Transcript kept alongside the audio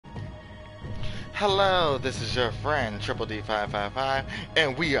Hello, this is your friend Triple D555,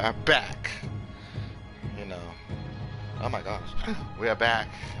 and we are back. You know, oh my gosh, we are back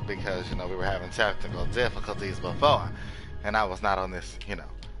because we were having technical difficulties before, and I was not on this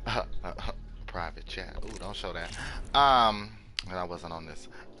private chat. Ooh, don't show that. And I wasn't on this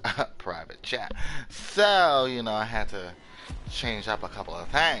private chat, so I had to change up a couple of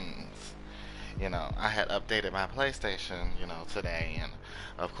things. I had updated my PlayStation, today, and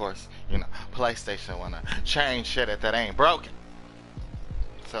of course, PlayStation wanna change shit that ain't broken.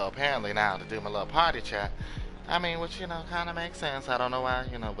 So apparently now to do my little party chat, which kind of makes sense. I don't know why,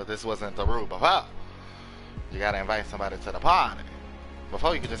 but this wasn't the rule before. You gotta invite somebody to the party.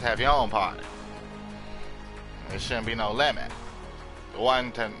 Before you could just have your own party. There shouldn't be no limit.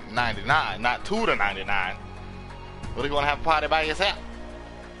 1 to 99, not 2 to 99. What, are you gonna have a party by yourself?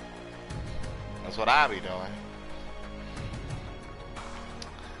 That's what I be doing.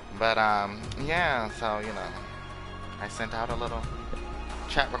 But yeah, so I sent out a little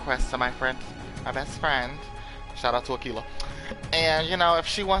chat request to my friend, my best friend. Shout out to Akila. And if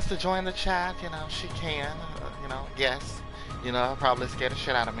she wants to join the chat, she can. Yes. Probably scared the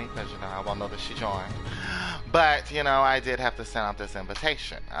shit out of me because I won't know that she joined. But I did have to send out this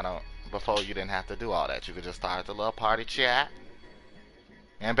invitation. Before you didn't have to do all that. You could just start the little party chat,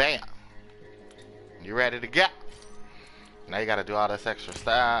 and bam, you ready to go. Now you gotta do all this extra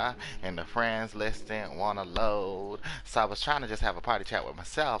stuff, and the friends list didn't want to load. So I was trying to just have a party chat with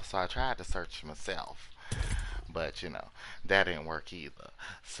myself, so I tried to search myself. But that didn't work either.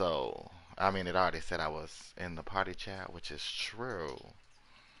 So it already said I was in the party chat, which is true.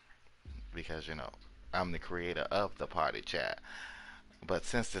 Because I'm the creator of the party chat. But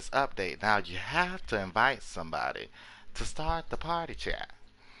since this update, now you have to invite somebody to start the party chat.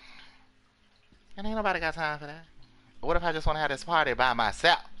 And ain't nobody got time for that. What if I just want to have this party by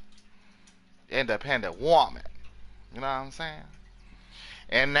myself? Independent woman. You know what I'm saying?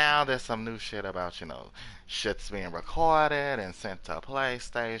 And now there's some new shit about, shit's being recorded and sent to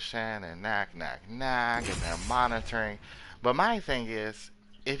PlayStation and knock, and they're monitoring. But my thing is,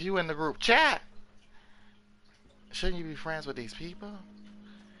 if you in the group chat, shouldn't you be friends with these people?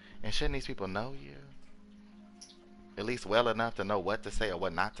 And shouldn't these people know you? At least well enough to know what to say or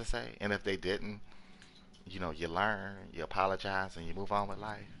what not to say. And if they didn't, you learn, you apologize, and you move on with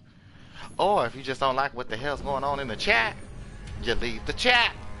life. Or if you just don't like what the hell's going on in the chat, you leave the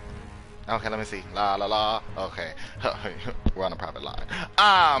chat. Okay, let me see. La la la. Okay. We're on a private line.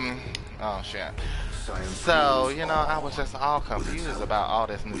 Oh shit. So, I was just all confused about all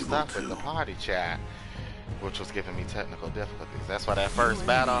this new stuff with the party chat, which was giving me technical difficulties. That's why that first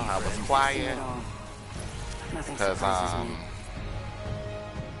battle I was quiet. Because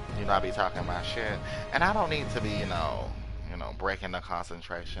I be talking my shit, and I don't need to be breaking the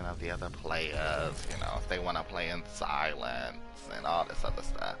concentration of the other players, if they want to play in silence and all this other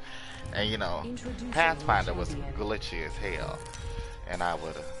stuff. And Pathfinder was glitchy as hell, and I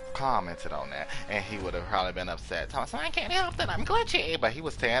would have commented on that, and he would have probably been upset. So I can't help that I'm glitchy, but he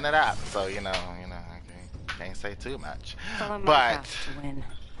was tearing it up. So I can't say too much. But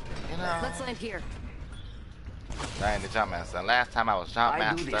let's land here. I ain't the jump master. Last time I was jump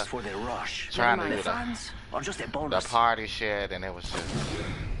master, trying to do the party shit, and it was just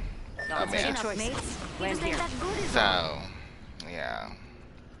a mess. So, yeah.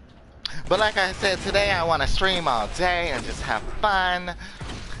 But like I said, today I want to stream all day and just have fun.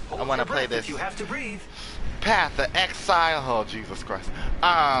 I want to play this Path of Exile. Oh, Jesus Christ.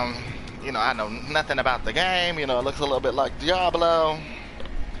 I know nothing about the game. It looks a little bit like Diablo.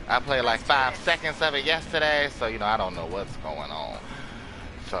 I played like 5 seconds of it yesterday, so I don't know what's going on.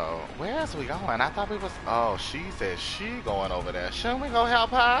 So where's we going? I thought we was. Oh, she said she going over there. Shouldn't we go help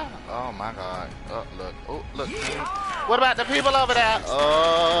her? Oh my God. Oh look. Oh look. What about the people over there?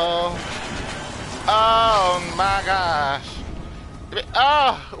 Oh. Oh my gosh.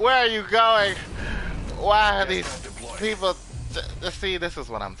 Oh, where are you going? Why are these people? See, this is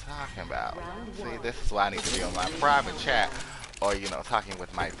what I'm talking about. See, this is why I need to be on my private chat. Or, talking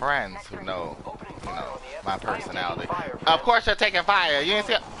with my friends who know, my personality. Of course you're taking fire. You ain't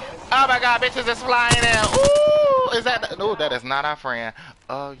see it? Oh my God, bitches is flying in. Ooh, is that? No, that is not our friend.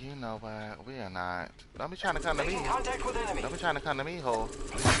 Oh, you know what? We are not. Don't be trying to come to me. Don't be trying to come to me, ho.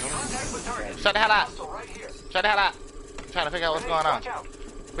 Shut the hell up. Shut the hell up. I'm trying to figure out what's going on.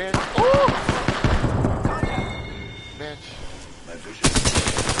 Bitch. Ooh. Bitch.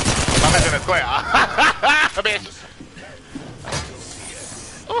 My mission is square. Bitch.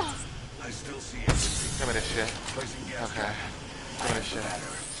 Ooh. Give me this shit. Okay. Give me this shit.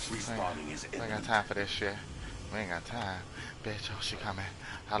 We ain't got time for this shit. We ain't got time. Bitch, oh, she coming.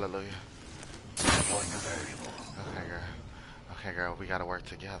 Hallelujah. Okay, girl. Okay, girl, we gotta work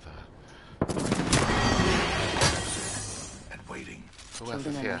together. And waiting. Who else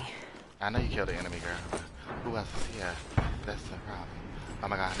is here? I know you killed the enemy, girl. Who else is here? That's the problem. Oh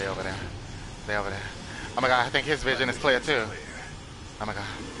my god, they over there. They over there. Oh my god, I think his vision is clear too. Oh my god.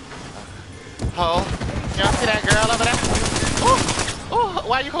 Oh, y'all see that girl over there? Ooh, ooh,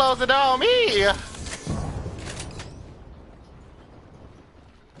 why you close the door on me?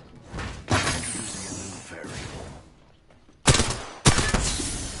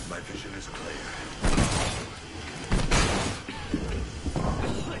 My vision is clear.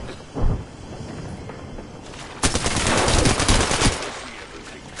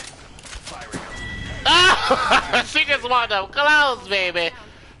 Ah! She just walked up close, baby.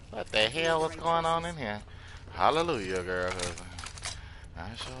 What the hell was going on in here? Hallelujah, girl.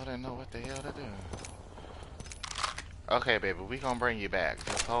 I sure didn't know what the hell to do. Okay, baby, we gonna bring you back.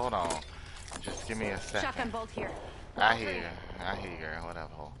 Just hold on. Just give me a second. Shotgun bolt here. I hear you. I hear you, girl.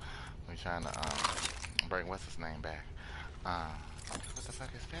 Whatever. We trying to bring what's his name back. What the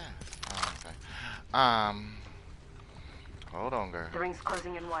fuck is that? Oh, okay. Hold on, girl. The ring's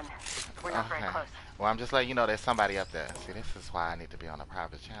closing in 1. We're not very close. Well, I'm just letting you know there's somebody up there. See, this is why I need to be on a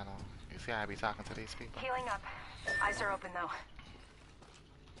private channel. You see how I be talking to these people? Healing up. Eyes are open though.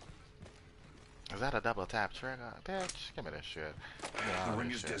 Is that a double tap trigger? Bitch, give me this shit. The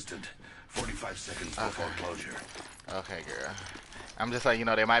ring is distant. 45 seconds before closure. Okay, girl. I'm just letting you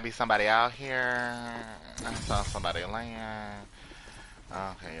know there might be somebody out here. I saw somebody land.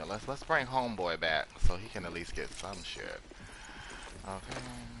 Okay, let's bring homeboy back so he can at least get some shit. Okay.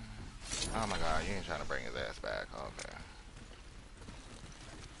 Oh my god, you ain't trying to bring his ass back. Okay.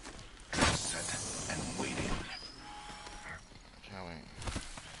 Set and waiting. Can we?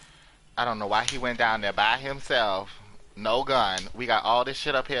 I don't know why he went down there by himself. No gun. We got all this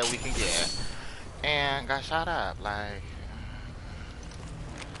shit up here we can get. And got shot up. Like.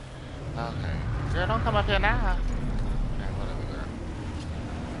 Okay. Girl, don't come up here now. Okay, whatever, girl.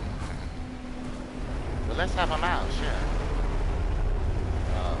 Okay. But let's have him out. Shit.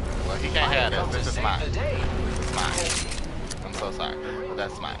 Well, he can't have this. This is mine. This is mine. I'm so sorry. But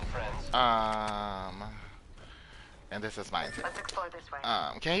that's mine. And this is mine too. Let's explore this way.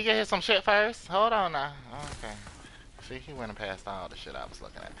 Can he get some shit first? Hold on now. Okay. See, he went and passed all the shit I was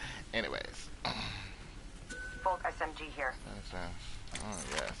looking at. Anyways. Bolt SMG here. Oh,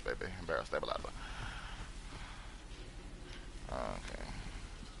 yes, baby. Barrel stabilizer. Okay.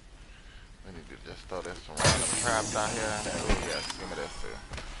 We need to just throw this some random traps out here. Oh, yes, give me this too.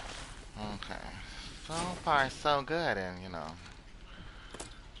 Okay. So far, so good, and you know.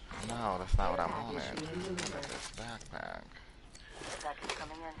 No, that's not what I wanted. I wanted this backpack. Back is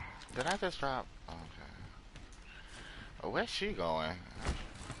coming in. Did I just drop? Okay. Oh, where's she going?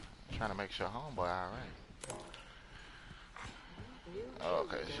 I'm trying to make sure homeboy alright. Oh,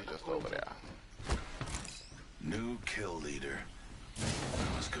 okay, she's just over there. New kill leader.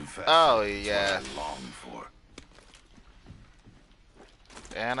 I must confess. Oh, yes. What I long for.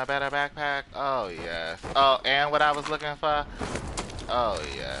 And a better backpack? Oh, yes. Oh, and what I was looking for? Oh,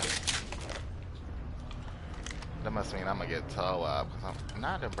 yes. That must mean I'm gonna get toe up. Cause I'm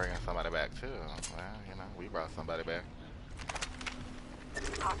not even bringing somebody back, too. Well, you know, we brought somebody back.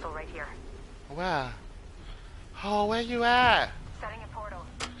 Hostile right here. Where? Oh, where you at? Setting a portal.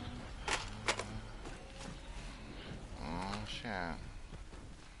 Oh, shit.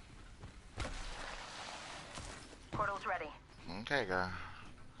 Portal's ready. Okay, girl.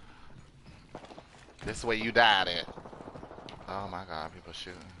 This is where you died at. Oh my god, people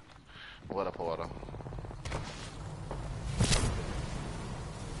shooting. What a portal.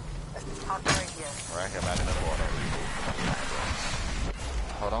 Hostile right here. Right here, back in the portal.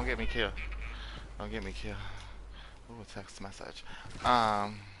 Oh, don't get me killed. Don't get me killed. Ooh, text message.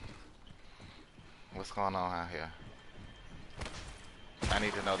 What's going on out here? I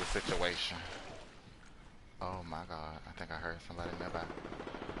need to know the situation. Oh my god, I think I heard somebody nearby.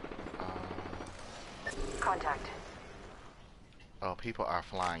 Contact. Oh, people are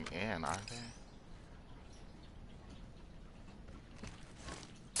flying in, aren't they?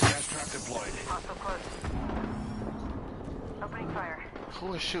 Gas trap deployed. Hostile close. Opening fire.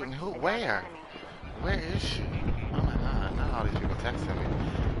 Who is shooting? Who? Where? Where is she? Oh my god, now all these people texting me.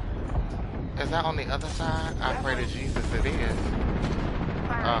 Is that on the other side? I pray to Jesus it is. Okay,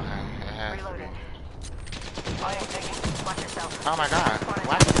 it has to be. Watch yourself. Oh my god,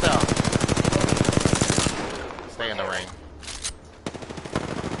 watch yourself. Stay in the ring.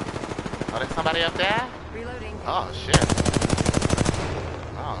 Oh, there's somebody up there? Reloading. Oh shit.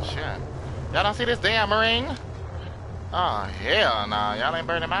 Oh shit. Y'all don't see this damn ring? Oh hell no, y'all ain't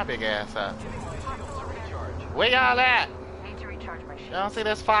burning my big ass up. Where y'all at? Need to recharge my shield. Y'all see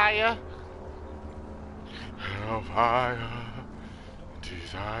this fire? Hellfire,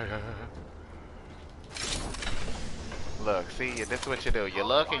 desire. Look, see, this is what you do. You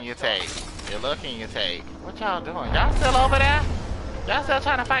look and you take. You look and you take. What y'all doing? Y'all still over there? Y'all still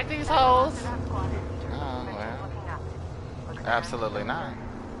trying to fight these hoes? Oh, well. Absolutely not.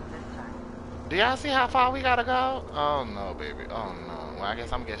 Do y'all see how far we gotta go? Oh, no, baby. Oh, no. Well, I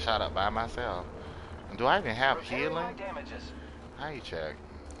guess I'm gonna get shot up by myself. Do I even have healing? How you check?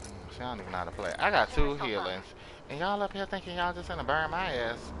 See, I don't even know how to play. I got 2 healings. And y'all up here thinking y'all just gonna burn my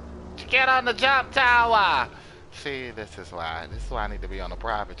ass. Get on the jump tower! See, this is why I need to be on a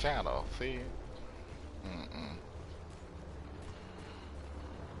private channel. See?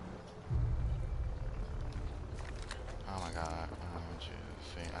 Oh my god. Oh, jeez.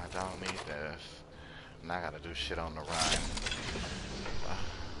 See, I don't need this. And I gotta do shit on the run.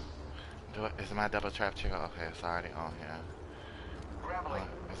 Is my double trap trigger? Okay, it's already on here.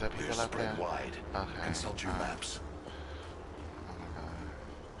 Is there people up there? Wide. Okay. Consult your maps. Oh my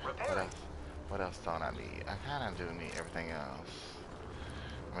god. What else don't I need? I kinda do need everything else.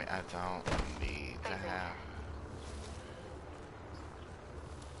 I mean, I don't need to have.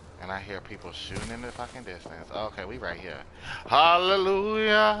 And I hear people shooting in the fucking distance. Okay, we right here.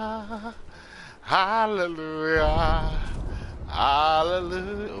 Hallelujah. Hallelujah.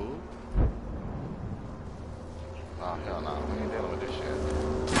 Hallelujah. Ooh. Oh, hell no. We ain't dealing with this shit.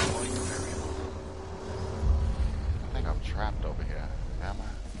 I think I'm trapped over here. Am I?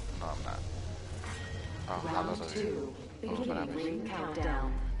 No, I'm not. Oh, hallelujah. Oh, but I'm Ring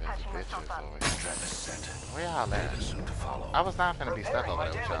countdown. There's bitches over here. Where y'all at? Soon to follow. I was not finna be stuck over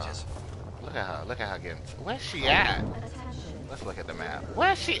there with y'all. Look at her. Look at her getting. Where's she at? Let's look at the map.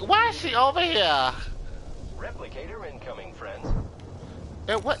 Where's she? Why is she over here? Replicator incoming, friends.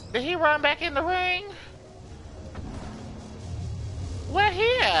 What? Did he run back in the ring? Where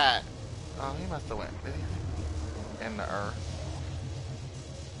he at? Oh, he must have went. Did he? In the earth.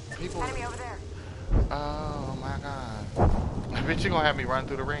 People. Enemy over there. Oh my god. Bitch, you gonna have me run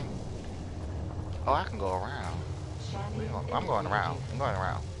through the ring? Oh, I can go around. I'm going around. I'm going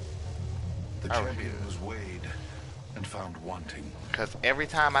around. The champion was weighed and found wanting. Because every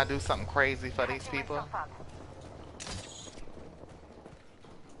time I do something crazy for these people,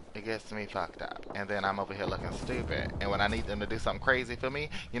 it gets me fucked up. And then I'm over here looking stupid. And when I need them to do something crazy for me,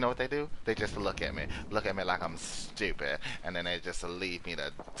 you know what they do? They just look at me. Look at me like I'm stupid. And then they just leave me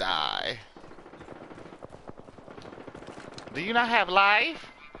to die. Do you not have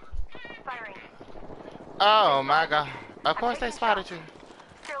life? Firing. Oh my god. Of course they spotted you.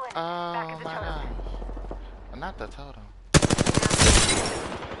 Oh my god. Not the totem.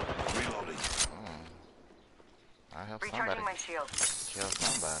 Reloading. I help somebody. Recharging my shield. Kill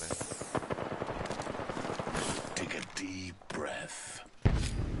somebody. Take a deep breath.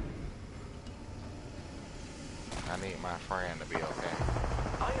 I need my friend to be okay.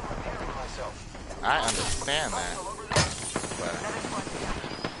 I am repairing myself. I understand that. But Another squad down.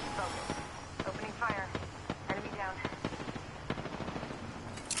 Focus. Opening fire. Enemy down.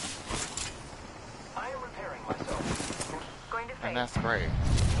 I am repairing myself. Going to and face. that's great.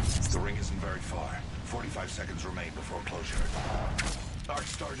 The ring isn't very far. 45 seconds remain before closure.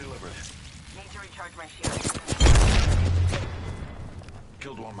 Arcstar delivered. Need to recharge my shield.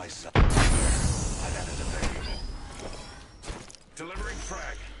 Killed one myself. I've added a variable. Delivering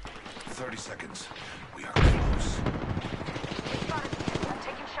frag. 30 seconds. We are close. Spotted. I'm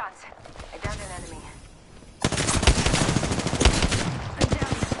taking shots. I downed an enemy. I'm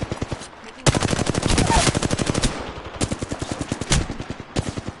down. Making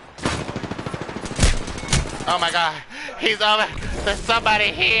Oh my god. He's over. There's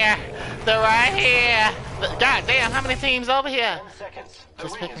somebody here. They're right here. God damn, how many teams over here? 10 seconds. The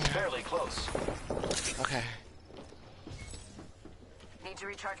Just ring picking is up. fairly close. Okay. Need to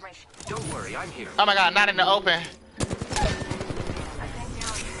recharge my shield. Don't worry, I'm here. Oh my god, not in the open. I think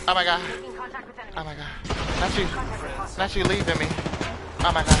down. Oh my god. Making contact with enemy. Oh my god. Not you. Contact with hostile. Not you leaving me.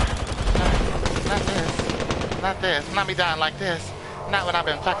 Oh my god. Not this. Not this. Not me dying like this. Not when I've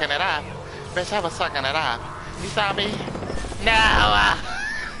been fucking it up. Bitch, I was sucking it up. You saw me? No!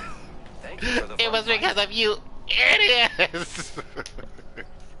 Thank you for the It was because of you idiots!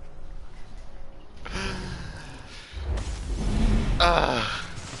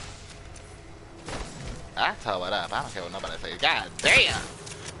 I tore it up. I don't care what nobody says. God damn!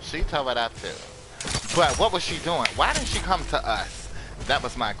 She tore it up too. But what was she doing? Why didn't she come to us? That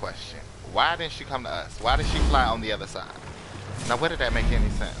was my question. Why didn't she come to us? Why did she fly on the other side? Now, where did that make any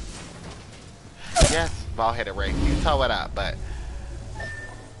sense? Yes, bald-headed Ray, you tore it up, but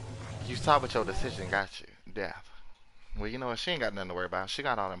you saw what your decision got you. Death. Well, you know what? She ain't got nothing to worry about. She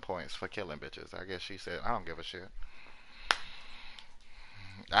got all them points for killing bitches. I guess she said, I don't give a shit.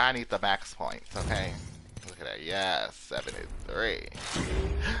 I need the max points, okay? Look at that. Yes, 73.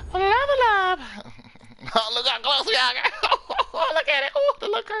 Level up! Oh, look how close we are. Oh, look at it. Oh, the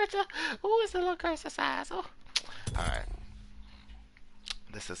little cursor. Oh, it's the little cursor size. Oh. Alright.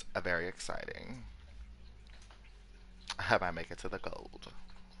 This is very exciting. I might make it to the gold.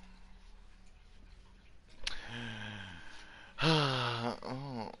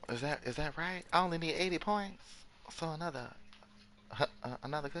 Oh, is that right? I only need 80 points. So another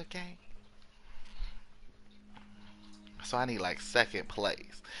good game. So I need like second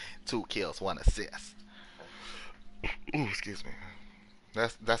place, 2 kills, 1 assist. Ooh, excuse me.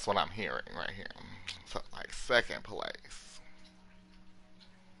 That's what I'm hearing right here. So like second place.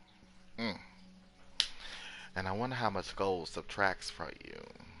 And I wonder how much gold subtracts from you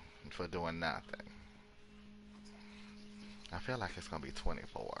for doing nothing. I feel like it's gonna be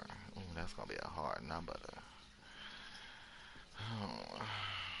 24. Ooh, that's gonna be a hard number to. Oh.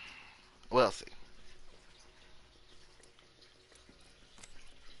 We'll see.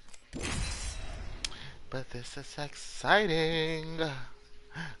 But this is exciting.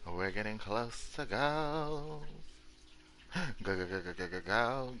 We're getting close to go. Go go go go go go go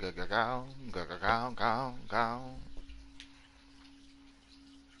go go go go go go go.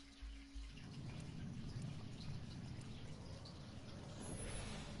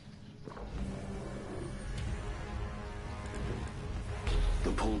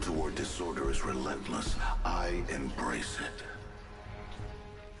 The pull toward disorder is relentless. I embrace it.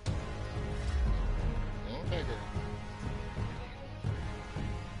 Okay, then.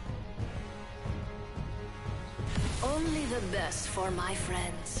 Only the best for my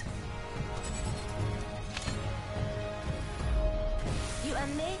friends. You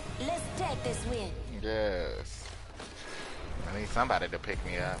and me, let's take this win. Yes. I need somebody to pick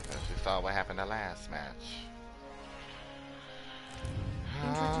me up. As you saw what happened the last match.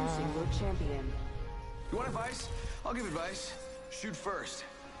 Introducing your champion. You want advice? I'll give advice. Shoot first.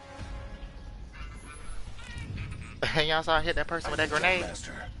 And y'all saw I hit that person with that grenade?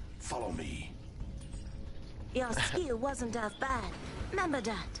 Master, follow me. Your skill wasn't half bad. Remember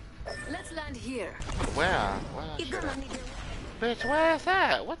that. Let's land here. Where? You're Shit. gonna need to... Bitch, where is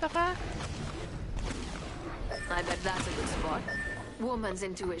that? What the fuck? I bet that's a good spot. Woman's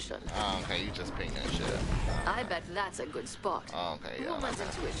intuition. Oh, okay, you just ping that shit. I bet that's a good spot. Oh, okay, yeah. Woman's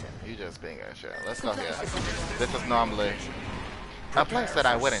intuition. You just ping that shit. Let's go here. This is normally a place that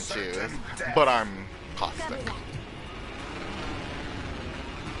I wouldn't choose, but I'm caustic.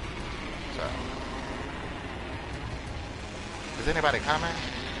 So. Is anybody coming?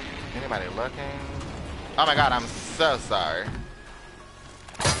 Anybody looking? Oh my god, I'm so sorry.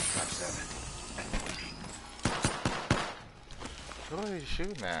 Who are you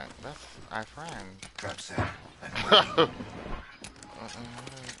shooting at? That's our friend. Trap set. What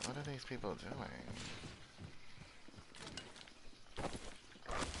are these people doing?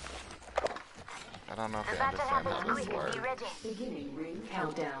 I don't know if they understand how this works. Beginning ring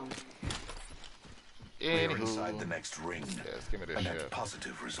countdown. We are inside the Anywho, next ring. yes, give me this A net shit.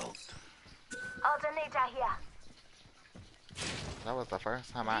 positive result. Alternator here. That was the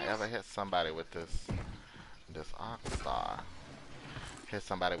first time I ever hit somebody with this Oxstar. Hit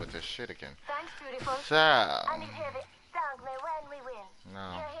somebody with this shit again. Thanks, beautiful. So, I need heavy. Thank me when we win.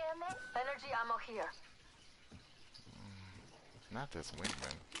 no, You hear me? Energy ammo here. not this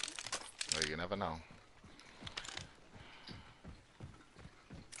wingman. Well, you never know.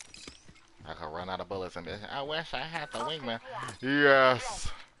 I could run out of bullets and be, I wish I had the wingman. Yes.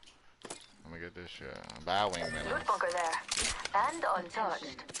 Let me get this shit. Buy a wingman. Loot bunker there. And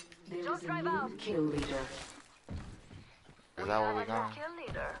untouched. There Don't is a drive new out. kill leader. Is that where we have a going? new kill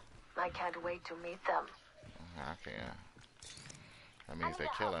leader. I can't wait to meet them. I can't. That means they're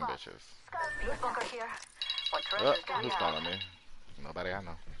killing bitches. Loot bunker here. What Oh, treasures do we who's have? calling me? Nobody I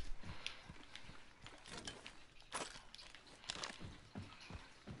know.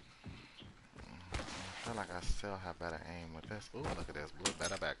 I feel like I still have better aim with this. Ooh, look at this blue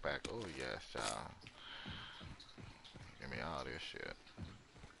better backpack. Oh yes, y'all. Give me all this shit.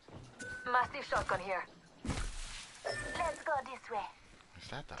 Massive shotgun here. Let's go this way. Is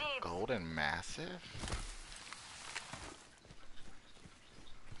that the Deep. golden massive?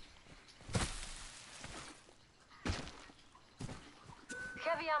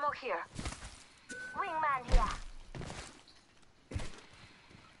 Heavy ammo here. Wingman here.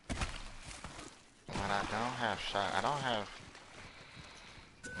 But I don't have shot. I don't have.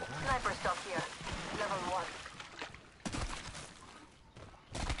 Sniper stock here. Level 1.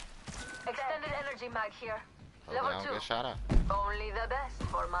 Extended energy mag here. Hope I Level don't 2. get shot up. Only the best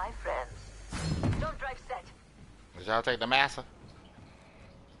for my friends. Don't drive set. Did y'all take the massa?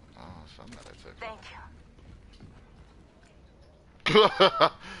 Oh, somebody took Thank you.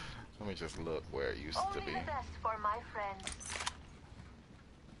 it. Let me just look where it used to Only be. the best for my friends.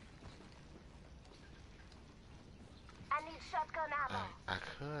 I need shotgun ammo. I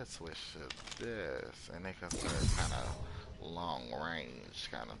could switch to this, and they could start kind of long range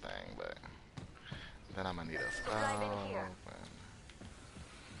kind of thing, but then I'm gonna need a scope. Drive in here.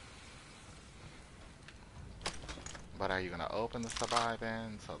 But are you gonna open the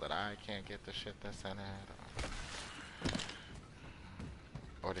surviving so that I can't get the shit that's in it?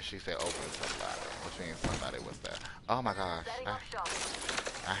 Or did she say open surviving, which means somebody was there? Oh my gosh, Setting up shop.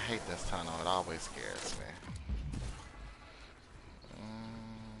 I hate this tunnel. It always scares me.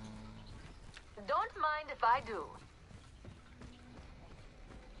 Don't mind if I do.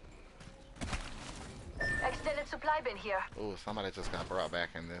 Extended supply bin here. Ooh, somebody just got brought back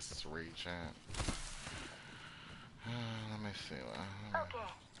in this region. Let me see. Okay.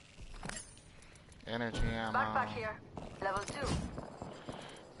 Energy ammo. Backpack here. Level 2. Is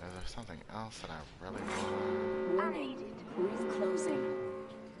there something else that I really want? Warning. Roof closing.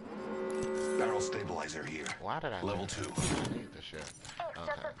 Barrel stabilizer here. Why did I Level need 2. I need this shit. Extra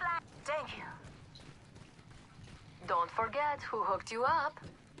Okay. supply. Thank you. Don't forget who hooked you up.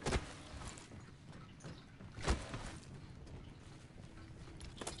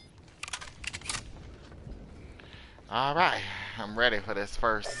 All right, I'm ready for this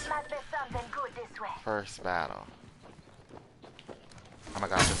Must be something good this way. first battle. Oh my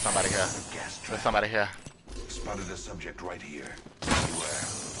gosh, there's somebody here. Gas trap. There's somebody here. Spotted a subject right here. Beware.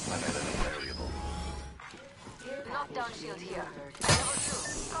 I've added a variable. Knockdown shield here. Level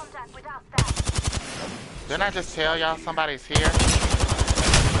 2. Contact without that. Didn't I just tell y'all somebody's here?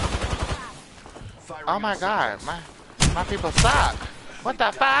 Firing Oh my on god, subjects. my people suck. What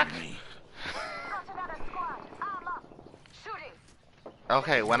the fuck? Me. Got another squad. Arm up. Shooting.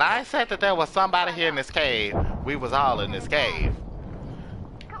 Okay, when I said that there was somebody here in this cave, we was all in this cave.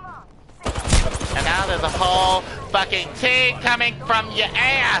 Come on. And now there's a whole fucking team coming from your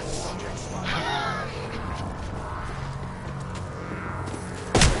ass.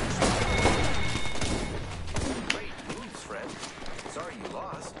 Great moves, friend. Sorry you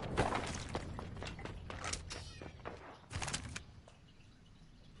lost.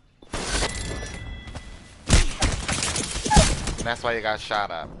 And that's why you got shot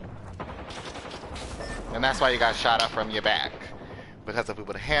up. And that's why you got shot up from your back. Because if we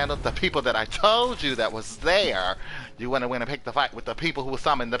would have handled the people that I told you that was there, you wouldn't have went and picked the fight with the people who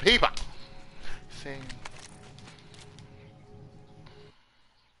summoned the people. See?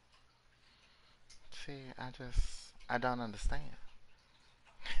 See, I don't understand.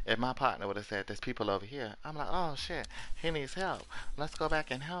 If my partner would have said, there's people over here, I'm like, oh shit, he needs help. Let's go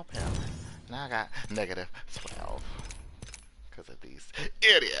back and help him. Now I got negative 12. Because of these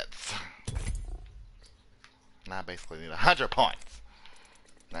idiots. Now I basically need 100 points.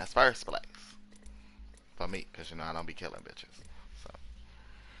 That's first place. For me, because you know I don't be killing bitches. So.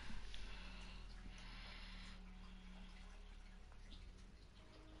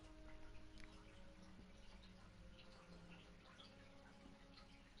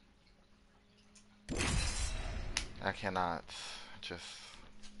 I cannot just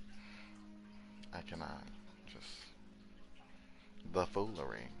the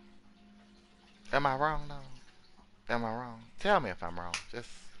foolery. Am I wrong though? Am I wrong? Tell me if I'm wrong. Just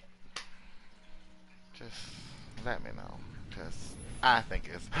let me know, because I think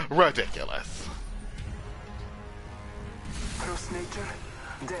it's ridiculous. Trust nature,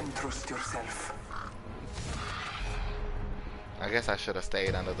 then trust yourself. I guess I should have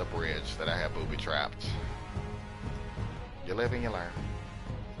stayed under the bridge that I had booby trapped. You live and you learn.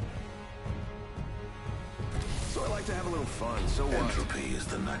 So I like to have a little fun, so what? Entropy is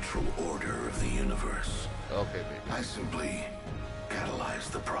the natural order of the universe. Okay, baby. I simply catalyze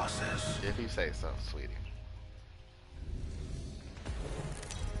the process. If you say so, sweetie.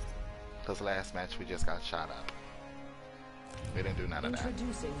 Because last match we just got shot up. We didn't do none of that.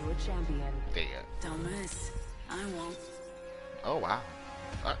 Introducing your champion. Dead. Don't miss. I won't. Oh wow.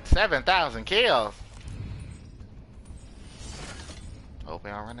 7,000 kills. Hope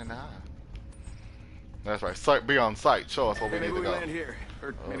y'all running high. That's right. Sight, be on site. Show us where we Hey, need maybe to we go. land here.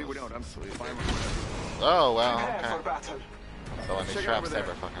 Or maybe we don't. I'm sweet. fine with Oh well. Prepare for Okay. battle. Throwing these Check it traps over there.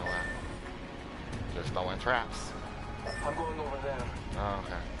 every fucking way. Just throwing traps. I'm going over there. Oh,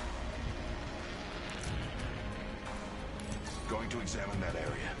 okay. Going to examine that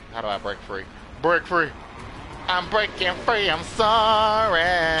area. How do I break free? Break free. I'm breaking free. I'm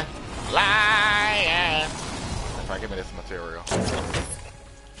sorry. La me this material.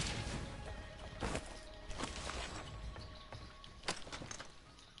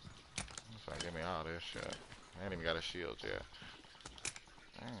 Give me all this shit. I ain't even got a shield yet.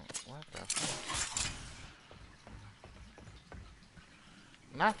 Dang, what the fuck?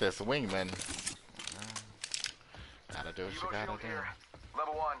 Not this wingman. Gotta do what you gotta do.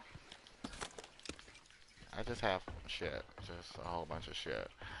 Level 1. I just have shit. Just a whole bunch of shit.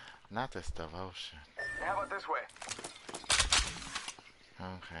 Not this devotion. How about this way?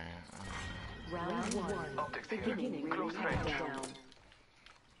 Okay. Round 1. Optics here. Beginning Close ring range. countdown.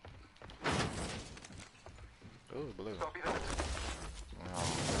 Ooh, blue. Copy that.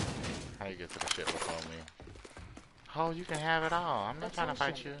 Oh, how you get to the shit before me? Oh, you can have it all. I'm not trying to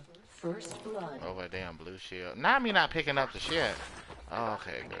fight you. First blood. Over a damn blue shield. Not me not picking up the shit. Oh,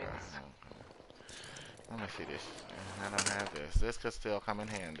 okay, girl. Let me see this. I don't have this. This could still come in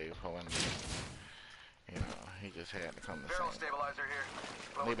handy for when, you know, he just had to come the Barrel same. stabilizer here.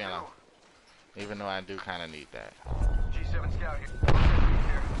 Leave me alone. Even though I do kind of need that. G7 scout here.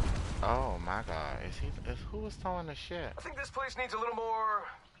 Oh my God, who was throwing the shit? I think this place needs a little more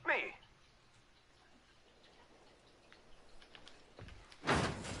me. I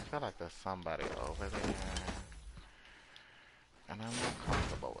feel like there's somebody over there, and I'm not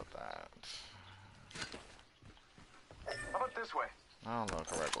comfortable with that. How about this way? I don't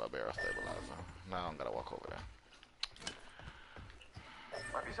look a regular barrel stabilizer. No, I don't gotta walk over there.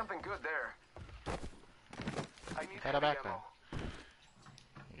 Might be something good there. I need Got a heavy backpack. ammo.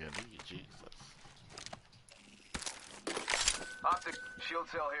 You need Jesus. Optic shield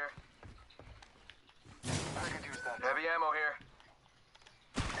cell here. I could use that. Heavy ammo here.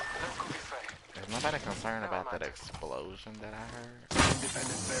 Let's go this way. Is nobody concerned about that explosion that I heard?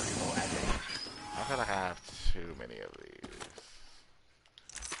 Independent variable added. I feel like I have too many of these.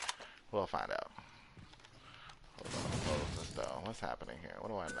 We'll find out. Hold on, close this though. What's happening here? What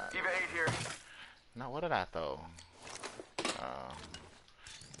do I not? Eva 8 here. No, what did I throw?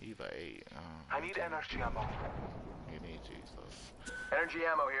 Eva 8. I need energy ammo. You need Jesus. Energy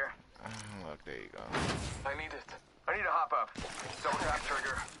ammo here. Look, there you go. I need it. I need to hop up. Double tap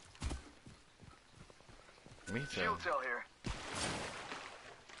trigger. Me too. Shield cell here.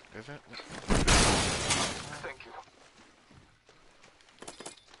 Is it? Thank you.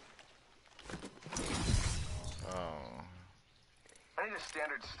 Oh. I need a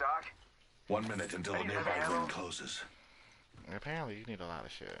standard stock. 1 minute until the nearby ring closes. Apparently, you need a lot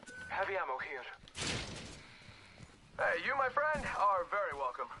of shit. Heavy ammo here. Hey, you, my friend, are very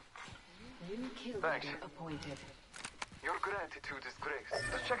welcome. New kill Thanks. leader appointed. Your gratitude is grace.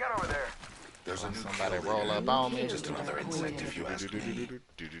 Let's check out over there. There's a new Somebody kill roll leader. up on me. Just another insect if you ask me.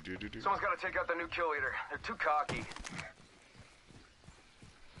 Someone's got to take out the new kill leader. They're too cocky.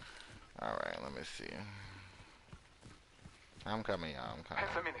 Alright, let me see. I'm coming, y'all. I'm coming.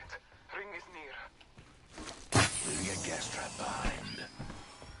 Half a minute. Ring is near. Leaving a gas trap behind.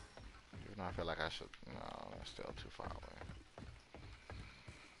 Even though I feel like I should. No, that's still too far away.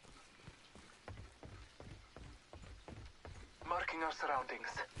 Marking our surroundings.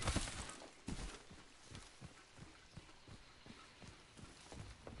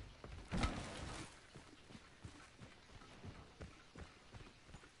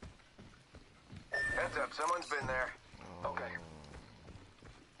 Heads up, someone's been there. Okay.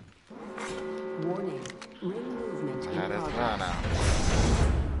 Warning. Ring movement in Now that's progress. run out.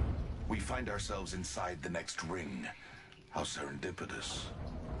 We find ourselves inside the next ring. How serendipitous.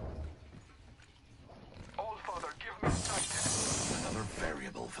 Old father, give me sight. Another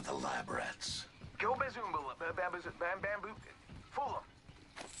variable for the lab rats. Go bazoomba, bamboo. Fool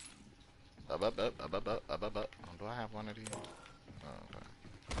them. Do I have one of these? Oh, okay.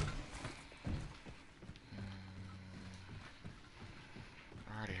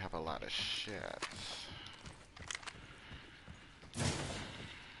 I already have a lot of shit.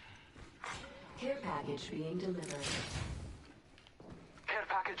 Care package being delivered. Care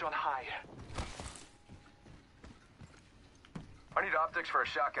package on high. I need optics for a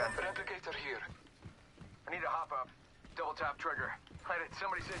shotgun. Replicator here. I need to hop up. Double tap trigger. Did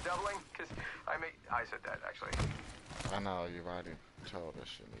somebody say doubling? Because I said that, actually. I know, you've already told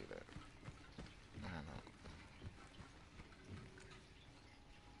us you need it. I know.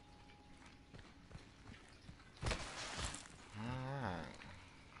 Alright.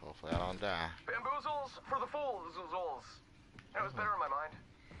 Hopefully I don't die. Bamboozles for the fools. That was better in my mind.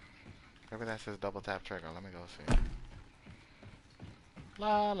 Maybe that's his double tap trigger. Let me go see.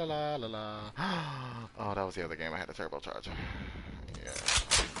 La la la la la. Oh, that was the other game. I had a turbocharger. Yeah.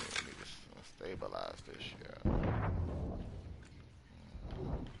 We need to stabilize this shit.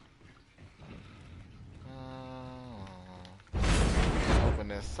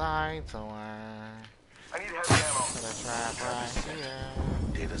 this side door. I need heavy ammo. Put a trap right here.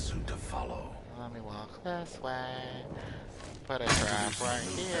 Data suit to follow. Let me walk this way. Put a trap right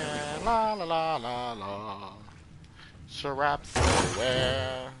here. La la la la la. Traps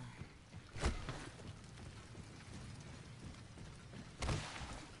everywhere.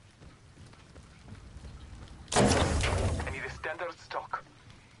 I need a standard stock.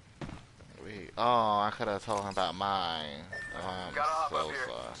 Oh, I could have told him about mine. Oh, I'm Gotta hop so up here.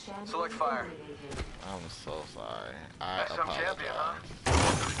 sorry. Select fire. I'm so sorry. I That's some champion, huh?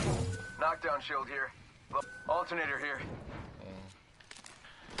 apologize. Knockdown shield here. Alternator here.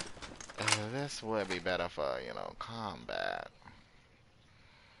 This would be better for, you know, combat.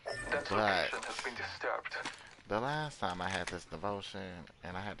 That But- location has been disturbed. The last time I had this devotion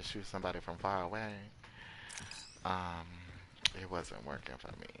and I had to shoot somebody from far away, it wasn't working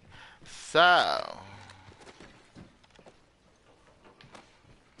for me. So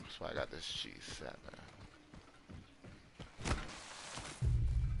I got this G7.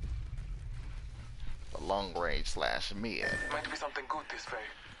 The long range / mid. Might be something good this way.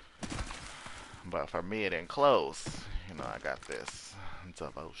 But for mid and close, you know, I got this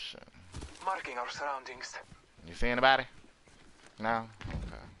devotion. Marking our surroundings. You see anybody? No?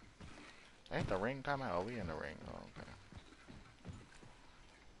 Okay. Ain't the ring coming? Oh, we in the ring. Oh, okay.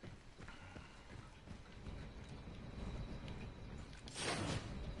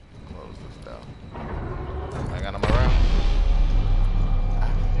 Close this door. I got him around. I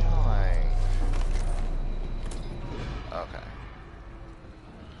feel like... Okay.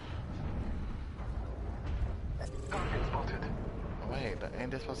 Target spotted. Wait,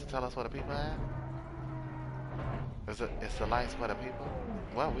 ain't this supposed to tell us where the people at? Is the lights where the people?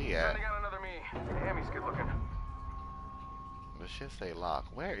 Where we at? Sending out another me. Amy's good looking. The shit say lock.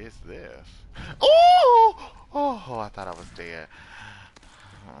 Where is this? Oh! Oh, I thought I was dead.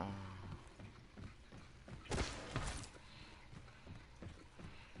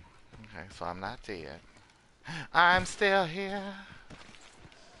 Okay, so I'm not dead. I'm still here.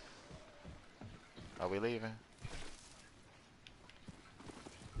 Are we leaving?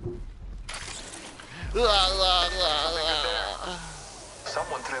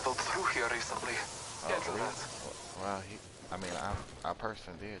 Someone traveled through here recently. Cancel that. Well, our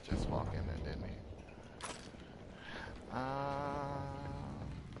person did just walk in there, didn't he?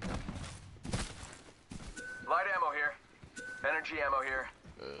 Light ammo here. Energy ammo here.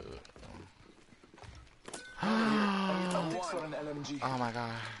 Oh my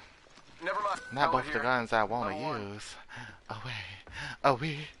god. Never mind. Not Helmet both the here. guns I want to Level one. use. Away.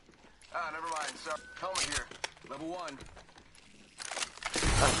 Away. Ah, never mind. Sorry. Helmet here. Level 1.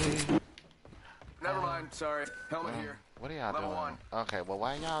 Away. Never mind. Sorry. Helmet here. What are y'all Level doing? one. Okay, well,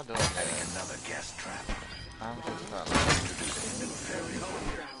 why y'all doing Adding that? another gas trap. I'm just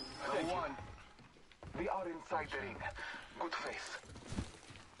Level 1. We are inside the ring. Good face.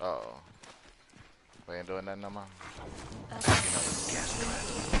 Oh. We ain't doing nothing no more? Gas trap.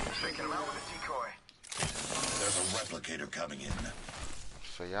 Faking him out with a decoy. There's a replicator coming in.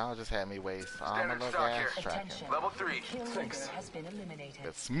 So y'all just had me waste all my Standard little stock gas here. tracking. Attention. Level 3. Kill leader Thanks. has been eliminated.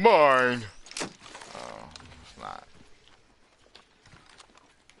 It's mine! Oh, it's not.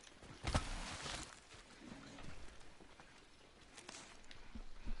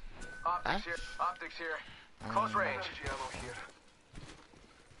 Optics here. Optics here. Close range. Energy ammo here.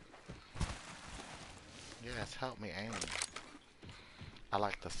 Yes, help me aim. I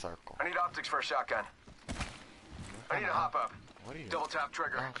like the circle. I need optics for a shotgun. I need a hop up. What are you? Double tap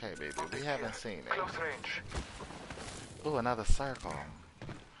trigger. Okay, baby, we haven't seen it. Close range. Ooh, another circle.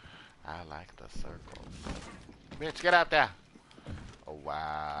 I like the circles. Bitch, get out there. Oh,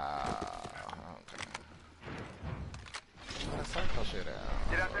 wow. Okay. What a circle shit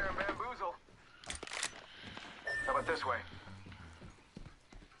out. Get out there and bamboozle. How about this way?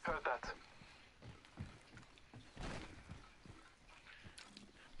 Heard that.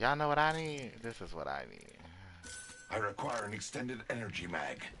 Y'all know what I need? This is what I need. I require an extended energy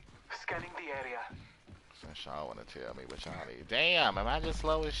mag. Scanning the area. Since y'all want to tell me what y'all need. Damn, am I just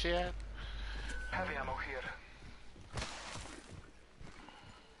slow as shit? Heavy ammo here.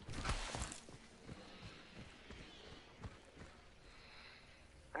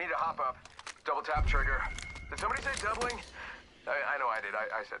 I need a hop up. Double tap trigger. Did somebody say doubling? I know I did.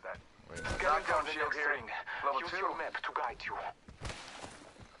 I said that. Wait, Knockdown shield here. Level 2. Use your map to guide you.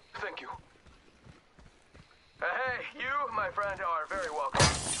 Thank you. Hey, you, my friend, are very welcome.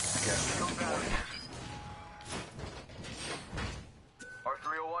 Shield battery.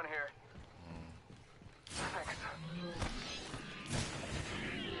 R301 here. Thanks.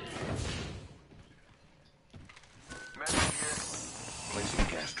 Medic here. Placing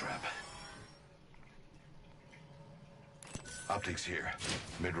gas Optics here.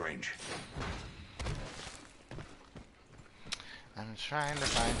 Mid-range. I'm trying to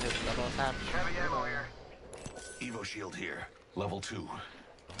find his double tap. Heavy ammo here. Evo shield here. Level 2.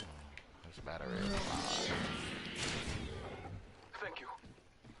 This battery is fine. Thank you.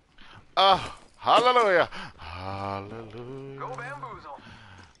 Oh, hallelujah. Hallelujah. Go bamboozle.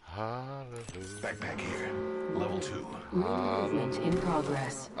 Hallelujah. Backpack here. Level 2. Ring movement in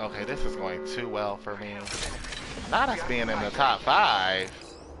progress. Okay, this is going too well for me. Not us being in the top 5.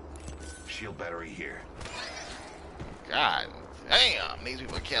 Shield battery here. God damn, these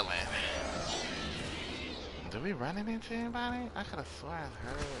people are killing. Did we run into anybody? I could have sworn I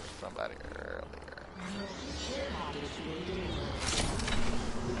heard somebody earlier.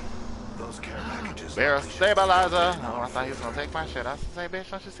 Those care packages. Barrel stabilizer. Oh, I thought he was gonna take my shit. I was gonna say, bitch,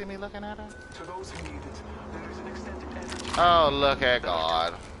 don't you see me looking at her? To those who need it, there is an extended energy. Oh, look at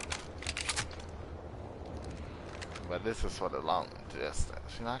God. But this is for the long distance.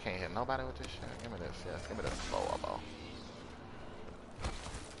 You know, I can't hit nobody with this shit. Give me this, yes. Give me this throwable.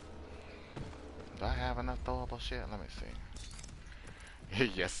 Do I have enough throwable shit? Let me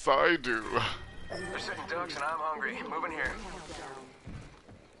see. Yes, I do. They're sitting ducks and I'm hungry. Moving here.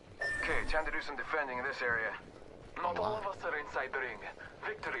 Okay, time to do some defending in this area. Not all of us are inside the ring.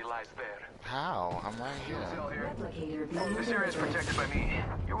 Victory lies there. How? I'm right here. Still here. Replicator being This area is delivered. protected by me.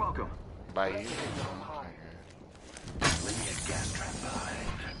 You're welcome. By you. Leave me a gas trap behind.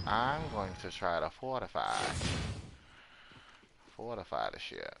 I'm going to try to fortify. Fortify the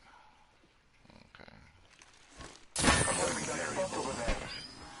shit. Okay.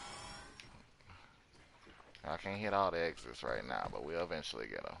 I can't hit all the exits right now, but we'll eventually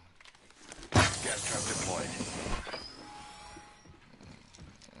get them. Gas trap deployed.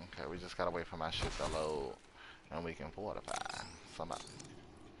 Okay, we just gotta wait for my shit to load, and we can fortify. Somebody.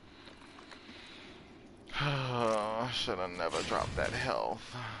 I should have never dropped that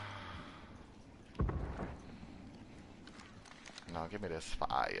health. No, give me this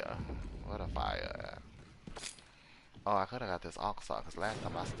fire. What a fire at? Oh, I could have got this oxide, because last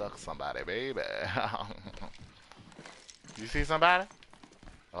time I stuck somebody, baby. You see somebody?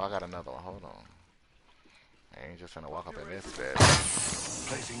 Oh, I got another one. Hold on. I ain't just gonna walk up in this bed.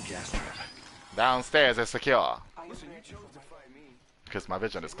 Placing gas trap. Downstairs is secure. So you chose to fight me. Because my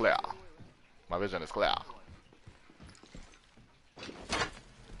vision is clear. My vision is clear.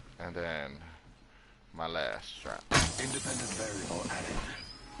 And then my last strap. Independent variable added.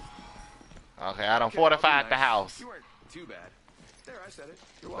 Okay, I done fortified the house. You weren't too bad. There, I said it.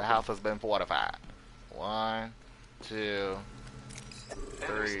 You're The welcome. house has been fortified. 1, 2,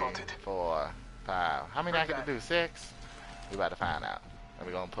 3, 4, 5. How many I get to do? 6? We about to find out. And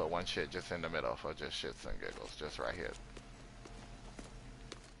we're gonna put one shit just in the middle for just shits and giggles, just right here.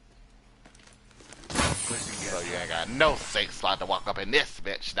 Placing So gas you ain't got no safe spot to walk up in this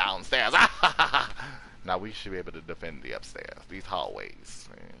bitch downstairs. Now we should be able to defend the upstairs. These hallways.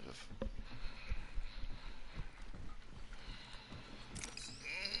 Man,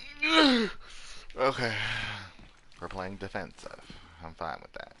 just... Okay. We're playing defensive. I'm fine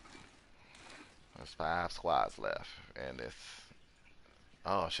with that. There's 5 squads left. And this...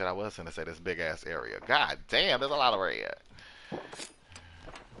 Oh shit, I was gonna say this big ass area. God damn, there's a lot of red.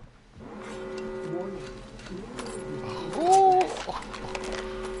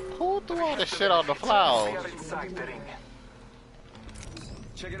 Who threw all this shit on the floor? We are inside the ring.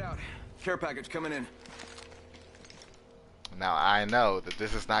 Check it out. Care package coming in. Now I know that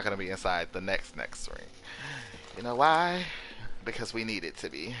this is not going to be inside the next ring. You know why? Because we need it to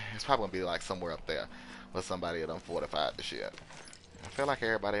be. It's probably going to be like somewhere up there where somebody done fortified the shit. I feel like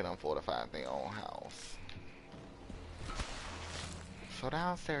everybody done fortified their own house. So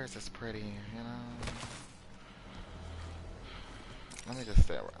downstairs is pretty, you know. Let me just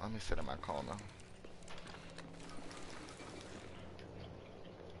let me sit in my corner.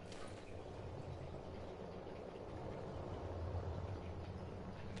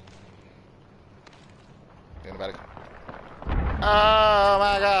 Anybody? Oh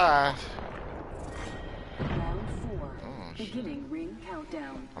my gosh! Round 4. Oh, shit. Beginning ring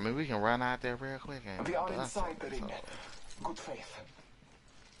countdown. I mean, we can run out there real quick and We are blast inside them, the ring. so- Good faith.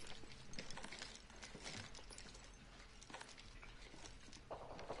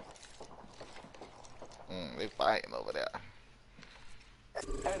 They fighting over there.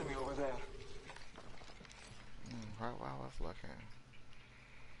 Enemy over there. Right while I was looking.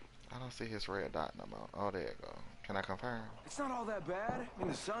 I don't see his red dot no more. Oh, there you go. Can I confirm? It's not all that bad. I mean,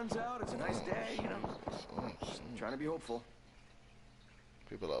 the sun's out. It's a nice day, you know. Just trying to be hopeful.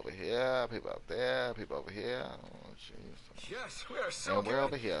 People over here, people up there, people over here. Oh, jeez. Yes, we are so And good. we're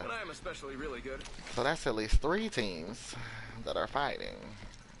over here. And I am especially really good. So that's at least 3 teams that are fighting,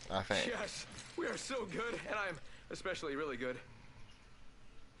 I think. Yes, we are so good, and I am especially really good.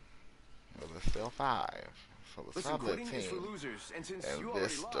 Well, there's still 5. So the Listen, sublet quitting is for team losers, and since in you already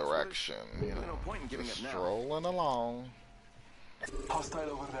this lost, direction, well, you there's know, no point in giving just up now. strolling along. Hostile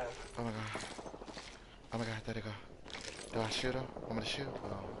over there. Oh my god. Oh my god, there they go. Do I shoot him? I'm gonna shoot.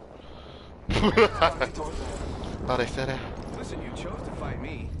 Oh, they said it. Listen, you chose to fight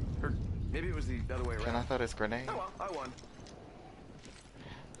me. Or maybe it was the other way around. Can I throw this grenade? Oh well, I won.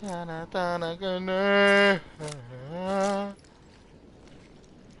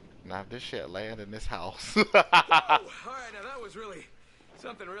 Now if this shit land in this house. Oh, alright, now that was really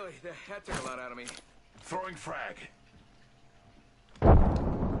something really. That took a lot out of me. Throwing frag.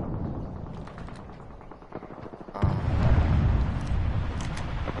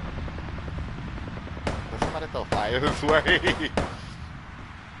 Does somebody throw fire this way?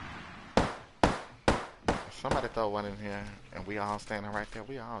 Somebody throw one in here, and we all standing right there.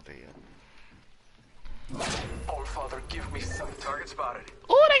 We all dead. Oh, Father, give me some. Target spotted.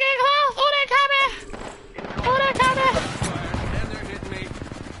 Ooh, they getting close! Ooh, they coming! Ooh, they coming! And they're hitting me.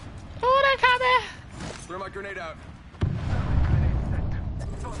 Ooh, they coming! Throw my grenade out.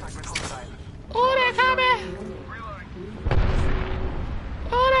 Ooh, they coming!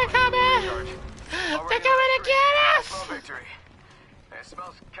 Ooh, they coming! They're coming to get us! Small victory. It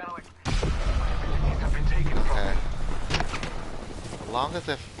smells kind of like I've been taken from Okay. Long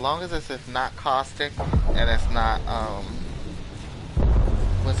as it's not caustic and it's not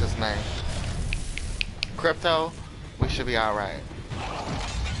what's his name? Crypto, we should be alright.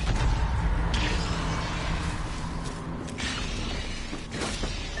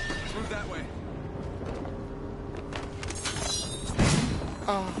 Move that way.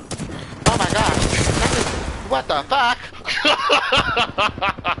 Oh my god. What the fuck?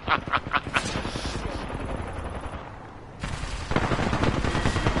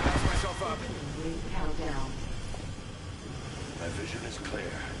 My vision is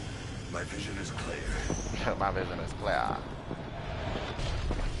clear. My vision is clear. My vision is clear.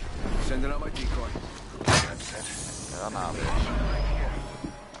 Sending out my decoy. That's it. Hell nah, bitch.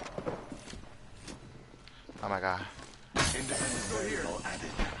 Oh my god. Independent variable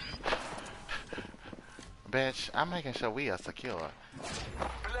added. Bitch, I'm making sure we are secure.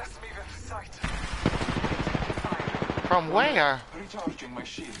 Bless me with sight. From where? Recharging my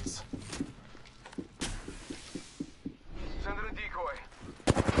shields. Sending a decoy.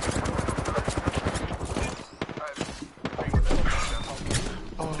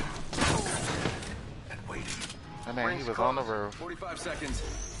 And waiting. I mean, he was on the roof. 45 seconds.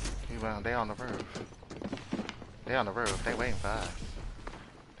 They on the roof. They on the roof. They waiting for us.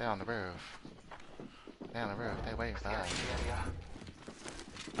 They on the roof. They on the roof. They waiting for us.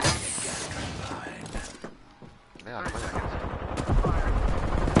 They on the roof.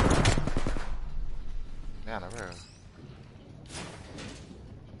 They on the roof.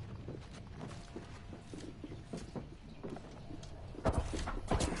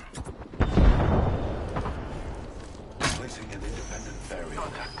 Placing an independent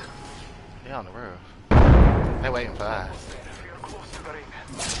variable. They on the roof. They waiting for us. We are close to the ring.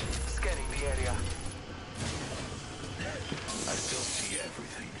 Scanning the area. I still see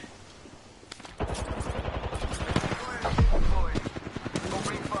everything.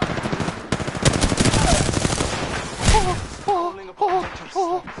 Opening fire.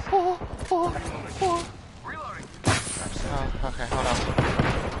 Reloading. Oh, okay, hold on.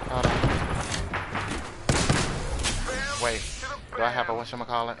 Hold on. Wait, do I have a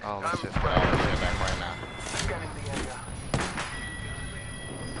whatchamacallit? Oh, let's just put all this shit back right now. Scanning the area.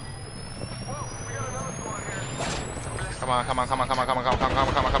 Whoa, we got another squad here. Come on, come on, come on, come on, come on, come on, come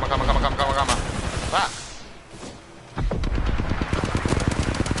on, come on, come on, come on, come on, come on, come on, come on. Fuck.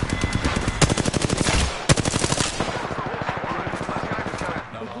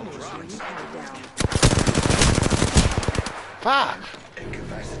 Fuck.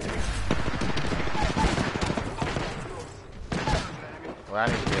 Well, I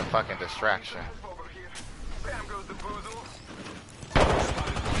need to be a fucking distraction. Over here. Bam goes the boozle.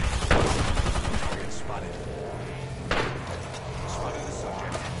 Target spotted. Spotted the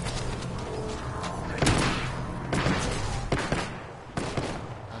subject.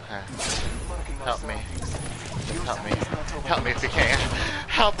 Okay. Help me. Help me. Help me if you can.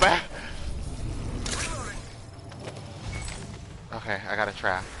 Help me. Okay, I got a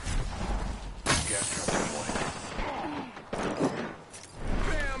trap. Gas trap deployed.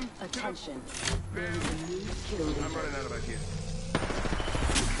 Bam. Attention. There is a new kill leader. I'm running out of ideas.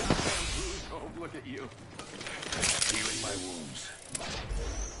 at you. Healing my wounds.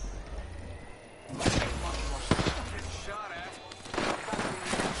 Shot at.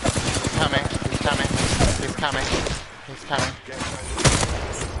 He's coming. He's coming. He's coming. He's coming.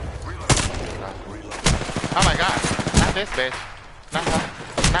 Oh my god. Not this bitch. Not her.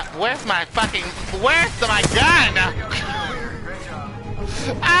 Not, where's my fucking... Where's my gun?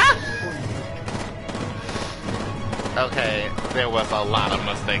 Ah! Okay, there was a lot of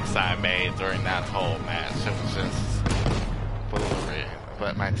mistakes I made during that whole match. It was just foolery.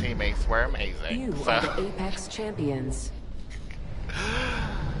 But my teammates were amazing. You So, are the Apex champions.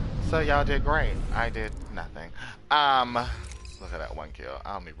 so y'all did great. I did nothing. Look at that one kill.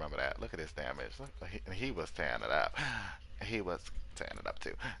 I don't even remember that. Look at his damage. Look, he was tearing it up. He was tearing it up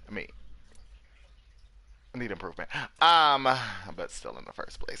too. I mean, need improvement. But still in the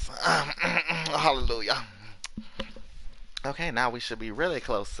first place. Hallelujah. Okay, now we should be really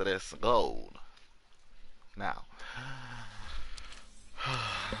close to this gold. Now.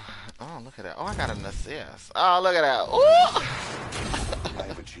 Oh, look at that. Oh, I got an assist. Oh, look at that. Ooh! I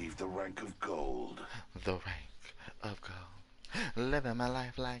have achieved the rank of gold. The rank of gold. Living my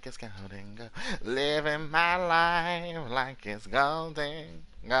life like it's golden gold. Living my life like it's golden,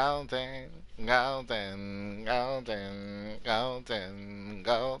 golden, golden, golden, golden,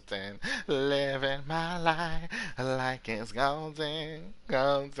 golden. Living my life like it's golden,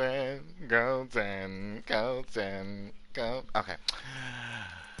 golden, golden, golden, gold. Okay.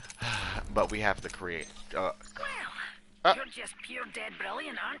 But we have to create. You're just pure dead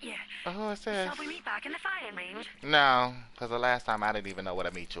brilliant, aren't you? Oh, it says. Shall we meet back in the firing range? No, because the last time I didn't even know where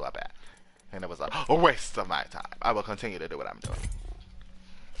to meet you up at. And it was a waste of my time. I will continue to do what I'm doing.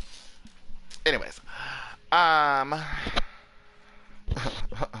 Anyways.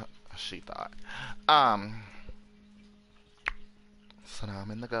 She thought. So now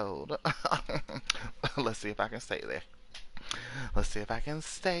I'm in the gold. Let's see if I can stay there. Let's see if I can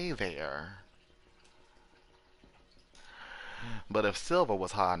stay there. But if silver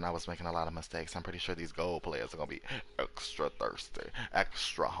was hard and I was making a lot of mistakes, I'm pretty sure these gold players are going to be extra thirsty,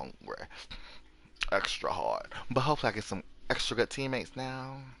 extra hungry, extra hard. But hopefully I get some extra good teammates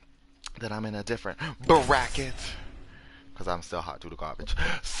now that I'm in a different bracket. Because I'm still hot through the garbage.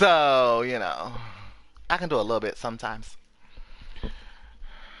 So, you know, I can do a little bit sometimes.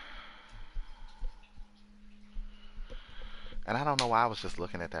 And I don't know why I was just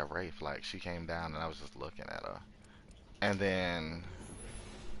looking at that Wraith. Like, she came down and I was just looking at her. And then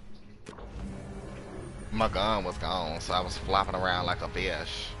my gun was gone, so I was flopping around like a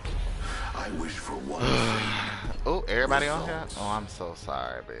fish. I wish for one thing. Oh, everybody on here? Oh, I'm so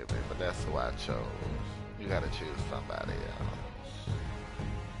sorry, baby, but that's who I chose. You gotta choose somebody else.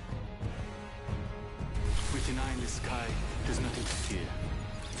 With an eye in the sky, there's nothing to fear.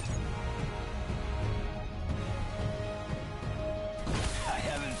 I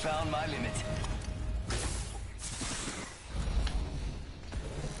haven't found my limit.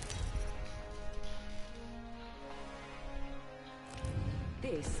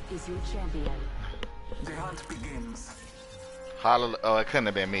 This is your champion. The hunt begins. Hallelujah. Oh, it couldn't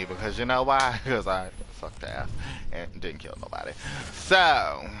have been me because you know why? Because I sucked ass and didn't kill nobody.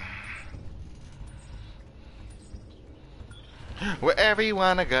 So, wherever you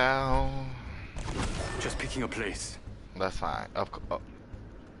wanna go. Just picking a place. That's fine. Of course.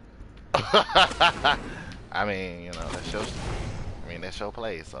 I mean, you know, that's your. I mean, that's your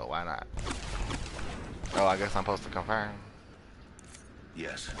place, so why not? Oh, I guess I'm supposed to confirm.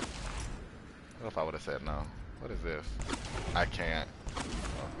 Yes. What if I would have said no? What is this? I can't.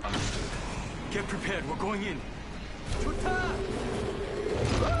 Get prepared, we're going in.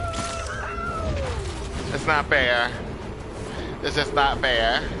 It's not fair. It's just not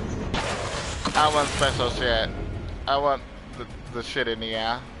fair. I want special shit. I want the shit in the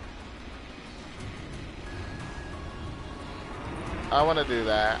air. I want to do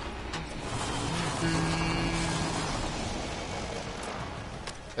that.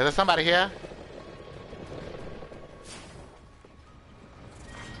 Is there somebody here?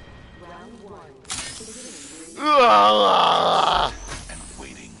 And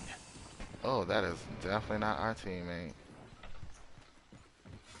waiting. Oh, that is definitely not our teammate.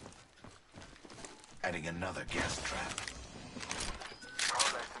 Adding another gas trap.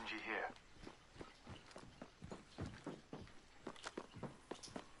 SMG here.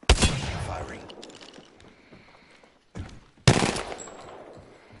 Firing.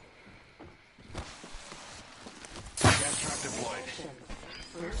 Gas trap deployed.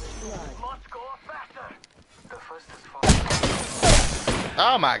 Must go faster. The first is far.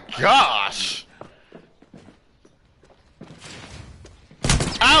 Oh my gosh!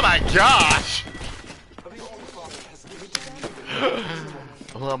 Oh my gosh!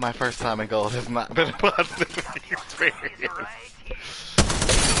 Well, my first time in gold has not been a positive experience.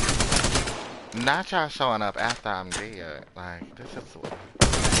 Not y'all showing up after I'm dead. Like, this is...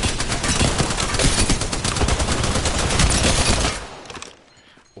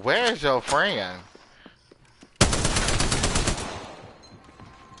 Where's your friend?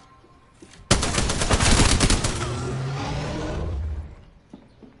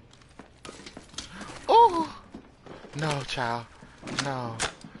 Ooh! No, child. No.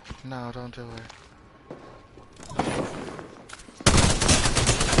 No, don't do it.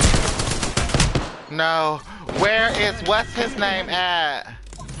 No. What's his name at?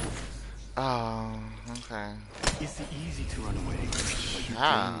 Oh, okay. It's easy to run away.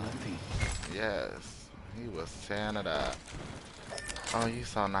 Ah. Yes. He was tearing it up. Oh, you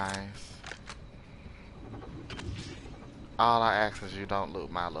so nice. All I ask is you don't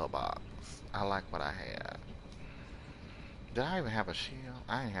loot my little box. I like what I had. Did I even have a shield?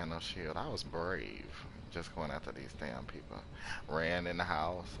 I ain't had no shield. I was brave. Just going after these damn people. Ran in the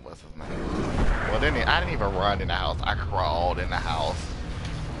house. What's his name? Well, I didn't even run in the house. I crawled in the house.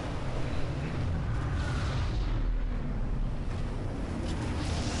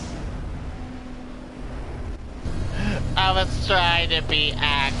 I was trying to be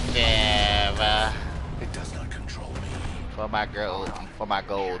active. It does not control me. For my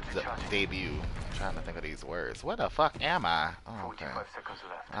gold debut. I'm trying to think of these words. Where the fuck am I? Oh, okay. 45 seconds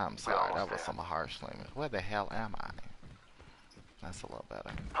left. I'm sorry, that was some harsh language. Where the hell am I? That's a little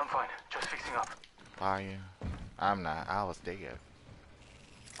better. I'm fine. Just fixing up. Are you? I'm not. I was dead.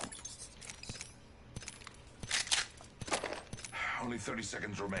 Only 30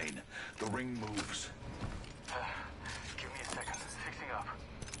 seconds remain. The ring moves. Give me a second. Fixing up.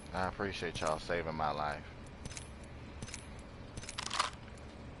 I appreciate y'all saving my life.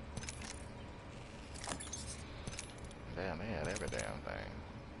 Damn, they had every damn thing.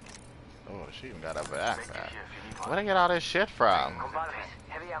 Oh, she even got a backpack. Where they get all this shit from? Compadres,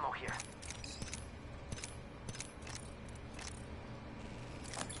 heavy ammo here.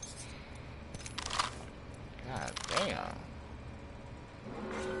 God damn.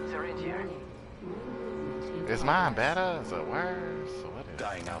 Syringe here. Is mine better? Is it worse? What is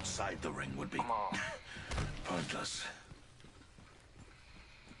Dying outside the ring would be pointless.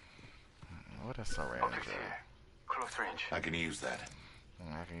 What is syringe? Optics here. Close range. I can use that.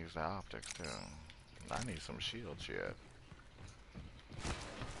 I can use the optics too. I need some shield shit.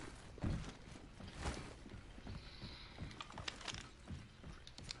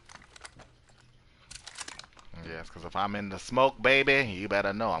 Yes, because if I'm in the smoke, baby, you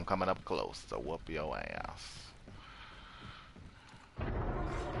better know I'm coming up close to whoop your ass.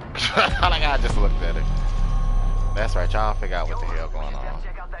 Like I just looked at it. That's right, y'all figure out what the hell going on.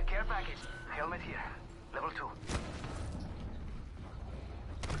 Check out that care package. Helmet here. Level 2.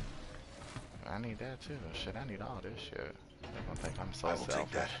 I need that too. Shit, I need all this shit. They're gonna think I'm so I will take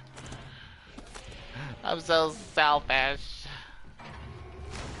selfish. that. I'm so selfish.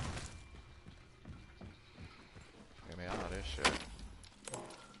 Give me all this shit.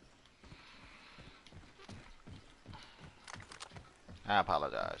 I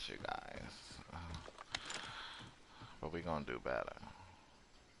apologize, you guys. But we gonna do better.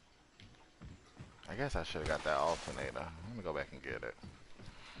 I guess I should have got that alternator. Let me go back and get it.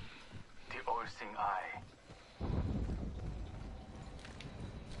 The all-seeing eye.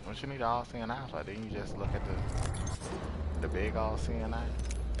 Don't you need all-seeing eye for? Didn't you just look at the big all-seeing eye?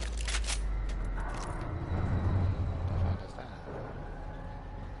 What the fuck is that?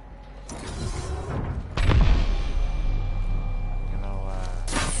 You know,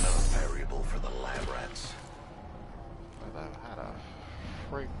 Another variable for the lab rats. how the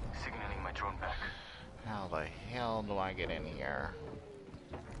freak? Signaling my drone back. How the hell do I get in here?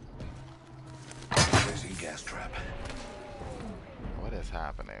 Placing gas trap. What is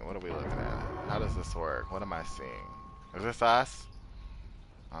happening? What are we looking at? How does this work? What am I seeing? Is this us?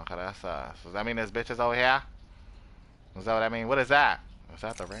 Okay, that's us. Does that mean there's bitches over here? Is that what I mean? What is that? Is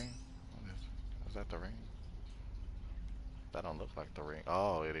that the ring? Is that the ring? That don't look like the ring.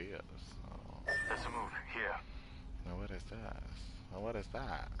 Oh, it is. Oh. There's a move here. Now what is this? Now what is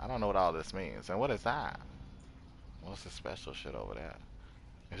that? I don't know what all this means. And what is that? What's the special shit over there?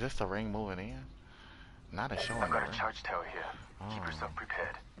 Is this the ring moving in? Not a showing. I've got a charge tower here. Keep Oh. yourself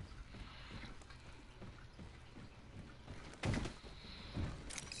prepared.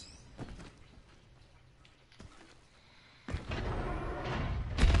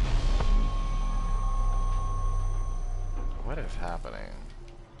 What is happening?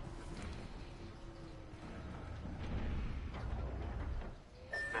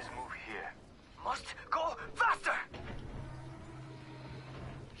 Let's move here. Must go faster!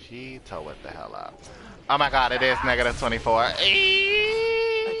 She told it the hell up. Oh my god, it is negative 24. Attention.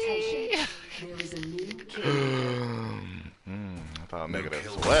 There is a new kill. I thought No negative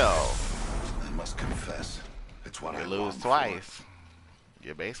kill. 12. I must confess, it's what You I lose long for. twice.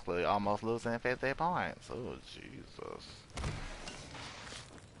 You're basically almost losing 50 points. Oh, Jesus.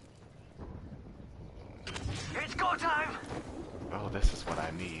 It's go time! Oh, this is what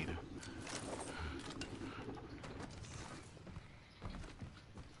I need.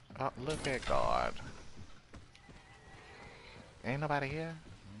 Oh, look at God. Ain't nobody here?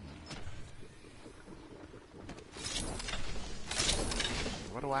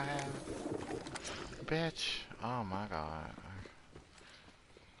 What do I have? Bitch. Oh my God.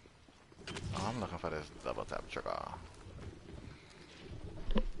 Oh, I'm looking for this double tap trigger.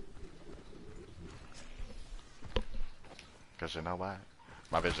 Cause you know what?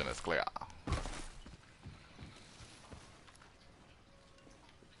 My vision is clear.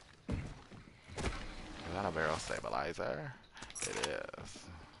 Is that a barrel stabilizer? It is.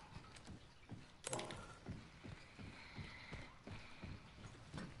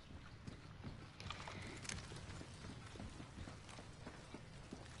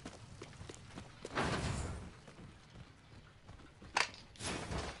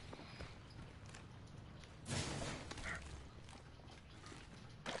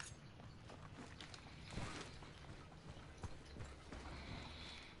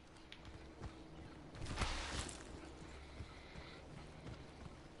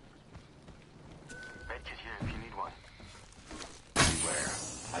 Medkit here if you need one. Beware.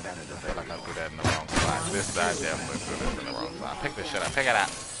 I've added a I feel like I variable. threw that in the wrong spot. This side definitely threw this in the wrong spot. Pick this shit up. Pick it up.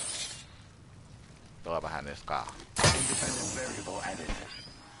 Throw it behind this car. Independent variable added.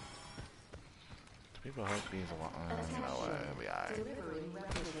 Do people hope these are you know what? It'll be alright. Delivering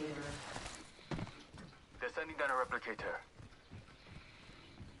replicator. They're sending down a replicator.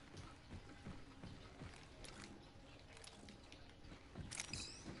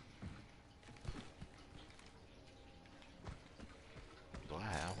 Do I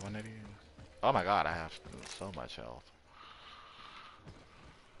have one of these? Oh my god, I have so much health.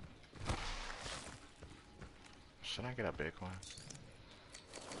 Should I get a big one?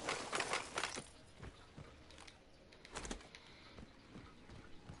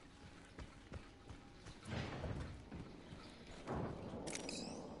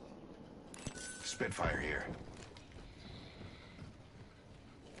 Spitfire here.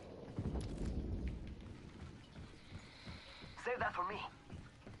 Save that for me.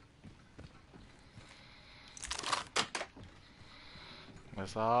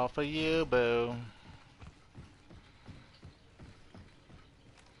 It's all for you, boo.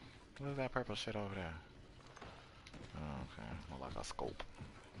 What is that purple shit over there? Oh, okay, more like a scope.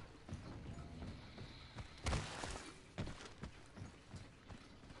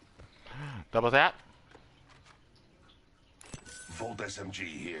 Double tap. Volt SMG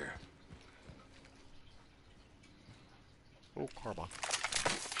here. Oh, carbon.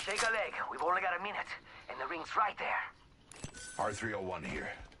 Shake a leg. We've only got a minute. And the ring's right there. R301 here.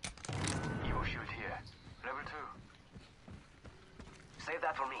 Evo shield here. Level 2. Save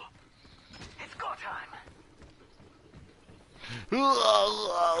that for me. It's go time.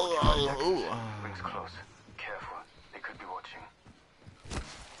 Ring's close. Careful. They could be watching.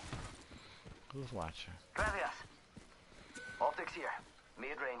 Who's watching? Gracias. Optics here.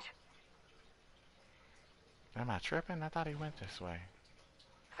 Mid-range. Am I tripping? I thought he went this way.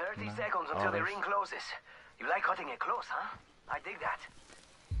 30 No. seconds Oh, until the there's- ring closes. You like cutting it close, huh? I dig that.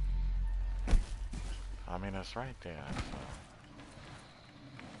 I mean, it's right there. So.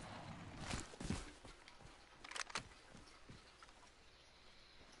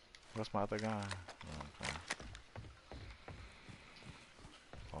 What's my other gun? Oh, okay.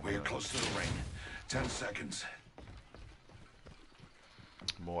 We're close to the ring. 10 seconds.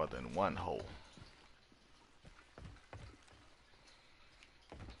 More than one hole.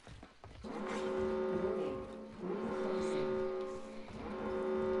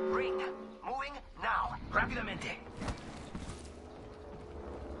 Ring. Moving now. Rapidamente.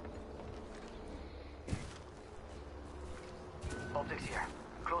 Optics here.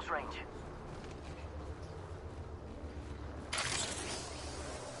 Close range.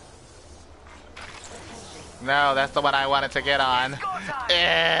 No, that's the one I wanted to get on. Go time. Those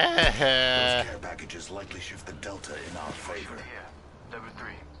Eh. care packages likely shift the delta in our favor. Here. Level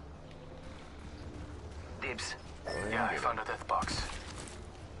 3. Dibs. Oh, Yeah, I found a death box.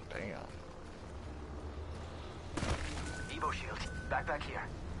 Damn. Evo shield. Backpack here.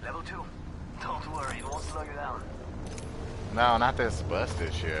 Level 2. Don't worry, it won't slow you down. No, not this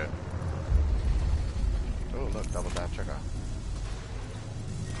busted shit. Oh, look, double tap trigger.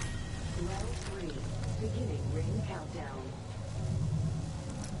 Round 3. Beginning ring countdown.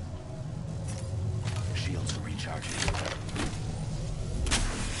 Shields are recharging.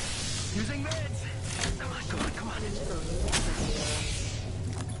 Using meds! Come on.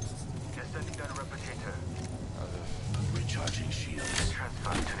 Just sending down a replicator. Recharging shields.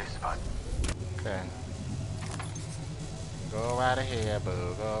 Transfer to this spot. Okay. Go right ahead,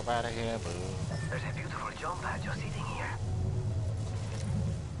 boo. Go right ahead, boo. There's a beautiful jump pad just sitting here.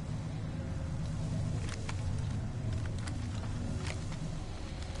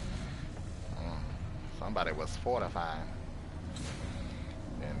 Somebody was fortified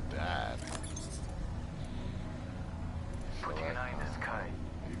and died. Putting an eye in the sky.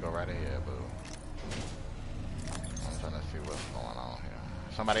 You go right ahead, boo. I'm trying to see what's going on here.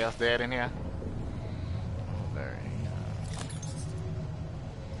 Somebody else dead in here? Oh, there you go.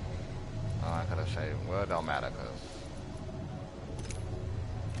 Oh, I could have saved. Well, it don't matter, cause.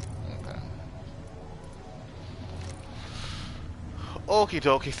 Okay. Okie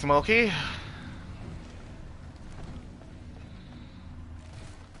dokie smoky.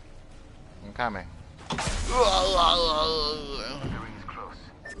 I'm coming. The ring is close.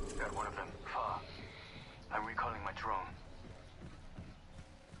 Got one of them far. I'm recalling my drone.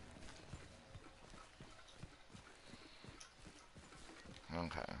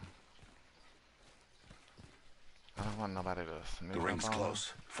 Okay. I don't want nobody to sneak The ring's up on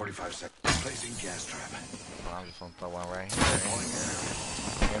close. 45 seconds. Placing gas trap. me. So I'm just gonna throw one right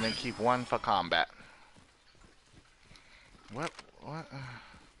here. And then keep one for combat. What?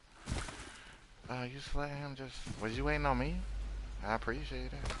 You just let him just... Was you waiting on me? I appreciate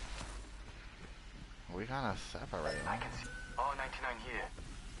it. We kind of separated. I can see. Oh, 99 here.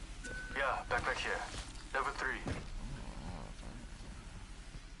 Yeah, backpack here. Level 3.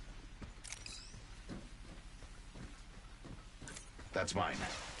 That's mine.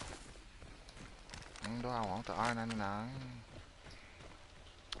 Do I want the R99?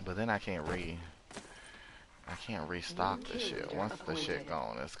 But then I can't restock the shit. Once the shit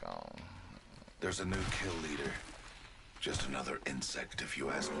gone, it's gone. There's a new kill leader. Just another insect, if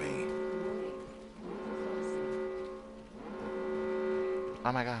you ask me.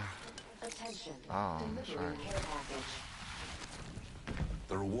 Oh my god. Attention. Oh, that's Delivering right. care package.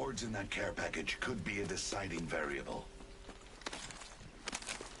 The rewards in that care package could be a deciding variable.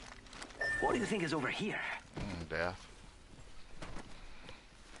 What do you think is over here? Death.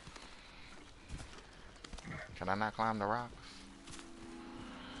 Can I not climb the rocks?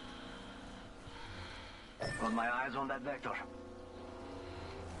 Got my eyes on that vector.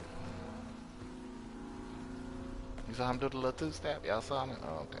 You saw him do the little two-step? Y'all saw it?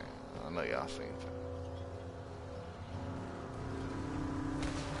 Oh, okay. I know y'all seen it.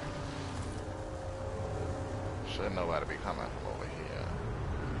 Should nobody be coming from over here.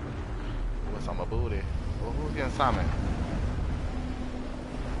 What's on my booty? Well, who's getting summoned?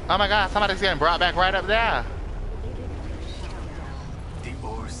 Oh my god, somebody's getting brought back right up there. The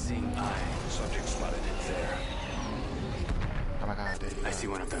Orsing Eye. Subject spotted there. Oh my god, dude. I see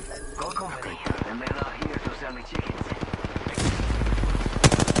one of them. Go company. And they're not here to sell me chickens.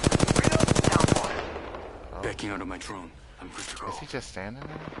 Reload. Down for. Backing out of my drone. I'm good to go. Is he just standing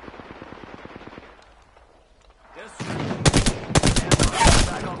there?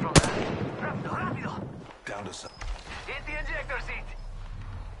 Back up from that. Rápido, rápido. Down to some. Hit the ejector seat.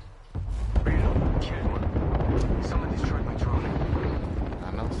 Reload. Killed one. Someone destroyed my drone.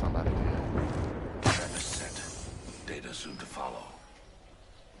 I know somebody did. Trap is set. Data soon to follow.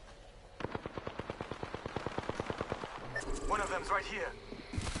 One of them's right here.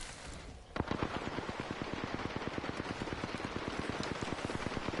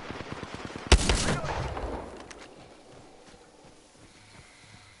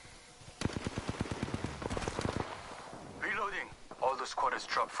 Reloading. All the squad is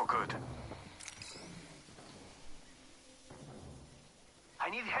dropped for good. I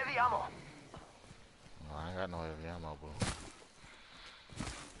need heavy ammo. Oh, I ain't got no heavy ammo, boo.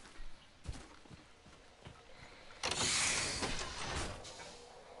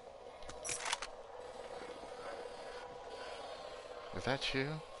 Is that you?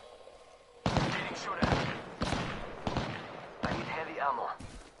 Getting shot at. I need heavy ammo.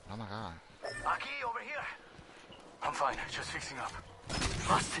 Oh my god. Aki, over here. I'm fine, just fixing up.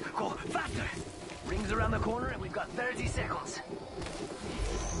 Must go faster. Rings around the corner and we've got 30 seconds.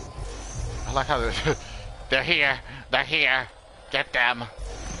 I like how they're here. They're here. Get them.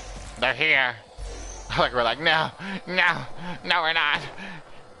 They're here. Like we're like, no, we're not.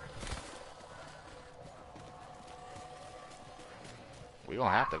 We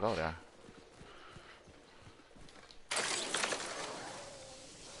gonna have to go there.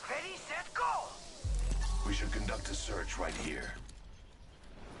 Ready, set, We should conduct a search right here.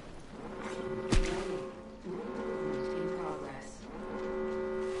 In progress.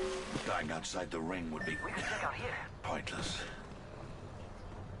 Dying outside the ring would be We can check out here. pointless.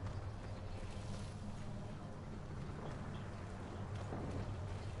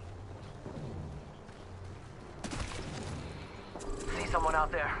 See someone out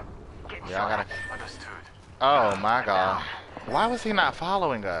there. Getting Yeah, I shot gotta. at. Understood. Oh my god. Why was he not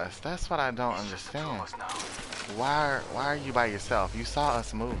following us? That's what I don't It's just the two of understand. us now. Why are you by yourself? You saw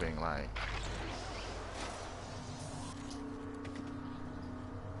us moving, like.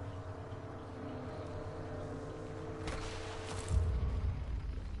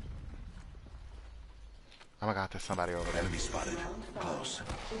 Oh my god, there's somebody over there. Enemy spotted. Close.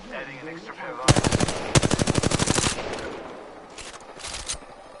 Adding an extra pair of eyes.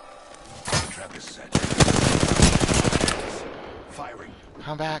 Trap is set. Firing.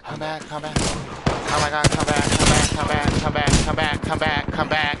 Come back, come back, come back. Oh my god, come back, come back, come back, come back, come back, come back, come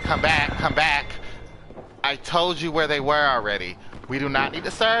back, come back, come back. I told you where they were already. We do not need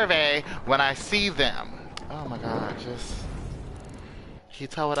to survey when I see them. Oh my god, just. He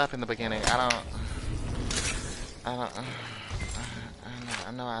tore it up in the beginning. I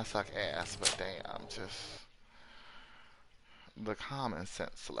know I suck ass, but damn, just. The common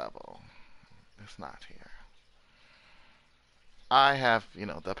sense level is not here. I have,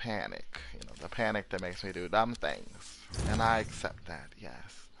 the panic, the panic that makes me do dumb things. And I accept that,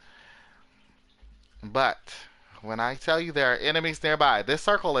 yes. But, when I tell you there are enemies nearby, this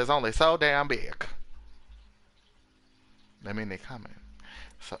circle is only so damn big. That mean they coming.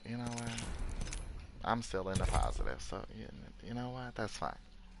 So, you know what? I'm still in the positive, so, you know what? That's fine.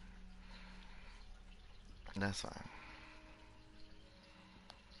 That's fine.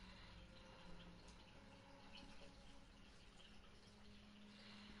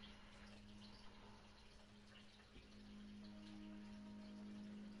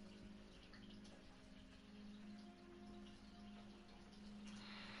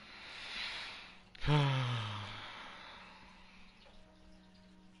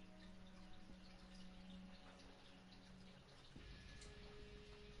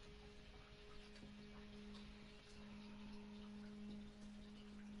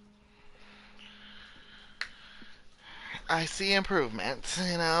 I see improvements,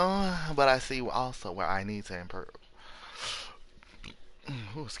 but I see also where I need to improve.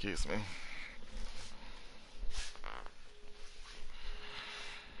 Ooh, excuse me.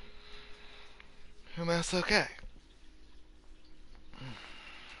 And that's okay.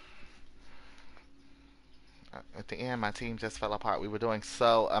 At the end, my team just fell apart. We were doing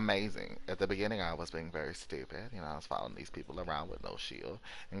so amazing. At the beginning, I was being very stupid. I was following these people around with no shield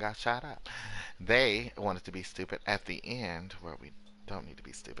and got shot up. They wanted to be stupid at the end, where we don't need to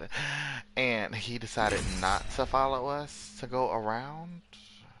be stupid. And he decided not to follow us to go around.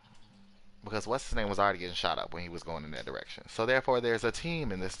 Because what's his name was already getting shot up when he was going in that direction. So therefore, there's a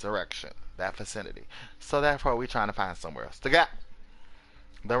team in this direction, that vicinity. So therefore, we're trying to find somewhere else to go.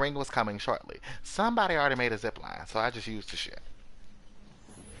 The ring was coming shortly. Somebody already made a zip line, so I just used the shit.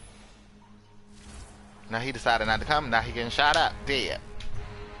 Now he decided not to come. Now he getting shot up, dead.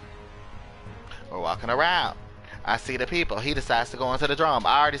 We're walking around. I see the people. He decides to go into the drum.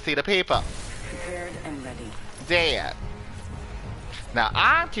 I already see the people. Prepared and ready. Dead. Now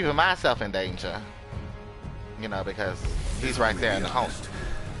I'm keeping myself in danger. Because he's right there in the home.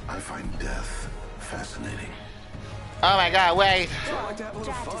 I find death fascinating. Oh my god, wait. I like to have a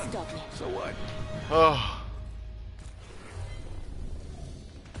little fun. Stop me. So what? Oh.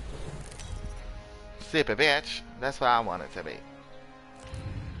 Sippy bitch. That's what I want it to be.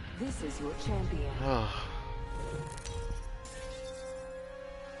 This is your champion. Oh.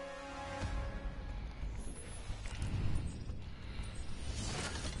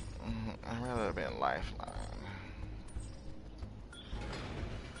 I'd rather have been Lifeline.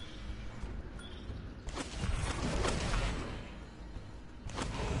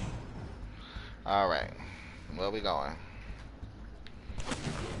 Alright. Where we going?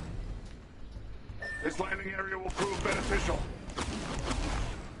 This landing area will prove beneficial.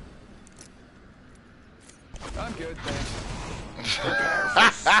 I'm good, thanks.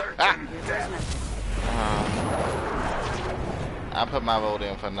 Certain death. I put my vote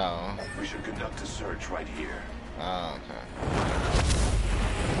in for no. We should conduct a search right here. Oh, okay.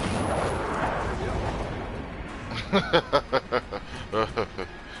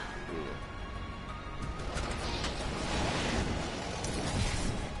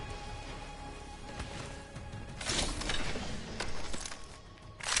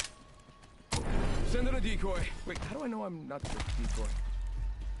 Send in a decoy. Wait, how do I know I'm not the decoy?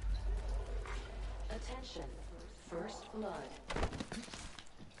 Attention. First blood.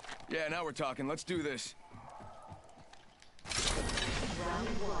 Yeah, now we're talking. Let's do this. Round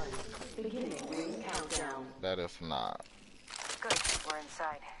one. Beginning ring countdown. That is not. Good, we're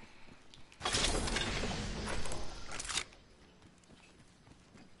inside.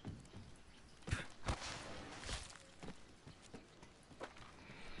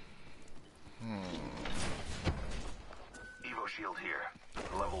 Evo shield here.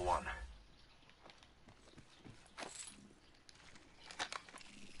 Level 1.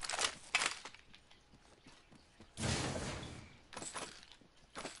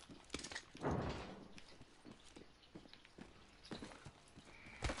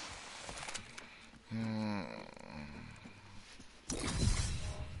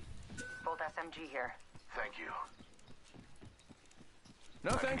 Bolt SMG here. Thank you.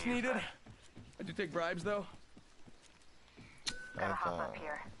 No thanks needed. I do take bribes, though. Gotta hop up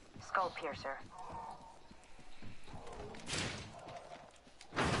here. Skull piercer.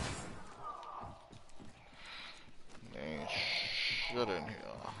 Ain't shit in here.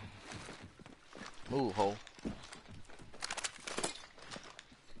 Move, ho. Yeah,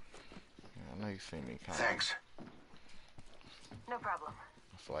 I know you see me coming. Thanks. No problem.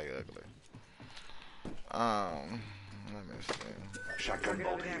 That's why you're ugly. Let me see. Shotgun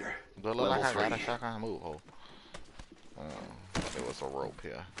bolt here. Do it look like I Level got a 3. shotgun? Move, ho. There was a rope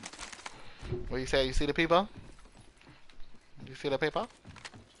here. What you say? You see the people? You see the people?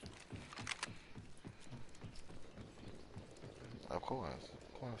 Of course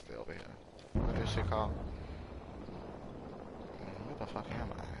they're over here. What is shit called? What the fuck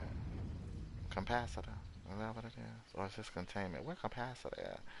am I? Capacitor. Is that what it is? Or is this containment? Where capacitor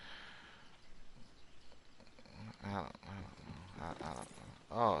at? I don't know.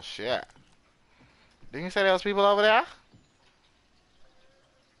 Oh shit. Didn't you say there was people over there?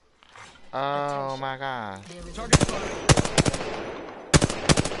 Oh my gosh. Target spotted.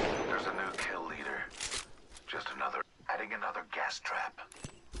 There's a new kill leader. Just another. Adding another gas trap.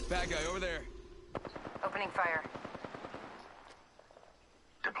 Bad guy over there. Opening fire.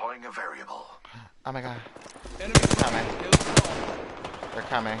 Deploying a variable. Oh my god. Enemy Coming. They look small. They're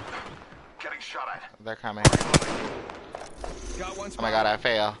coming. Getting shot at. They're coming. Got one Oh spot. my god, I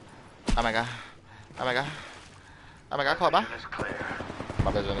fail. Oh my god. Oh my god. Oh my god, Cobra. Vision is clear.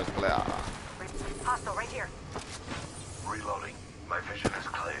 My vision is clear. Hostile right here. Reloading. My vision is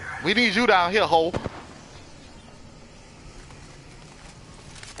clear. We need you down here, ho.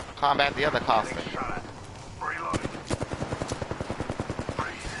 Combat the other Costa. Getting shot at. Reloading.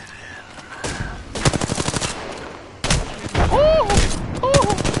 Breathe it Ooh!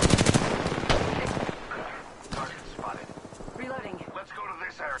 Ooh! in. Target spotted. Reloading. Let's go to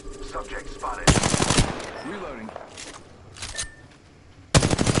this area. Subject spotted. Reloading.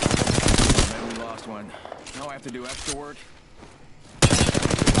 Man, we lost one. Now I have to do extra work. We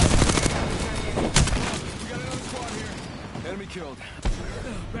got another squad here. Enemy killed.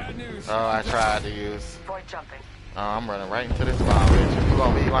 Bad news. Oh, I tried to use. Void jumping. Oh, I'm running right into this bomb, bitch. You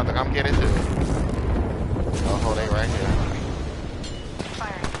gonna be? You want to come get it too? Oh, they right here.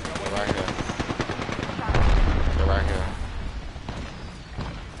 Firing. They're right here. They're right here.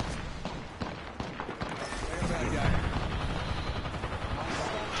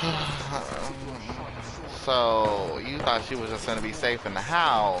 So you thought she was just gonna be safe in the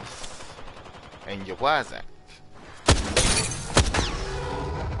house, and you wasn't.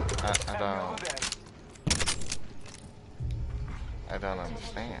 I don't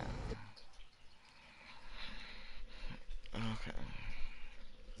understand. Okay.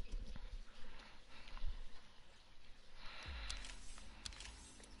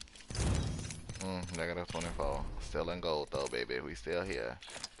 Negative 24. Still in gold though, baby. We still here.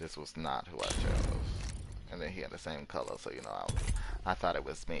 This was not who I chose. And then he had the same color, so you know I thought it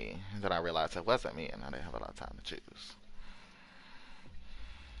was me. And then I realized it wasn't me, and I didn't have a lot of time to choose.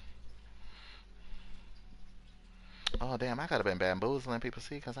 Oh damn! I could have been bamboozling people,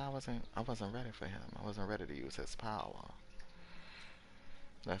 see, because I wasn't ready for him. I wasn't ready to use his power.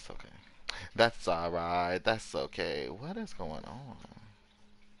 That's okay. That's alright. That's okay. What is going on?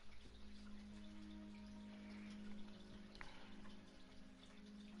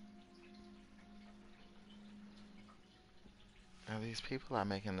 And these people are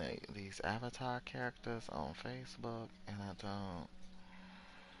making these avatar characters on Facebook, and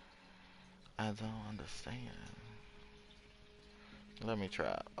I don't understand. Let me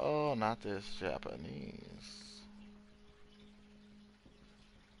try. Oh, not this Japanese.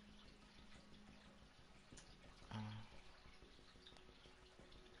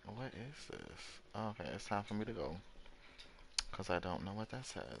 What is this? Okay, it's time for me to go. Because I don't know what that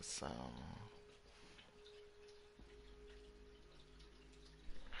says, so...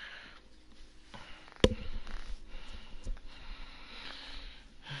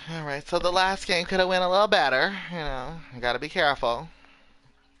 Alright, so the last game could have went a little better. You know, you gotta be careful.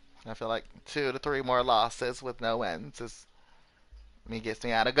 I feel like 2 to 3 more losses with no wins is gets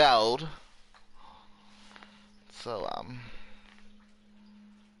me out of gold. So,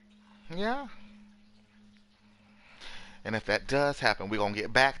 yeah. And if that does happen, we're gonna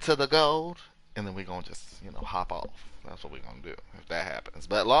get back to the gold, and then we're gonna just, you know, hop off. That's what we're gonna do if that happens.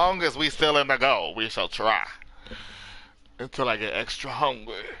 But long as we still in the gold, we shall try. Until I get extra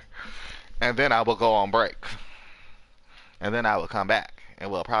hungry. And then I will go on break. And then I will come back.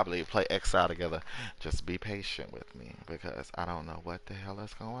 And we'll probably play Exile together. Just be patient with me. Because I don't know what the hell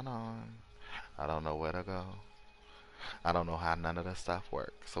is going on. I don't know where to go. I don't know how none of this stuff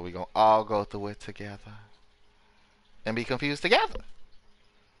works. So we're going to all go through it together. And be confused together.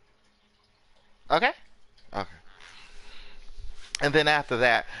 Okay? Okay. And then after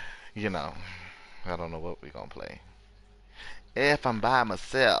that, you know, I don't know what we're going to play. If I'm by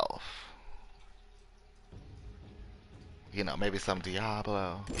myself, you know, maybe some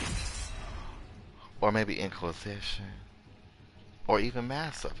Diablo, or maybe Inquisition, or even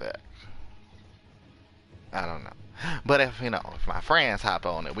Mass Effect. I don't know. But if, you know, if my friends hop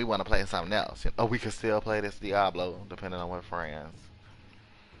on it, we want to play something else, you know, we could still play this Diablo, depending on what friends.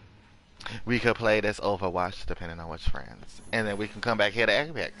 We could play this Overwatch, depending on which friends. And then we can come back here to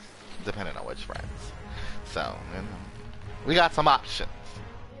Apex, depending on which friends. So, you know, we got some options.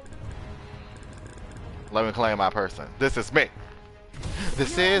 Let me claim my person. This is me.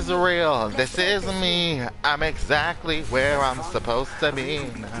 This is real. This is me. I'm exactly where I'm supposed to be.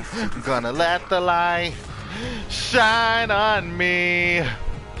 I'm gonna let the light shine on me.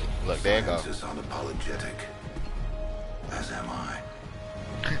 Look, there you go. Is unapologetic, as am I.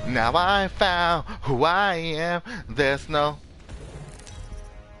 Now I found who I am. There's no...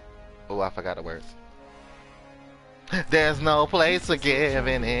 Oh, I forgot the words. There's no place for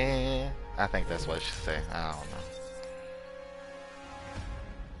giving in. I think that's what she said. I don't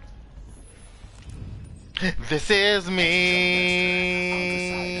know. This is me.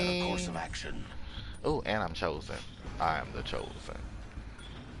 Course of action. Oh, and I'm chosen. I am the chosen.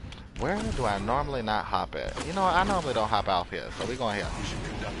 Where do I normally not hop at? You know, I normally don't hop out here, so we're going here. We should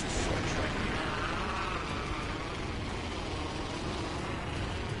conduct a search right here.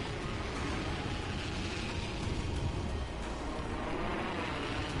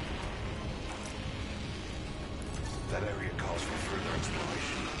 That area calls for further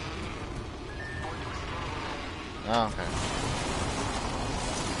exploration. Oh, okay.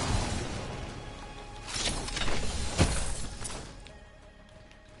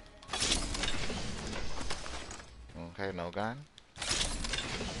 Okay, no gun.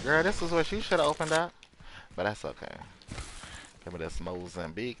 Girl, this is what you should have opened up. But that's okay. Give me this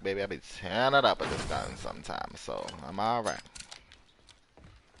Mozambique, baby. I be tearing it up with this gun sometimes, so I'm alright.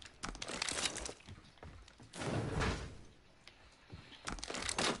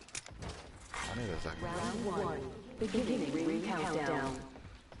 I need a second. Round 1. Beginning ring countdown.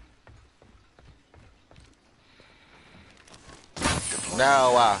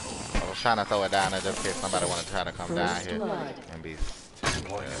 No, I was trying to throw it down there just in case somebody wanted to try to come down here and be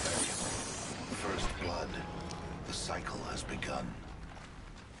Deploying it. First blood. The cycle has begun.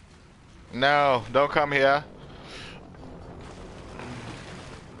 No, don't come here.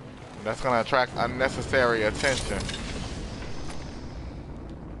 That's gonna attract unnecessary attention.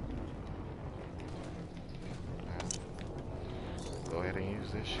 Go ahead and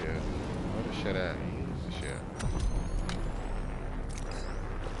use this shit. Where the shit at? Use the shit.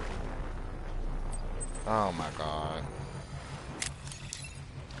 Oh my god.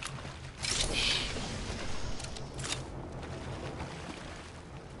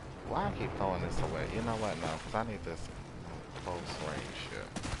 Why I keep throwing this away? You know what? No, because I need this close range shit.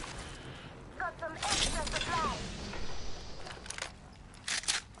 Got some extra supplies.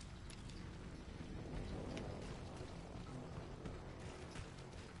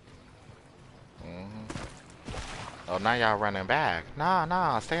 Oh, now y'all running back.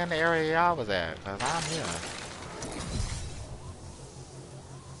 Nah, stay in the area y'all was at, because I'm here.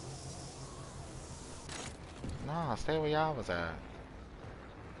 Nah, stay where y'all was at.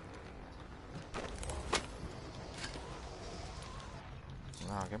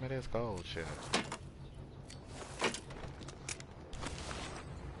 Nah, give me this gold shit.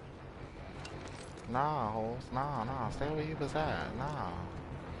 Nah, hoes. Nah, stay where you was at. Nah.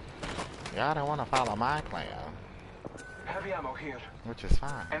 Y'all don't want to follow my plan. Heavy ammo here. Which is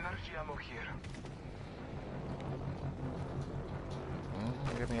fine. Energy ammo here.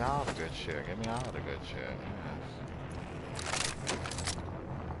 Give me all the good shit. Give me all the good shit.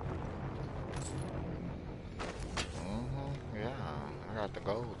 Yeah, I got the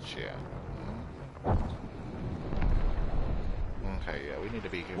gold shit. Okay, yeah, we need to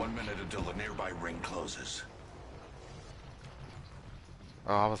be here. 1 minute until the nearby ring closes.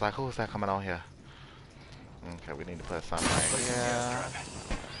 Oh, I was like, who is that coming on here? Okay, we need to put something right here.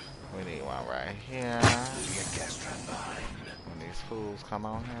 We need one right here. When these fools come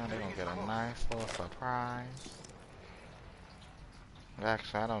on here, they're gonna get a nice little surprise.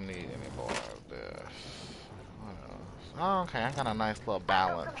 Actually, I don't need any more of this. What else? Oh, okay, I got a nice little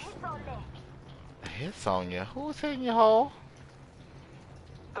balance. Hits on you. Who's hitting your hole?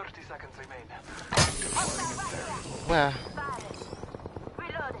 30 seconds remain. Well,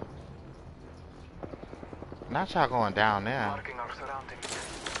 not y'all going down there. Marking our surroundings.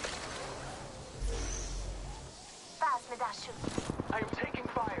 I am taking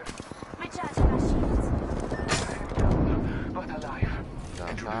fire. Recharging my shields. I am down, but alive.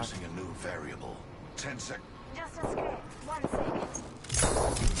 Introducing a new variable. 10 seconds. Just a script. 1 second.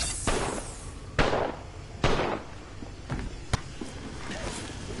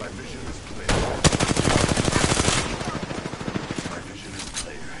 My vision is clear. My vision is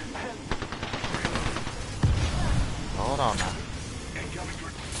clear. Hold on now. Incoming to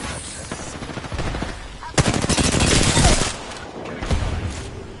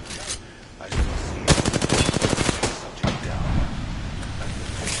I still see subject down.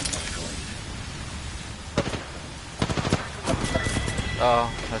 Oh,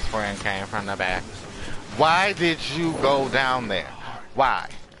 his friend came from the back. Why did you go down there? Why?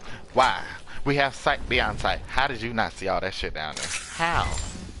 Why? We have sight beyond sight. How did you not see all that shit down there? How?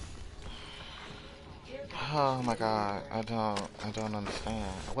 Oh my god, I don't understand.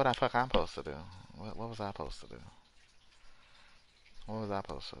 What the fuck I'm supposed to do? What was I supposed to do? What was I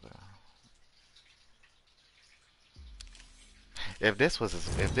supposed to do? If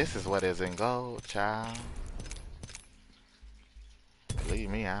this is what is in gold, child, leave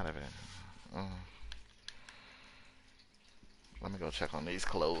me out of it. Let me go check on these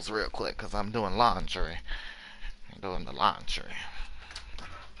clothes real quick, cause I'm doing laundry. I'm doing the laundry.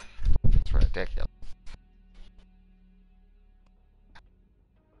 It's ridiculous.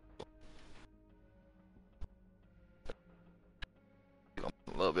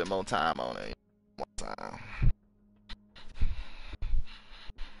 A little bit more time on it. More time.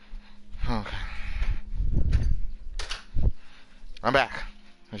 Okay. I'm back.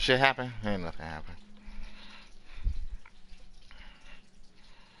 Did shit happen? Ain't nothing happened.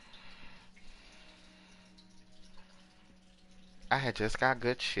 I had just got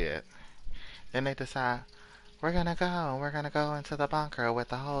good shit. Then they decide, we're gonna go into the bunker with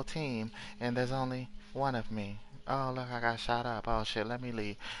the whole team, and there's only one of me. Oh, look, I got shot up. Oh, shit, let me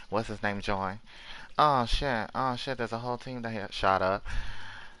leave. What's his name? Join. Oh, shit, there's a whole team that got shot up.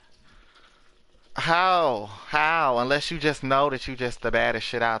 How? Unless you just know that you just the baddest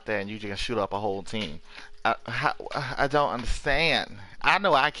shit out there and you can shoot up a whole team. I don't understand. I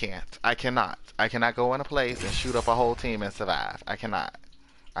know I can't. I cannot go in a place and shoot up a whole team and survive. I cannot.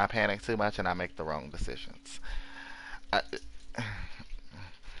 I panic too much and I make the wrong decisions.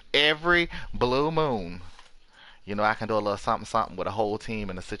 Every blue moon, you know, I can do a little something with a whole team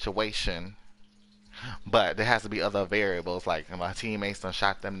in a situation. But there has to be other variables, like my teammates done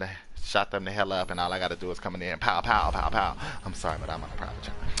shot them the hell up, and all I gotta do is come in there and pow, pow, pow, pow. I'm sorry, but I'm on a private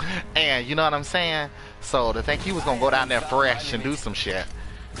channel. And you know what I'm saying? So to think he was gonna go down there fresh and do some shit,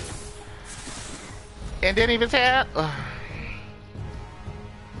 and didn't even tell.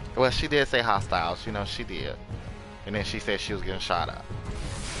 Well, she did say hostiles, you know, she did. And then she said she was getting shot up.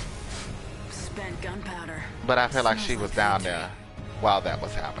 Spent gunpowder. But I feel like she was down there while that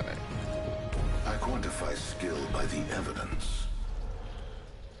was happening. I quantify skill by the evidence.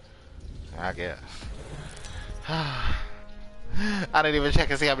 I guess. I didn't even check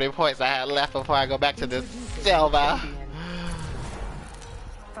and see how many points I had left before I go back to this silver.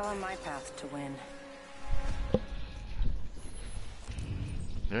 Follow my path to win.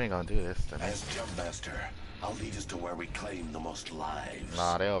 You ain't gonna do this to me. As Jumpmaster, I'll lead us to where we claim the most lives.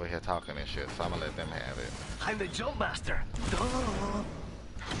 Nah, they over here talking and shit, so I'm gonna let them have it. I'm the Jumpmaster.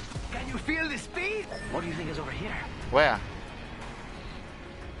 Can you feel the speed? What do you think is over here? Where?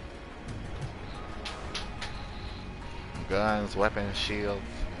 Guns, weapons, shields,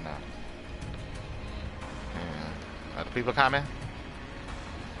 you know. Are the people coming?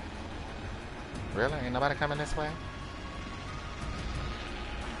 Really? Ain't nobody coming this way?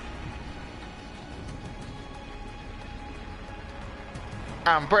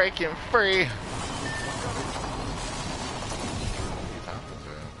 I'm breaking free. Okay.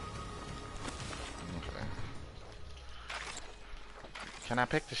 Can I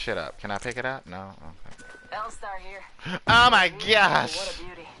pick the shit up? Can I pick it up? No? Okay. L-Star here. Oh my What gosh. a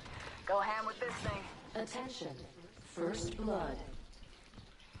beauty. Go ham with this thing. Attention. First blood.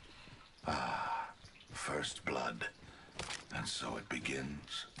 First blood. And so it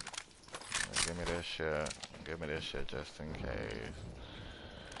begins. Give me this shit. Give me this shit just in case.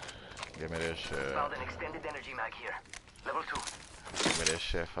 Give me this shit. Found an extended energy mag here. Level 2. Give me this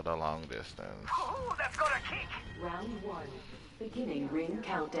shit for the long distance. Oh, that's got a kick! Round 1. Beginning ring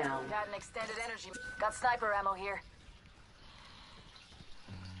countdown. Got an extended energy. Got sniper ammo here.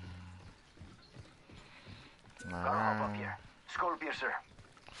 Gotta hop up here. Skull piercer.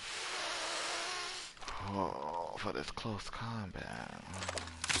 Oh, for this close combat.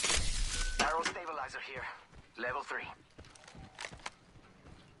 Barrel stabilizer here. Level 3.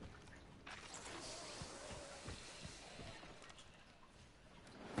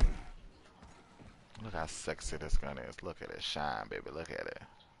 Look how sexy this gun is. Look at it shine, baby. Look at it.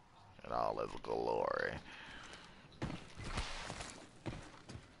 In all its glory.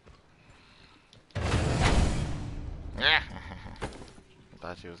 Yeah. I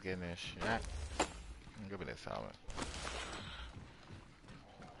thought she was getting this shot. Give me this helmet.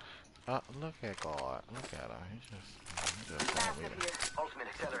 Oh, look at God. Look at him. He just want me to. Ultimate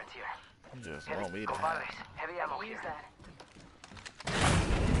accelerant here. He just Heavy, want me to compadres. have. Heavy ammo Use here. that.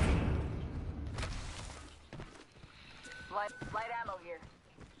 Light ammo here.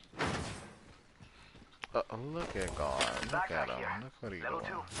 Look at God. Look Back at here. him. Look what he's Level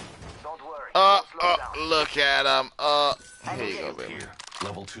doing. 2. Don't worry. Don't slow down. Look at him. Here you go, baby. Here.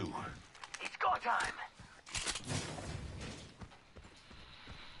 Level 2. It's go time.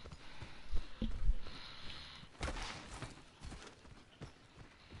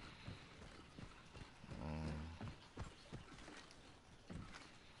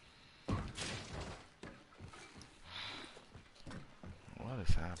 What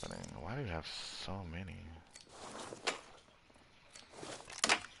is happening? Why do you have so many?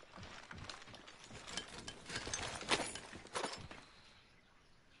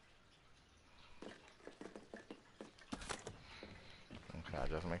 Okay, I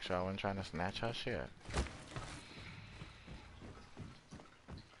just make sure I wasn't trying to snatch her shit.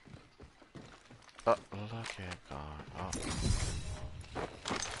 Oh, look at God. Oh.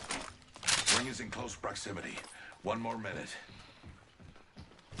 Ring is in close proximity. 1 more minute.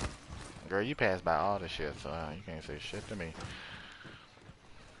 Girl, you passed by all the shit, so you can't say shit to me.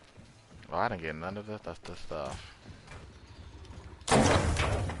 Well, I didn't get none of the stuff.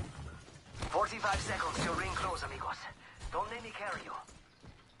 45 seconds till ring close, amigos. Don't let me carry you.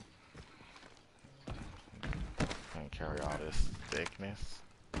 Can't carry all this thickness.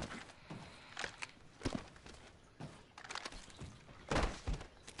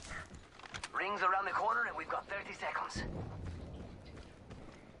 Ring's around the corner and we've got 30 seconds.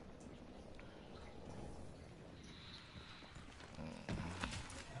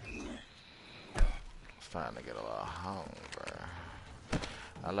 Starting to get a little hungry.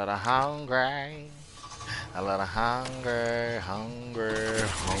 A little hungry. A little hungry.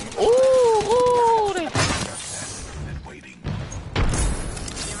 Ooh, ooh. And waiting.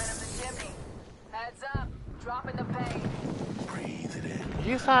 Giving him the chimney. Heads up. Dropping the pain. Breathe it in.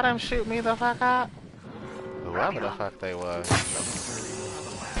 You saw them shoot me the fuck up? Whoever the fuck they was.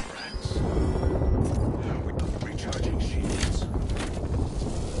 With the recharging shields.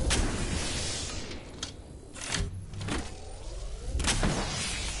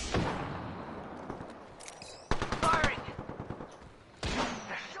 Firing!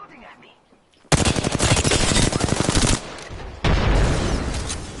 They're shooting at me.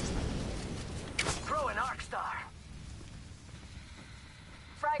 Throw an arc star.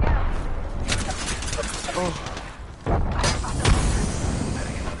 Frag out.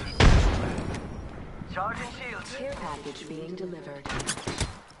 Charging shields. Care package being delivered.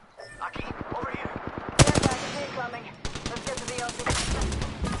 Aki, over here. Care package incoming. Let's get to the LC.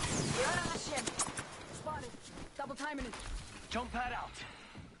 Get out of the ship. Spotted. Double timing it. Jump pad out.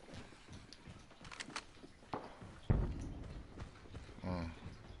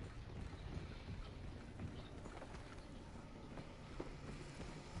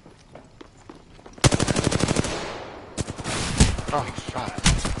 Oh, fuck.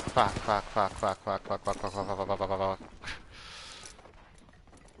 Fuck.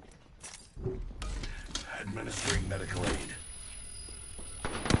 Administering medical aid.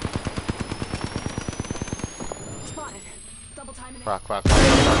 Spotted. Double timing it. Fuck.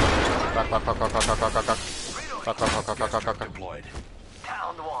 Deployed.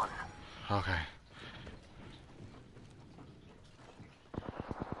 Down 1. Okay.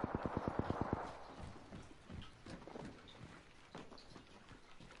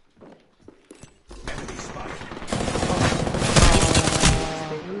 Enemy spotted.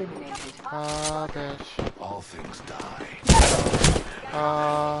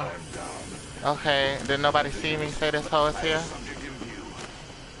 Okay. Did nobody see me say this hoe is here?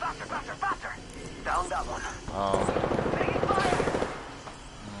 Faster, faster, faster! Down that one. Oh. Taking fire!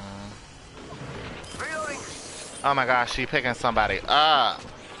 Reloading! Oh my gosh, she picking somebody up.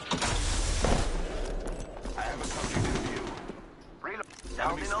 I have a subject in view. Reload.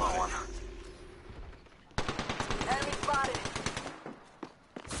 Down another one. Enemy spotted.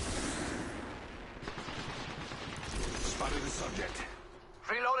 Spotted the subject.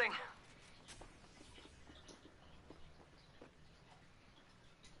 Reloading.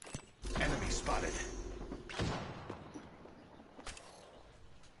 Enemy spotted.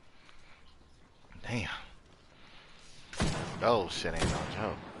 Damn. Oh shit ain't no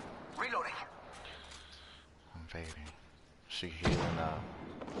joke. Reloading. I'm fading. She healing up.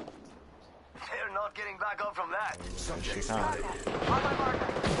 They're not getting back up from that. Subject She spotted. On my marker.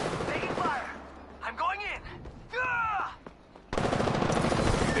 Taking fire. I'm going in. Ah!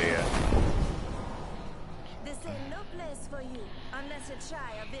 Dead. This ain't no place for you unless you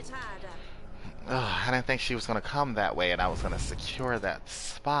try a bit harder. Ugh, I didn't think she was gonna come that way, and I was gonna secure that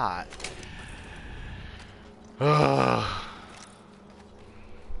spot. Ugh.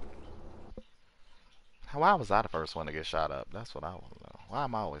 Why was I the first one to get shot up? That's what I want to know. Why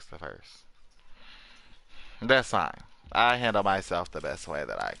am I always the first? That's fine. I handle myself the best way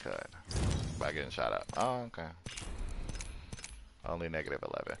that I could by getting shot up. Oh, okay. Only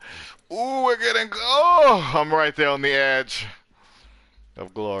 -11. Ooh, we're getting. Oh, I'm right there on the edge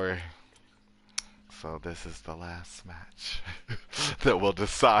of glory. So this is the last match that will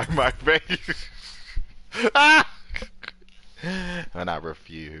decide my fate. Ah! And I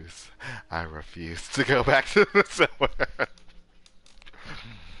refuse to go back to the sewer.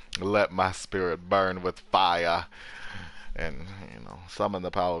 Let my spirit burn with fire, and summon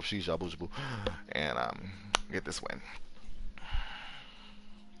the power of Shisha Bushbu, and get this win.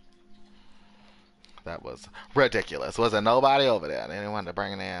 That was ridiculous. Wasn't nobody over there. They didn't want to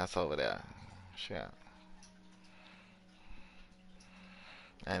bring their ass over there. Shit.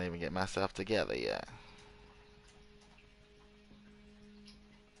 I didn't even get myself together yet.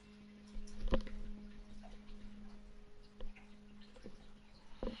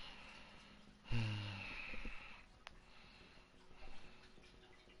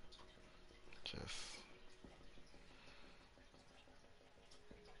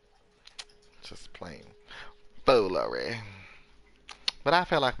 Just plain foolery. But I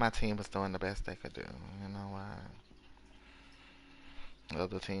feel like my team was doing the best they could do. You know why? The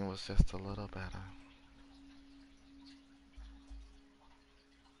other team was just a little better.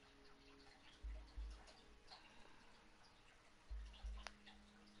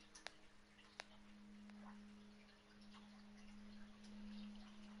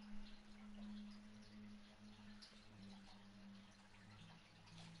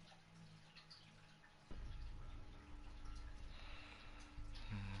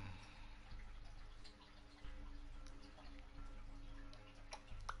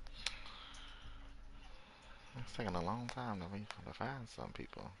 It's taking a long time to find some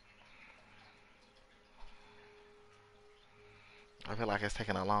people. I feel like it's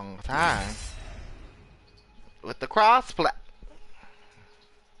taking a long time with the crossplay.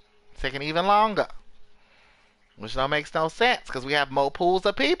 It's taking even longer, which don't makes no sense because we have more pools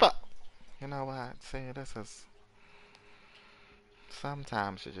of people. You know what? See, this is.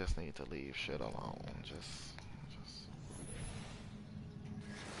 Sometimes you just need to leave shit alone. Just.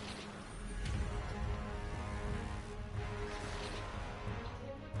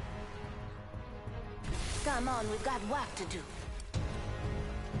 Come on, we've got work to do.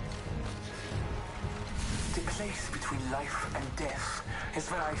 The place between life and death is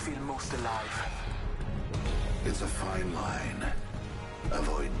where I feel most alive. It's a fine line.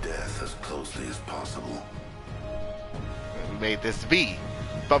 Avoid death as closely as possible. We made this be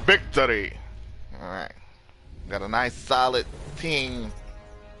the victory. Alright. Got a nice solid team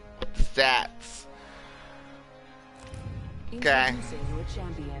with stats. Okay. Introducing your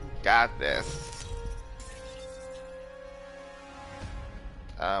champion. Got this.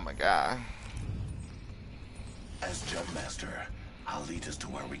 Oh my god. As Jump Master, I'll lead us to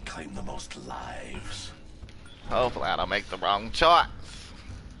where we claim the most lives. Hopefully I don't make the wrong choice.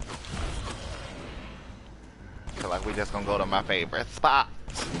 Feel like we just gonna go to my favorite spot.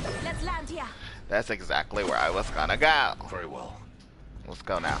 Let's land here. That's exactly where I was gonna go. Very well. Let's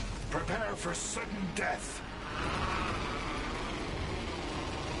go now. Prepare for sudden death.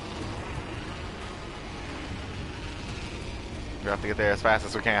 We have to get there as fast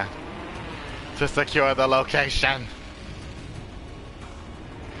as we can to secure the location.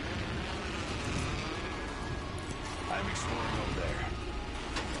 I'm exploring over there.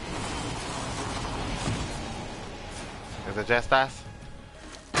 Is it just us?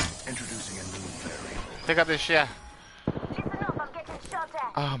 Introducing a new variable. Pick up this shit. Listen up, I'm getting shot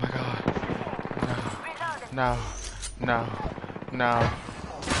at. Oh my god. Reloading. No. No. No.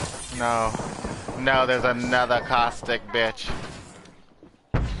 No. No, there's another caustic bitch.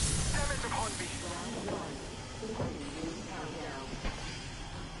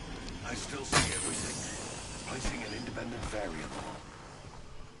 I still see everything. Placing an independent variable.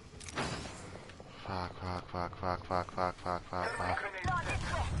 Fuck.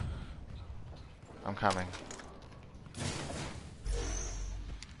 I'm coming.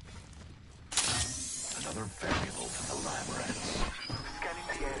 Another variable for the lab rats. Scanning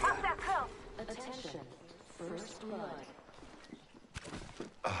the area. What's that close? Attention. First blood.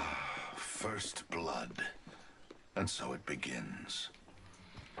 First blood. And so it begins.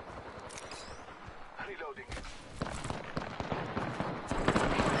 Reloading.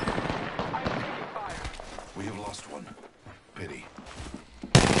 I'm taking fire. We have lost one. Pity.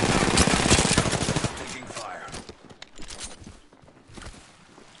 Taking fire.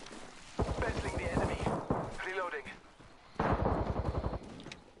 Battling the enemy. Reloading.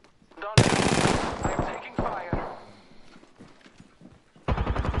 Done. I'm taking fire.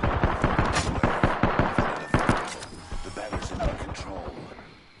 The batter's in our control.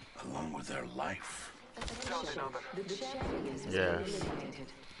 Along with their life. Found another. The champion is Yes.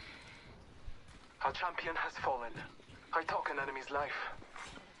 eliminated. Our champion has fallen. I took an enemy's life.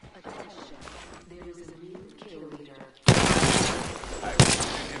 Attention. There is a new kill leader.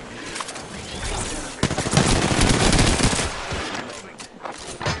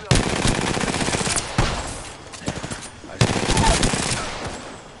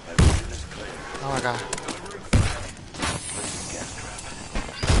 Oh my god.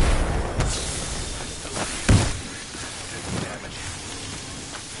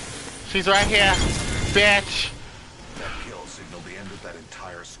 She's right here, bitch. That kill signaled the end of that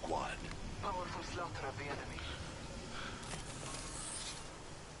entire squad. Powerful slaughter of the enemy.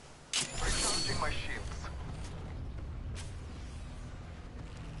 Recharging my shields.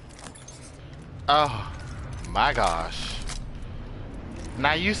 Oh my gosh.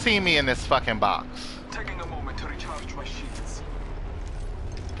 Now you see me in this fucking box. Taking a moment to recharge my shields.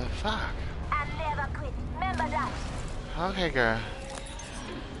 The fuck? I never quit. Remember that. Okay, girl.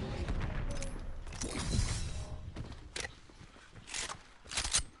 Stay.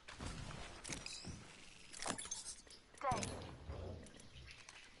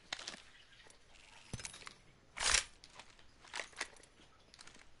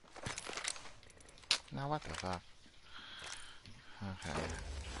 Now what the fuck? Okay.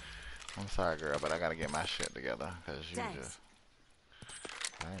 I'm sorry, girl, but I gotta get my shit together, cause you Thanks. just...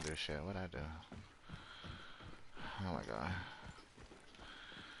 I didn't do shit. What'd I do? Oh my god.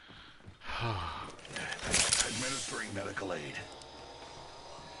 Administering medical aid.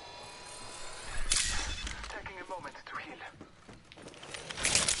 Taking a moment to heal.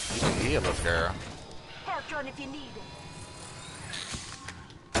 You can heal us, girl. Help John if you need it.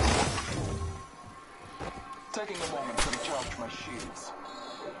 Taking a moment to recharge my shields.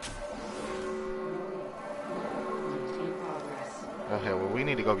 In progress. Okay, well we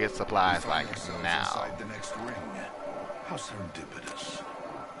need to go get supplies like Ourselves now. Inside the next ring. How serendipitous.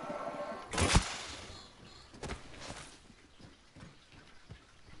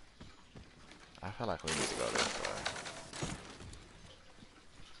 I feel like we need to go this way.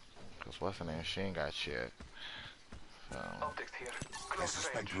 Cause what's her name? She ain't got shit. So Optics here. I Close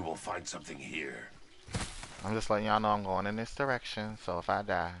suspect range. we will find something here. I'm just letting y'all know I'm going in this direction. So if I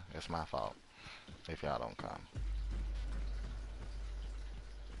die, it's my fault. If y'all don't come.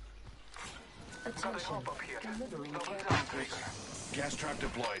 Got a Attention. hop up here. Delivering Double care tap trigger. Gas trap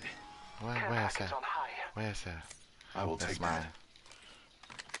deployed. Where, Care where's package that? on high. Where's that? I will That's take mine. that.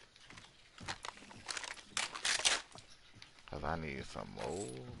 Cause I need some more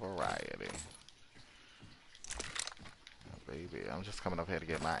variety. Baby, I'm just coming up here to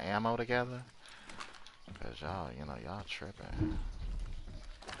get my ammo together. Cause y'all, you know, y'all tripping.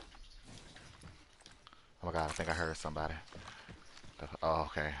 Oh my god, I think I heard somebody. Oh,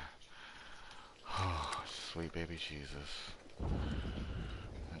 okay. Oh, sweet baby Jesus.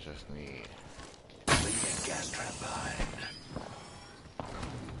 I just need... Leaving a gas trap behind.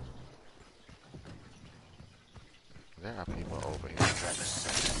 There are people over here. Trap is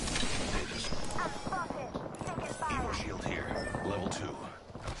set. Data's I'm spotted. Taking fire. Evo shield here. Level 2.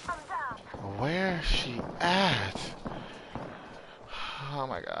 I'm down. Where's she at? Oh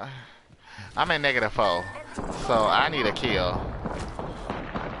my god. I'm in -4, so I need a kill.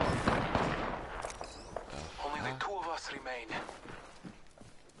 Only the two of us remain.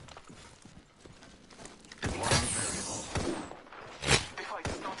 Deploying variable.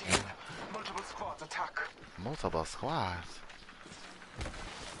 multiple squads.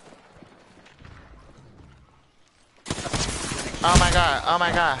 Oh my god, oh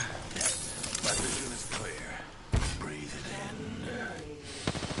my god. My vision is clear. Breathe it in.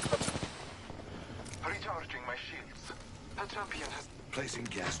 Recharging my shields. The champion has... Placing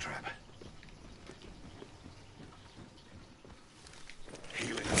gas trap.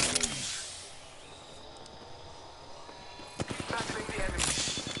 Healing wounds. battling the enemy.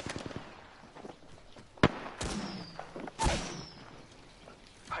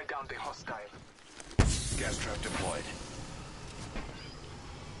 I downed a hostile. Gas trap deployed.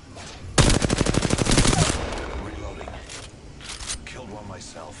 Reloading. Killed one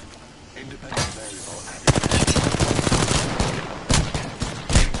myself. Independent variable added.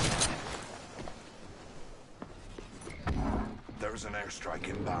 There's an airstrike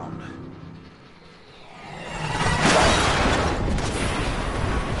inbound.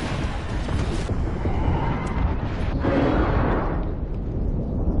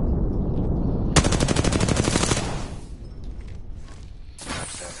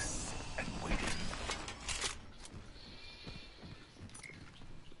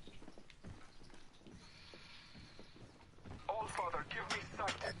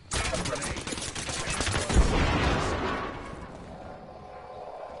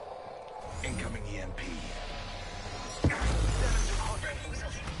 Incoming EMP.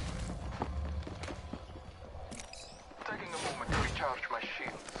 Taking a moment to recharge my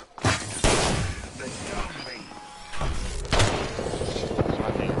shields. They downed me.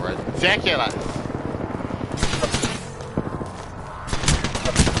 Fucking ridiculous.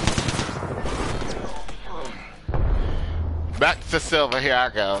 Back to silver, here I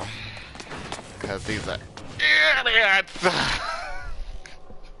go. Because these are idiots.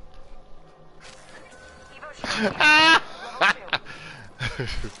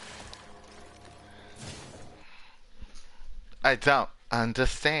 I don't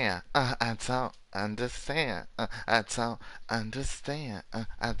understand. I don't understand. I don't understand.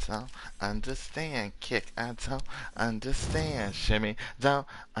 I don't understand. Kick. I don't understand. Shimmy. Don't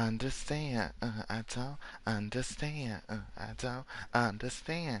understand. I don't understand. I don't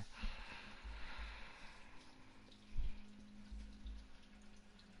understand.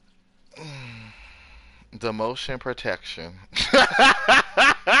 The motion protection.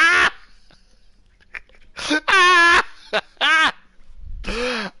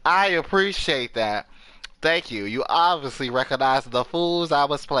 I appreciate that. Thank you. You obviously recognize the fools I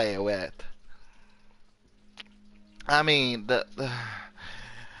was playing with. I mean,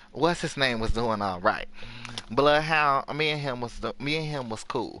 what's his name was doing all right. Bloodhound, me and him was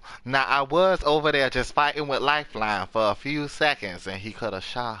cool. Now I was over there just fighting with Lifeline for a few seconds, and he could have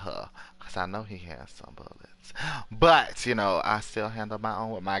shot her, cause I know he has some bullets. But you know, I still handle my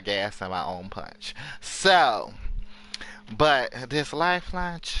own with my gas and my own punch. So, but this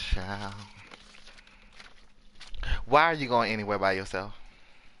Lifeline, child, why are you going anywhere by yourself?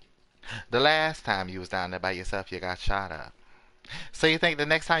 The last time you was down there by yourself, you got shot up. So you think the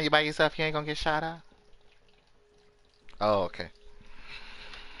next time you by yourself, you ain't gonna get shot up? Oh, okay.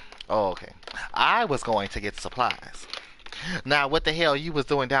 Oh, okay. I was going to get supplies. Now, what the hell you was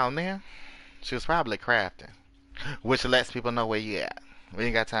doing down there? She was probably crafting. Which lets people know where you at. We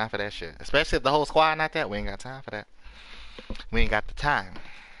ain't got time for that shit. Especially if the whole squad not there. We ain't got time for that. We ain't got the time.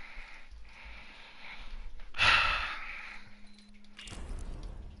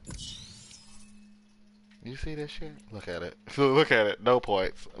 You see this shit? Look at it. Look at it. No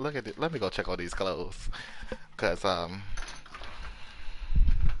points. Look at it. Let me go check on these clothes. Cause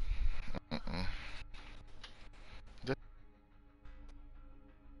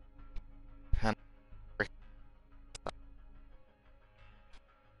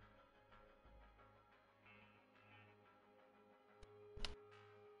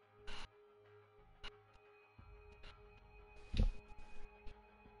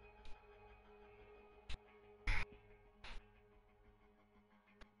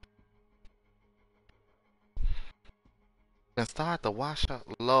and start to wash up.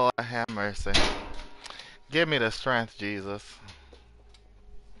 Lord have mercy. Give me the strength, Jesus.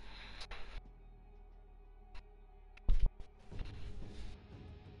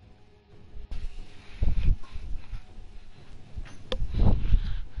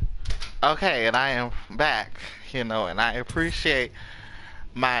 Okay, and I am back, you know, and I appreciate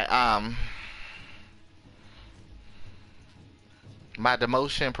my my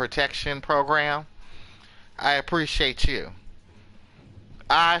demotion protection program. I appreciate you.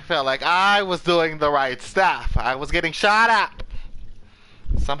 I felt like I was doing the right stuff. I was getting shot at.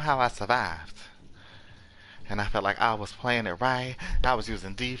 Somehow I survived. And I felt like I was playing it right. I was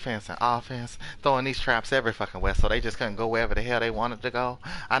using defense and offense, throwing these traps every fucking where, so they just couldn't go wherever the hell they wanted to go.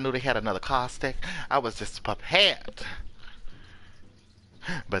 I knew they had another caustic. I was just prepared.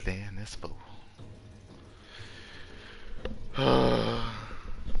 But then this fool.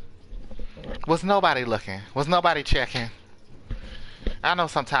 Was nobody looking? Was nobody checking? I know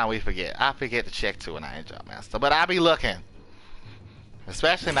sometimes we forget. I forget to check too when I ain't Jump Master. But I be looking.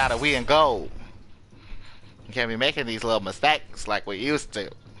 Especially now that we in gold. You can't be making these little mistakes like we used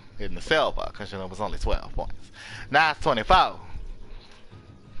to in the silver. Because, you know, it was only 12 points. Now it's 24.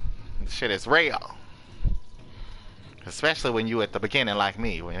 This shit is real. Especially when you at the beginning like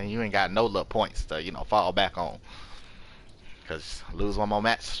me. When you ain't got no little points to, you know, fall back on. Because lose one more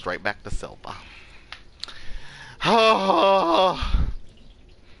match, straight back to silver. Oh.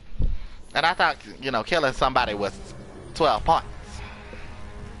 And I thought, you know, killing somebody was 12 points.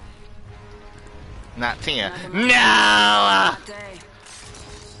 Not 10. No!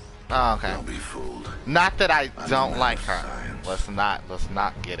 Oh, okay. Don't be fooled. Not that I don't like her. Let's not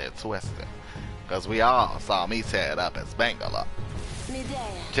get it twisted. Because we all saw me tear it up as Bangalore.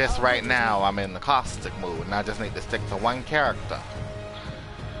 Just right now, I'm in the caustic mood, and I just need to stick to one character.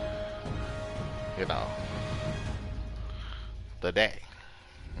 You know. The day.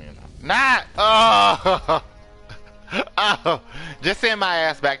 You know. Not! Oh! Oh! Just send my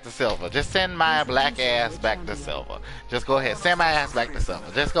ass back to silver. Just send my black ass back to silver. Just go ahead. Send my ass back to silver.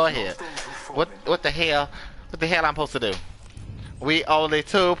 Just go ahead. What the hell? What the hell I'm supposed to do? We only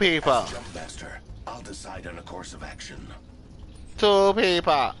 2 people. Jumpmaster, I'll decide on a course of action. 2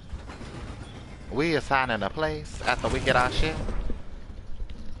 people. We assigning a place after we get our shit.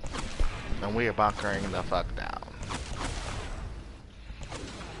 And we are bunkering the fuck down.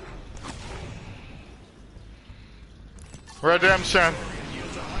 Redemption.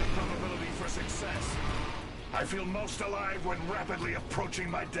 Yields a high probability for success. I feel most alive when rapidly approaching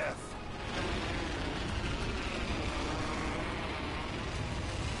my death.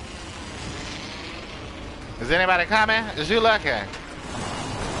 Is anybody coming? Is you looking?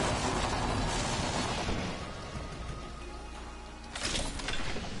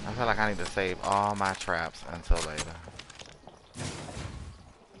 I feel like I need to save all my traps until later.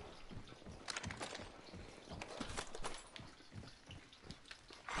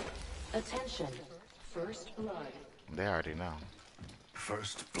 Attention. First blood. They already know.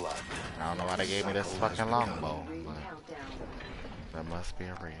 First blood. I don't know why they gave me this fucking longbow, but there must be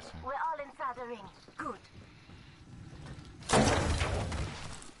a reason. We're all inside the ring. Good.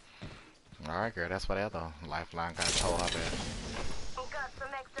 Alright, girl, that's what the other lifeline got told up at. Got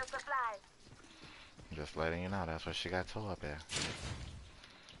some extra supplies. Just letting you know, that's what she got told up at.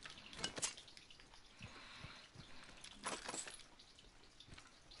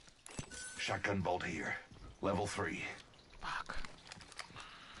 Shotgun bolt here. Level 3. Fuck.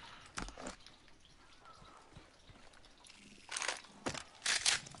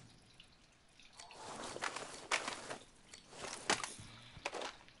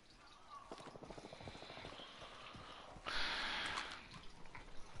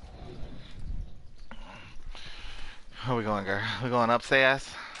 Where we going, girl? We going upstairs?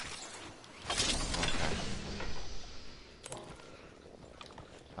 Okay.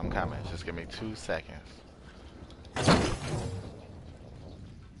 I'm coming. Just give me 2 seconds.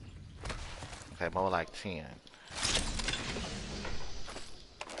 Okay, more like 10.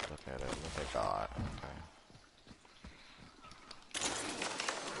 Look at it. Look at God.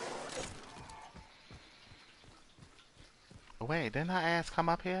 Okay. Wait, didn't her ass come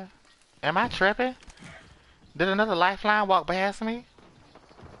up here? Am I tripping? Did another lifeline walk past me?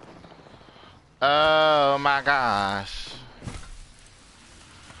 Oh my gosh.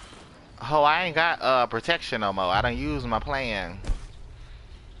 Oh, I ain't got protection no more. I done used my plan.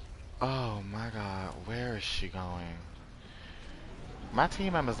 Oh my god, where is she going? My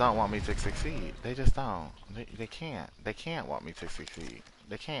team members don't want me to succeed. They just don't. They can't. They can't want me to succeed.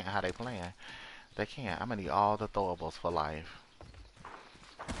 They can't how they plan. They can't. I'm gonna need all the throwables for life.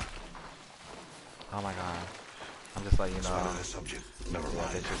 Oh my god. I'm just letting you know. Never mind.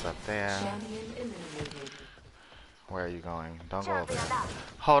 Bitches up there. Where are you going? Don't go over there.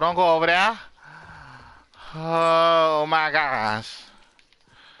 Oh, don't go over there. Oh my gosh.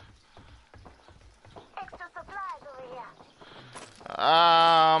 Extra supplies over here.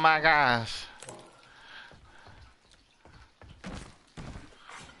 Oh my gosh.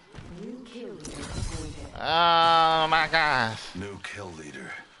 Oh my gosh. New kill leader.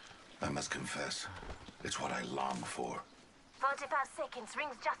 I must confess, it's what I long for. 45 seconds.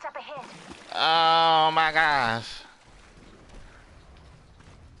 Ring's just up ahead. Oh my gosh.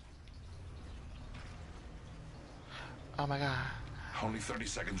 Oh my god. Only 30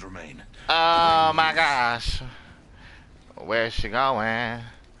 seconds remain. Oh my gosh. Where's she going?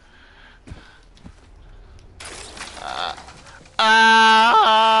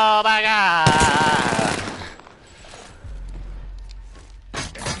 Oh my god.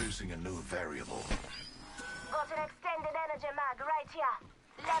 Introducing a new variable. Got an extended energy mag right here.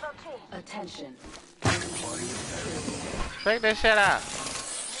 Level 3. Attention. Deploying the variable. Check this shit out.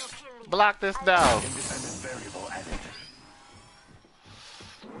 Block this door. Independent variable added.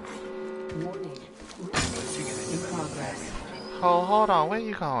 Warning. Placing an In independent progress. variable. Hold on. Where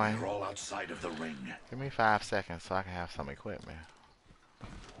you going? Crawl outside of the ring. Give me 5 seconds so I can have some equipment.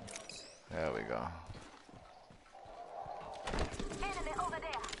 There we go. Enemy over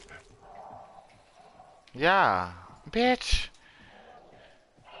there. Yeah. Bitch.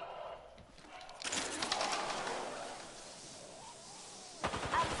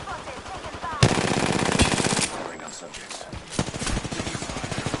 I'm spotted. Taken fire. Firing on subjects.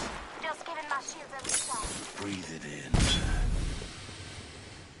 Just giving my shields a recharge. Breathe it in.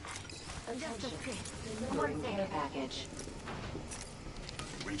 Just a script. Delivering care package.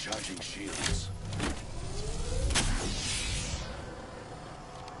 Recharging shields.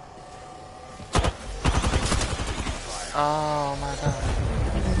 Oh my god.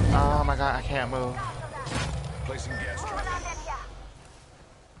 Oh my god. I can't move. Placing gas Moving trap. on then here.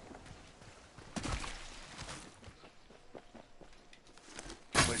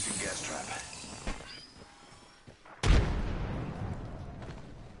 Placing gas trap.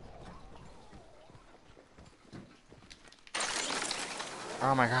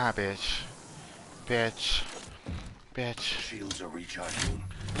 Oh my god, bitch. Bitch. Bitch. Shields are recharging.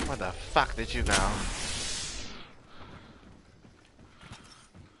 Where the fuck did you go?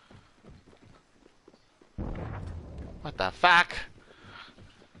 What the fuck?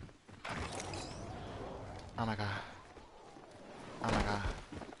 Oh my god. Oh my god.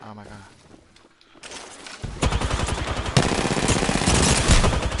 Oh my god.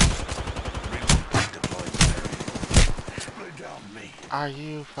 Deploying variable. Lay down me. Are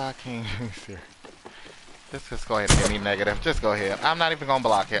you fucking serious? Just go ahead and give me negative. Just go ahead. I'm not even gonna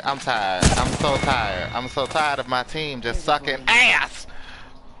block it. I'm tired. I'm so tired. I'm so tired of my team just sucking ass.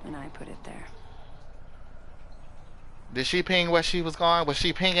 And I put it there. Did she ping where she was going? Was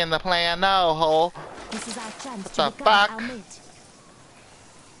she pinging the plan? No, hole. This is our chance What to the become fuck? our mate.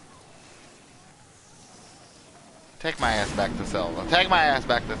 Take my ass back to Silver. Take my ass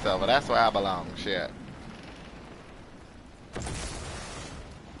back to Silver. That's where I belong. Shit.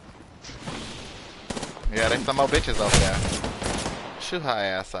 Yeah, there's some more bitches over there. Shoot her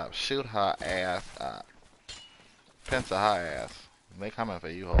ass up. Shoot her ass up. Pencil her ass. They coming for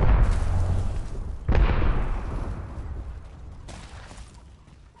you, hole.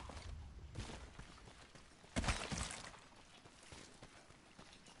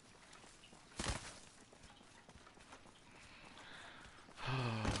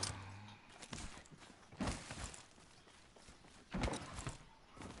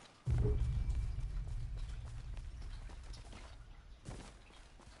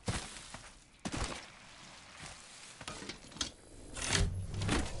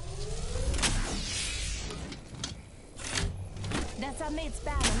 That's our mate's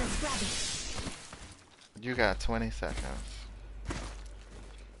banner. Let's grab it. You got 20 seconds.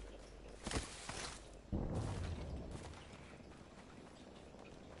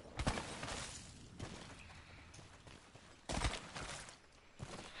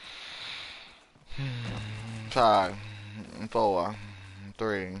 Five, 4,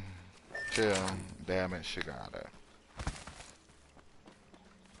 3, 2. Damn it, she got it.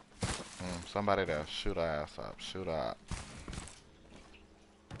 Somebody there, shoot her ass up. Shoot her up.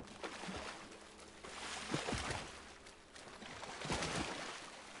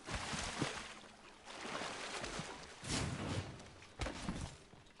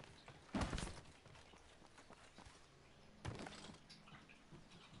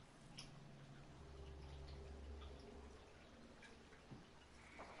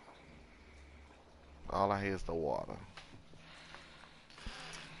 All I hear is the water.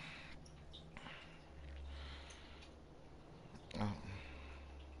 Oh.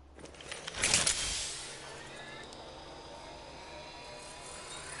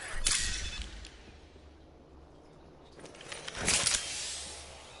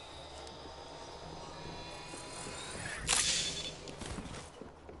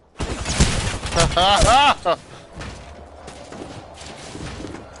 Shoot her ass up.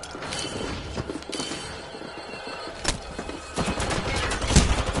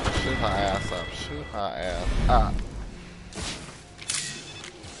 Shoot her ass up.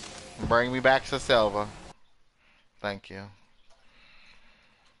 Bring me back to Silver. Thank you.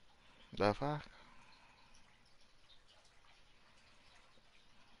 The fuck?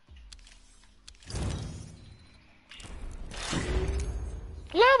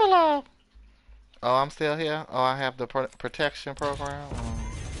 Level up! Oh, I'm still here? Oh, I have the protection program?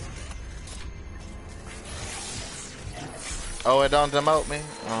 Oh, it don't demote me?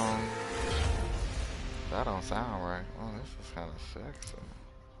 That don't sound right. Oh, this is kind of sexy.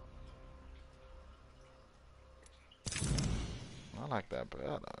 I like that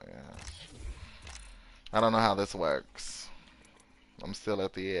better, yeah. I don't know how this works. I'm still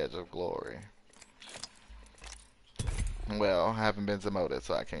at the edge of glory. Well, I haven't been demoted,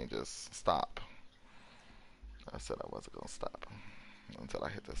 so I can't just stop. I said I wasn't gonna stop until I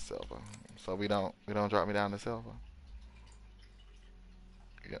hit the silver. So we don't drop me down to silver.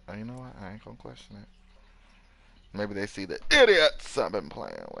 Yeah, you know what? I ain't gonna question it. Maybe they see the idiots I've been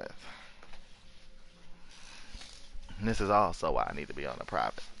playing with. And this is also why I need to be on a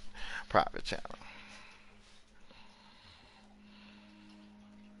private channel.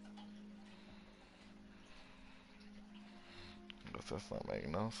 But this don't make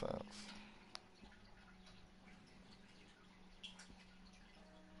no sense.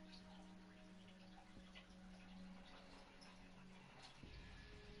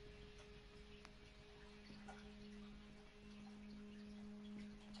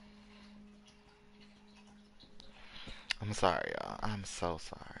 I'm sorry, y'all. I'm so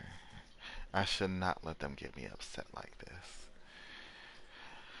sorry. I should not let them get me upset like this.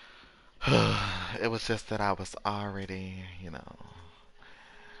 It was just that I was already, you know,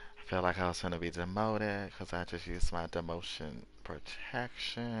 I felt like I was going to be demoted because I just used my demotion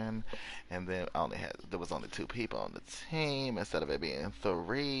protection, and then there was only 2 people on the team instead of it being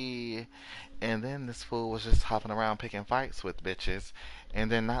 3, and then this fool was just hopping around picking fights with bitches,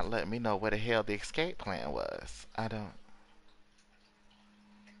 and then not letting me know where the hell the escape plan was.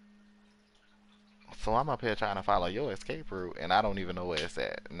 So I'm up here trying to follow your escape route, and I don't even know where it's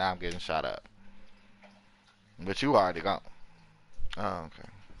at. Now I'm getting shot up. But you already gone. Oh, okay.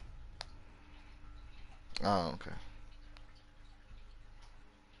 Oh, okay.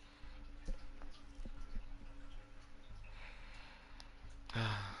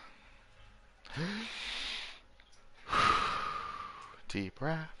 Deep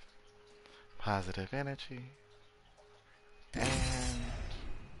breath. Positive energy. And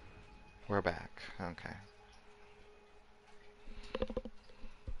we're back. Okay.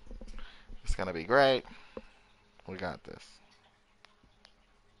 It's gonna be great. We got this.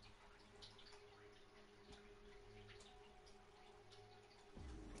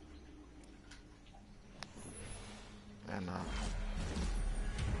 And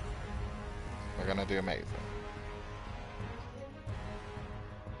we're gonna do amazing.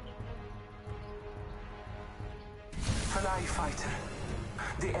 Fly fighter.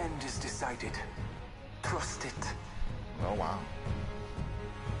 The end is decided. Trust it. Oh wow.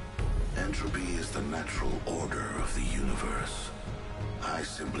 Entropy is the natural order of the universe. I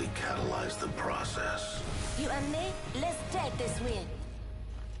simply catalyze the process. You and me, let's take this win.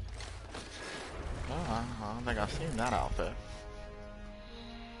 Oh, I don't think I've seen that outfit.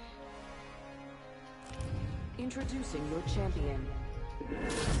 Introducing your champion.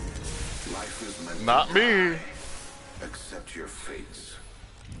 Life is meant Not to me. die. Accept your fates.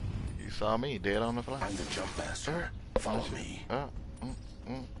 You saw me dead on the fly. I'm the jump master. Follow me.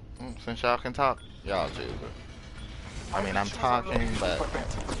 Since y'all can talk, y'all choose it. I mean, I'm talking, but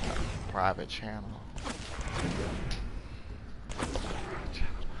private channel.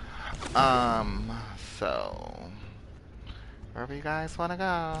 So wherever you guys wanna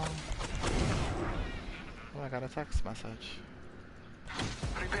go. Oh, I got a text message.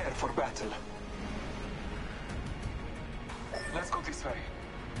 Prepare for battle. Let's go this way.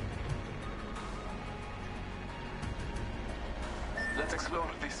 Let's explore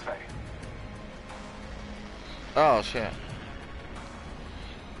this way. Oh shit.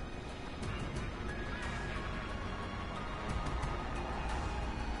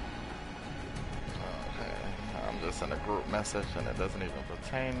 Okay, I'm just in a group message and it doesn't even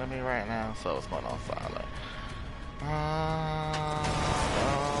pertain to me right now, so it's going on silent. Oh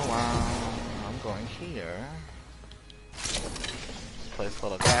wow. I'm going here. Place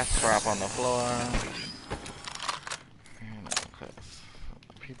full of gas trap on the floor. You know, 'cause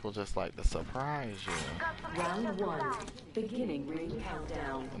people just like to surprise you. Round 1. Beginning ring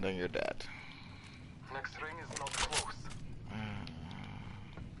countdown. And then you're dead. Next ring is not close.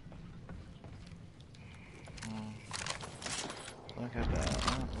 Look at that.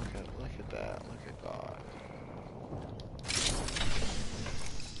 Look at that. Look at God.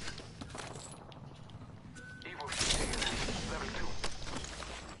 Evo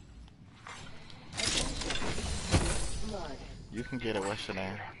Get it, what's your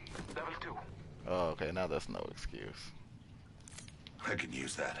name? Level 2. Oh, okay, now that's no excuse. I can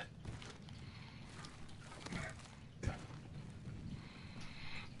use that.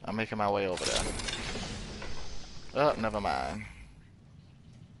 I'm making my way over there. Oh, never mind.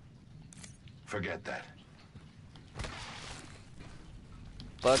 Forget that.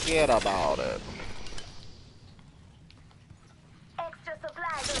 Forget about it. Extra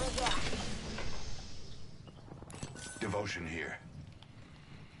supplies over here. Devotion here.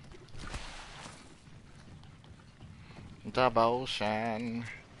 Devotion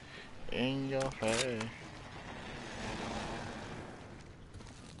in your face.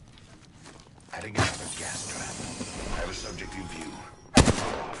 Adding another gas trap. I have a subject in view.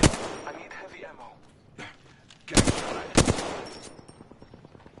 I need heavy ammo. Gas trap.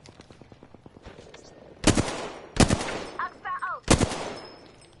 Oxford out.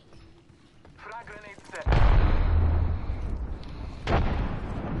 Frag grenade set.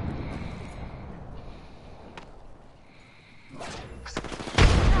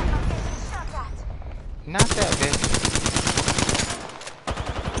 I'm getting shot at. Not that bitch.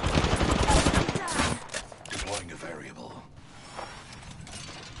 Deploying a variable.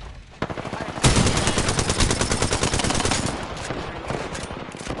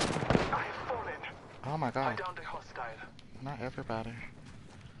 I have fallen. Oh my I god. downed a hostile. Not everybody.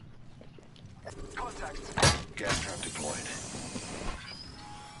 Contact. Gas trap deployed.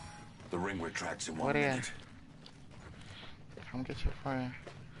 The ring retracts in 1 What is? minute. Come get your friend.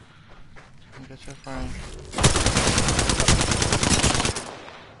 Come get your friend.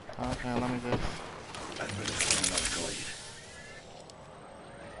 Okay, let me just... Administering medical aid.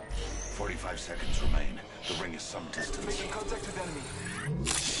 45 seconds remain. The ring is some distance. Making contact with enemy.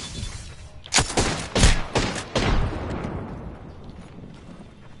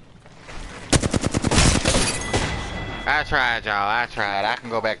 I tried, y'all. I tried. I can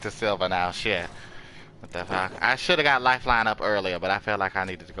go back to silver now. Shit. What the fuck? I should have got Lifeline up earlier, but I felt like I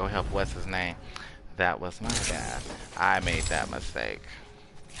needed to go help what's his name. That was my bad. I made that mistake.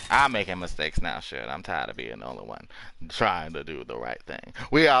 I'm making mistakes now, shit. I'm tired of being the only one trying to do the right thing.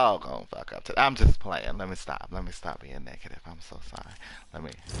 We all gonna fuck up today. I'm just playing. Let me stop. Let me stop being negative. I'm so sorry. Let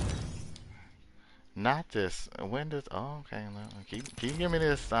me... Not this. When does... Oh, okay. Keep giving me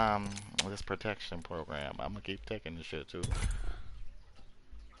this, this protection program. I'm gonna keep taking this shit, too.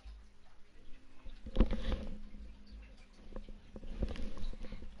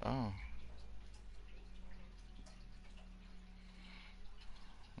 Oh.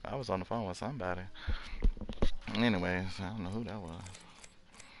 I was on the phone with somebody. Anyways, I don't know who that was.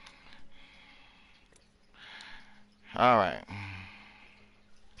 Alright.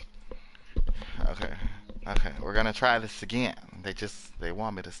 Okay, we're gonna try this again. They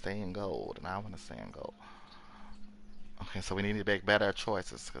want me to stay in gold, and I want to stay in gold. Okay, so we need to make better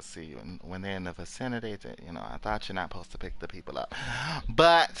choices, because see, when they're in the vicinity, you know, I thought you're not supposed to pick the people up.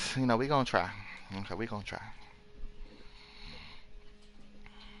 But, you know, we're gonna try. Okay, we're gonna try.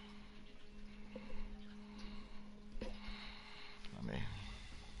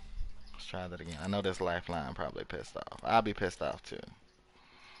 Let's try that again. I know this Lifeline probably pissed off. I'll be pissed off too.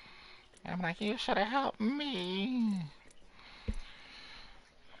 I'm like, you should have helped me.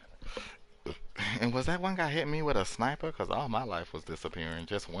 And was that one guy hitting me with a sniper? Because all my life was disappearing.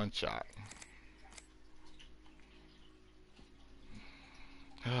 Just one shot.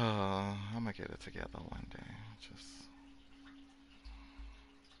 Oh, I'm going to get it together one day. Just...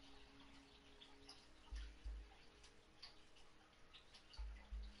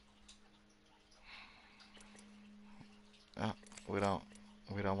 we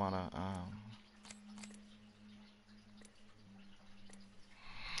don't want to,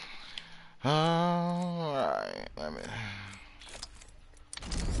 alright, let me,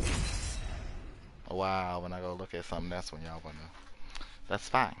 wow, when I go look at something, that's when y'all wanna, that's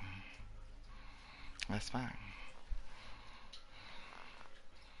fine, that's fine.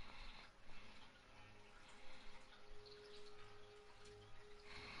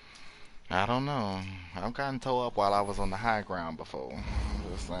 I don't know. I've gotten towed up while I was on the high ground before. I'm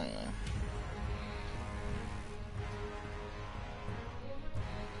just saying.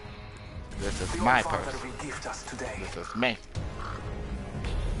 This is my person. This is me.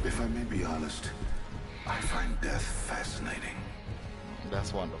 If I may be honest, I find death fascinating.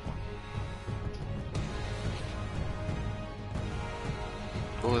 That's wonderful.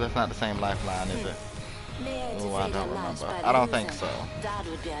 Oh, that's not the same Lifeline, is it? Oh, I don't remember. I don't think so. That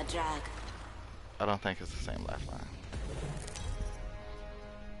would be a drag. I don't think it's the same Lifeline.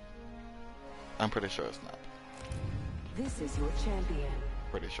 I'm pretty sure it's not. This is your champion.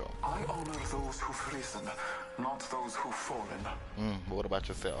 Pretty sure. I honor those who've risen, not those who've fallen. But what about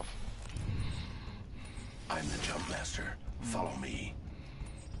yourself? I'm the jump master. Follow me.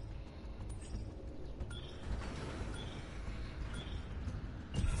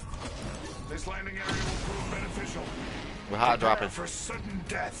 This landing area will prove beneficial. We're hot dropping. For sudden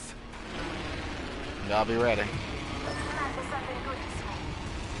death. Y'all be ready. There's something good to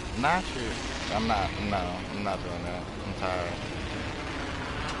say. Not you. I'm not. No, I'm not doing that. I'm tired.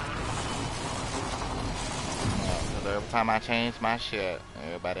 Because every time I change my shit,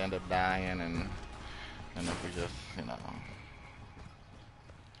 everybody end up dying, and if we just, you know.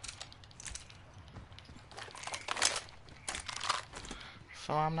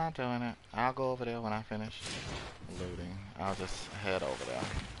 So I'm not doing it. I'll go over there when I finish looting. I'll just head over there.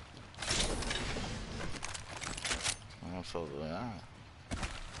 Absolutely not.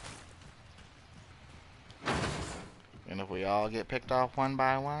 And if we all get picked off one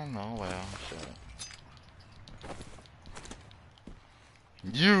by one, oh well, shit.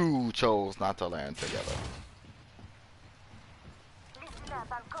 You chose not to land together. Listen up,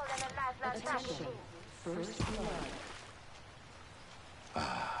 I'm calling a lifeline Attention. First blood.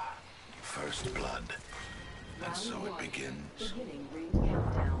 First blood. And so it begins. Beginning ring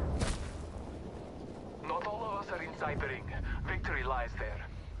countdown. Not all of us are inside the ring. Victory lies there.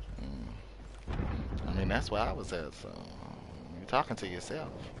 I mean, that's where I was at, so you're talking to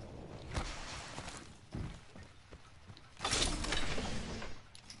yourself.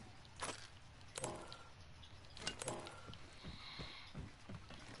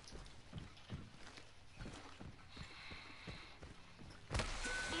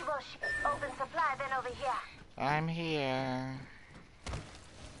 Open supply then over here. I'm here.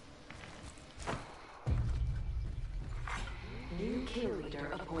 New kill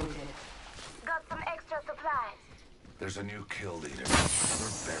leader appointed. Got some extra supplies. There's a new kill leader. Another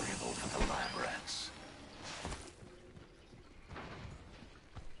variable for the lab rats.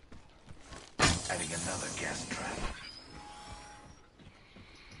 Adding another gas trap.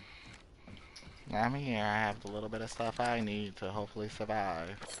 I'm here. I have the little bit of stuff I need to hopefully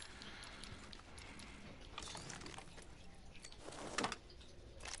survive.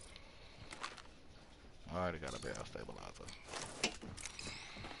 I already got a barrel stabilizer.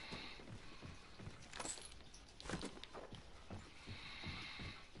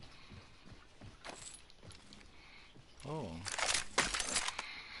 Oh.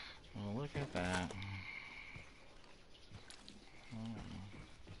 Well, look at that.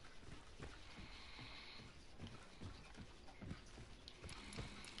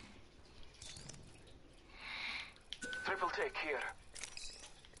 Triple take here.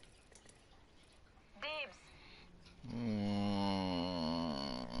 Dibs.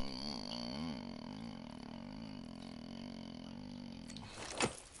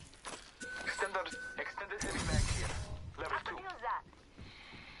 Extended heavy mag here. Level I 2. could use that.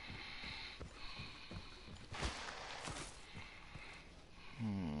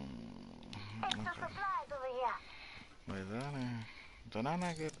 Extra supplies over here. Wait, did I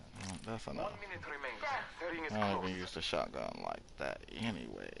not get? That's 1 enough. minute remains. The ring is I don't close. even use the shotgun like that,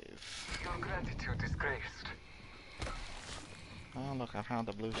 anyways. Your gratitude is graced. Oh, look, I found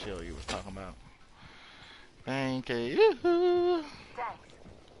the blue shield you was talking about. Thank you. Thanks.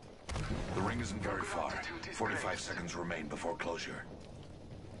 The ring isn't very far. 45 seconds remain before closure.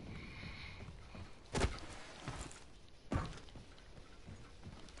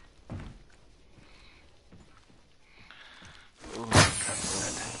 Ooh, Trap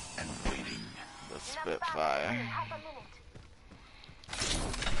set and waiting. the Spitfire. Half a minute.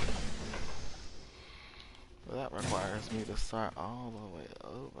 Well, that requires me to start all the way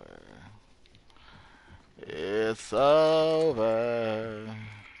over. It's over.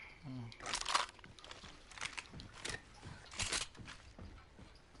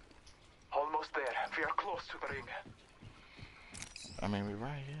 Almost there. We are close to the ring. I mean, we're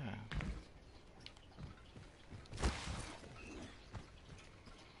right here.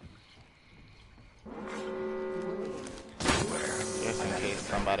 Just in case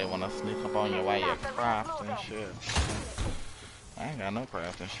somebody wanna sneak up on you while you're crafting shit. I ain't got no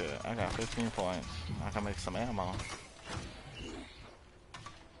crafting shit. I got 15 points. I can make some ammo.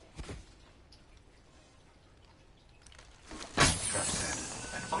 Trap set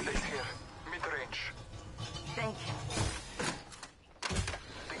and Update waiting. here. Mid-range. Thank you.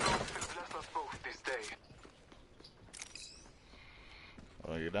 The gods will bless us both this day.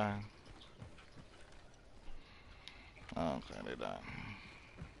 Oh, you done? Okay, they done.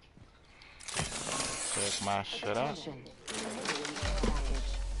 Check my shit out. Attention.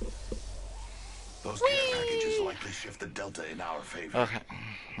 Those care packages likely shift the delta in our favor. Okay.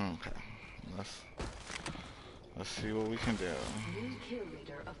 Okay. Let's Let's see what we can do. New kill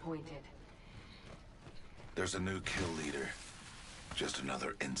leader appointed. There's a new kill leader. Just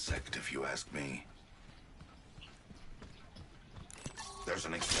another insect, if you ask me. There's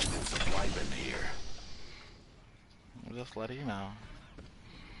an extended supply bin here. Just let you know.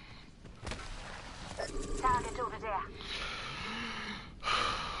 Target over there.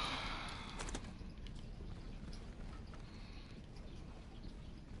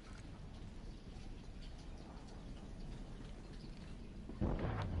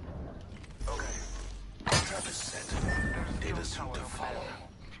 Okay. Trap is set. Data soon to follow.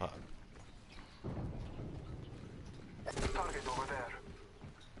 Fuck. Target over there.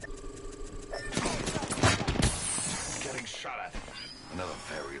 Getting shot at. Another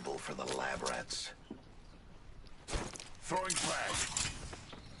variable for the lab rats. Throwing flag.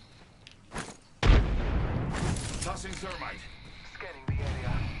 Tossing thermite. Scanning the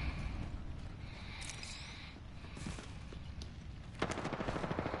area.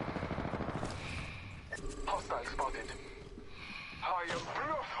 Hostile spotted. I am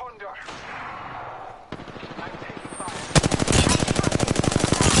Blue Thunder. I'm taking fire.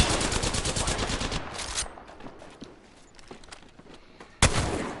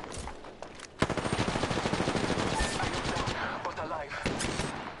 I am down, but alive.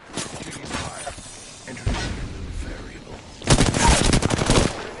 Taking fire. Introducing a new variable.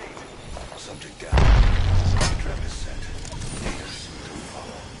 Grenade. Subject down. Trap is set. Data soon to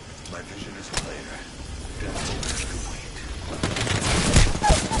follow. My vision is clear. Death will wait.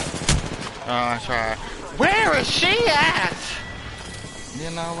 Oh, I tried. Where is she at?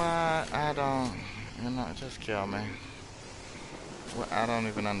 You know what? I don't. You know, just kill me. Well, I don't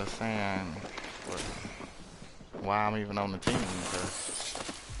even understand why I'm even on the team, because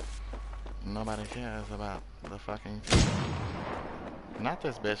nobody cares about the fucking team. Not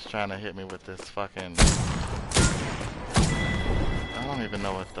this bitch trying to hit me with this fucking. I don't even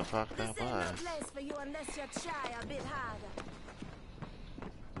know what the fuck This that ain't no was. place for you unless you try a bit harder.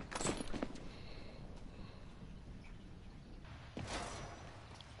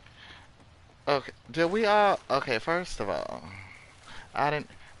 Okay, did we all? Okay, first of all, I didn't.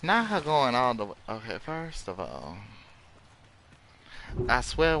 Not her going all the way. Okay, first of all, I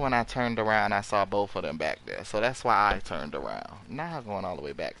swear when I turned around, I saw both of them back there. So that's why I turned around. Not her going all the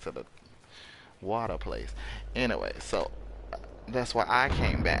way back to the water place. Anyway, so that's why I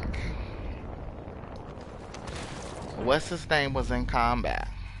came back. What's his name was in combat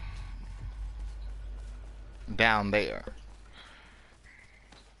down there.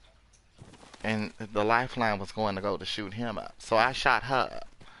 And the lifeline was going to go to shoot him up. So I shot her up.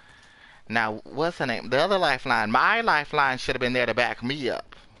 Now, what's her name? The other lifeline, my lifeline should have been there to back me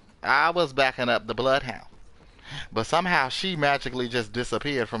up. I was backing up the Bloodhound. But somehow she magically just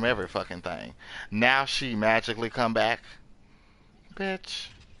disappeared from every fucking thing. Now she magically come back. Bitch.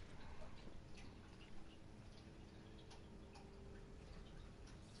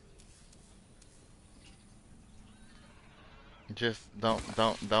 Just don't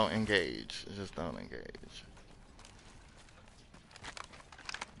engage. Just don't engage.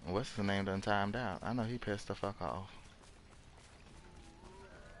 What's his name done timed out? I know he pissed the fuck off.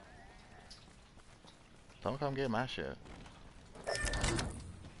 Don't come get my shit.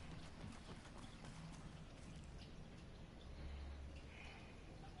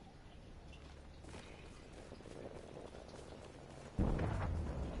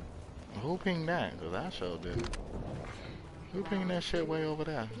 Who pinged that? Cause I sure did. Who pinged that shit way over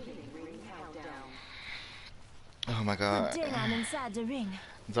there? Oh my god. Good thing I'm inside the ring.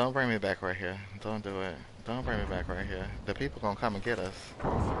 Don't bring me back right here. Don't do it. Don't bring me back right here. The people gonna come and get us.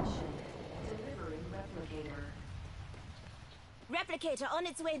 Delivering replicator. Replicator on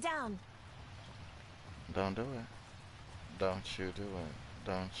its way down. Don't do it. Don't you do it.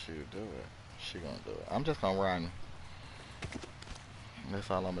 Don't you do it. She gonna do it. I'm just gonna run. That's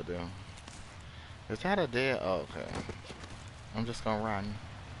all I'm gonna do. Is that a dead? Oh, okay. I'm just gonna run.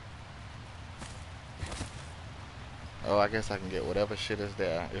 Oh, I guess I can get whatever shit is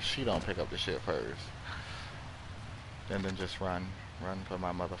there if she don't pick up the shit first. And then just run. Run for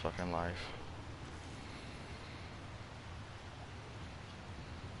my motherfucking life.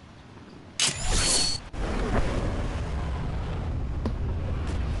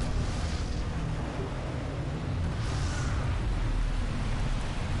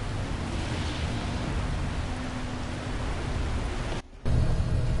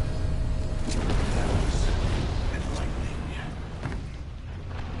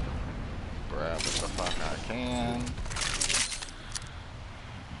 Grab what the fuck I can.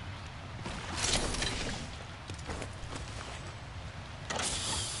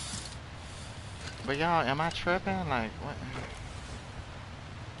 But y'all, am I tripping? Like, what?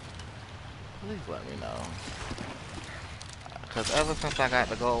 Please let me know. Because ever since I got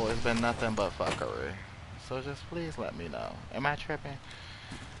the goal, it's been nothing but fuckery. So just please let me know. Am I tripping?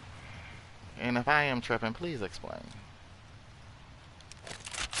 And if I am tripping, please explain.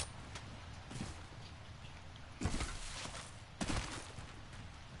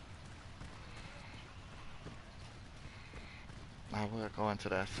 I would go into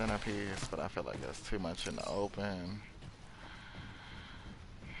that centerpiece, but I feel like there's too much in the open.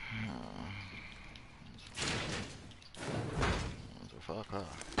 Fuck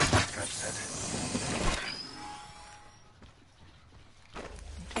up.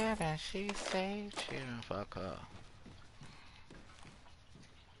 Kevin, she saved you. Fuck up.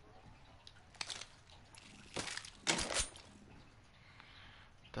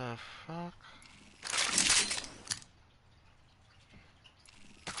 The fuck?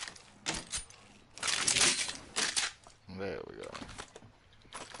 There we go.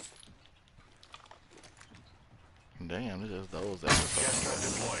 Damn, it's just those that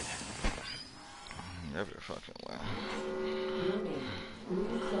deployed. Every fucking way.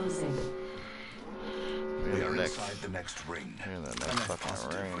 We are inside the next ring. In the next fucking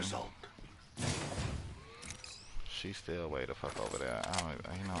ring. Result. She's still way the fuck over there. I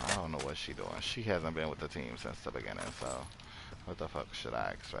don't know what she doing. She hasn't been with the team since the beginning, so what the fuck should I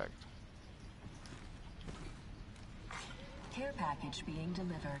expect? Care package being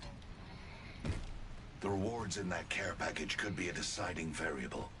delivered. The rewards in that care package could be a deciding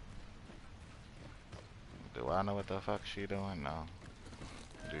variable. Do I know what the fuck she doing? No.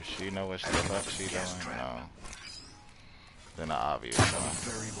 Do she know what the fuck she doing? No. Then the obvious one.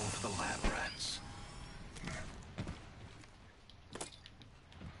 Variable for the lab rats.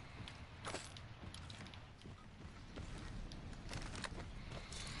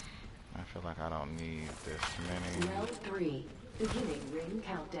 I feel like I don't need this many. Round 3, beginning ring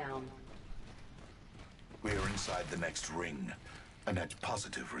countdown. We are inside the next ring. A net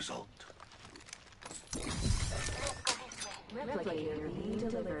positive result. Replicator being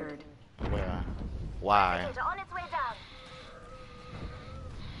delivered. Where? Why? On its way down.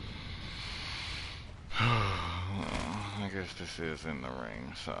 I guess this is in the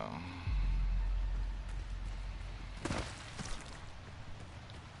ring, so.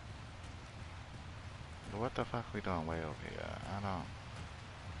 What the fuck we doing way over here?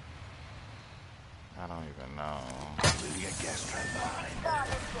 I don't even know. Leaving a gas trap behind.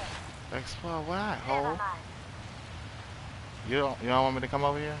 Explore what, hole? You don't want me to come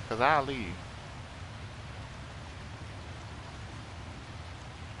over here? Cause I'll leave.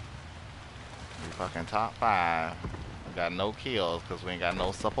 We fucking top 5. We got no kills cause we ain't got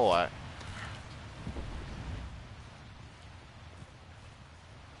no support.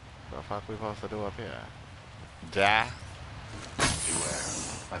 What the fuck we supposed to do up here? Die? Beware.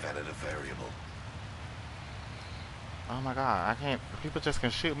 I've added a variable. Oh my god, I can't. People just can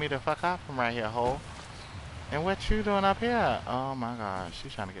shoot me the fuck out from right here, hole. And what you doing up here? Oh my god,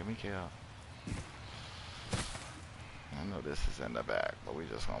 she's trying to get me killed. I know this is in the back, but we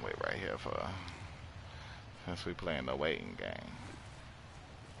just gonna wait right here for. Since we playing the waiting game.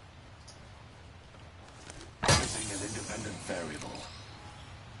 Using an independent variable.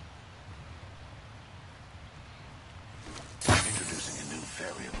 Introducing a new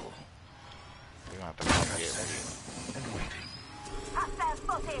variable. You don't have to come get me. And waiting. Hostile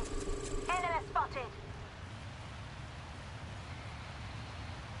spotted. Enemy spotted.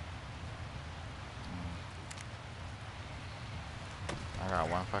 I got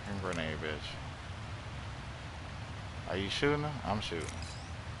one fucking grenade, bitch. Are you shooting her? I'm shooting.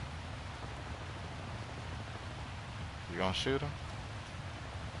 You gonna shoot him?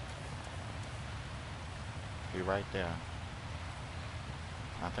 He right there.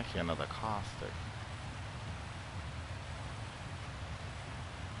 I think he another caustic.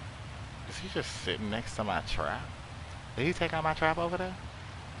 Is he just sitting next to my trap? Did he take out my trap over there?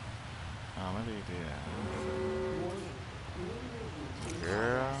 Oh, maybe he did.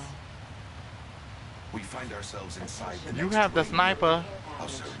 Girl. We find ourselves inside the You next have the ring. sniper. How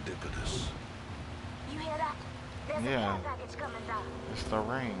serendipitous. You hear that? There's Yeah. a care package coming down. It's the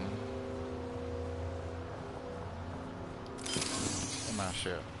ring. In my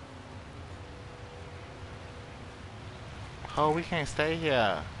ship. Oh, we can't stay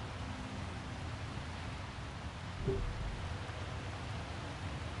here.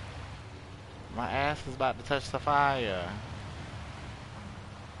 My ass is about to touch the fire.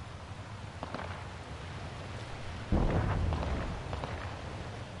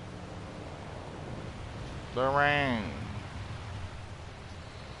 The ring.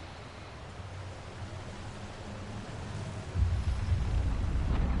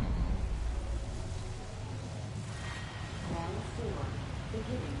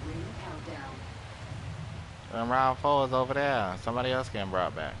 countdown. Round 4 is over there. Somebody else getting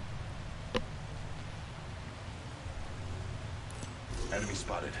brought back. Enemy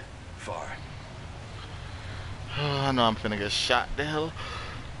spotted. Far. I know I'm finna get shot the hell.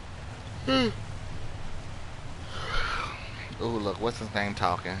 Ooh, look, what's his name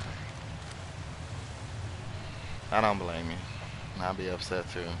talking? I don't blame you. I'll be upset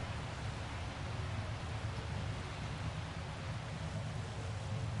too.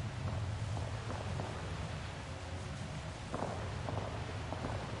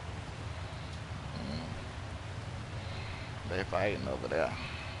 They fighting over there.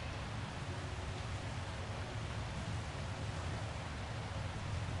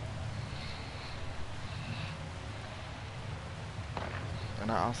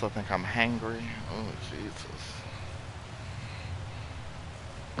 And I also think I'm hangry. Oh, Jesus.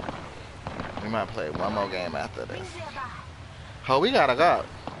 We might play one more game after this. Oh, we gotta go.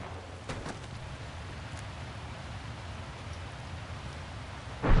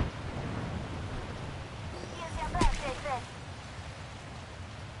 Here's your birthday present.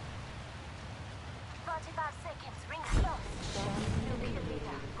 45 seconds. Ring close. New kill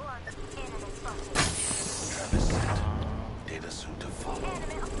leader. Go on. Enemy spotted. Travis set. Data soon to follow.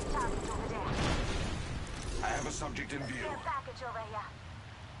 Enemy on the target over there. I have a subject in view. Care package over here.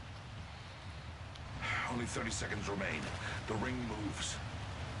 Only 30 seconds remain. The ring moves.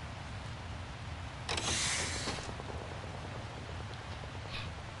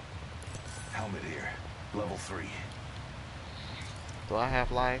 Helmet here. Level 3. Do I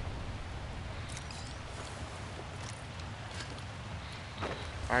have life?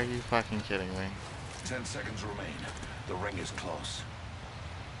 Are you fucking kidding me? 10 seconds remain. The ring is close.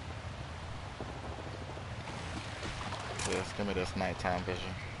 Yes, give me this nighttime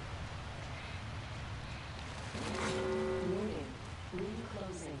vision. Warning. Ring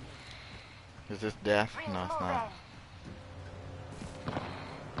closing. Is this death? Ring No, it's moving. not.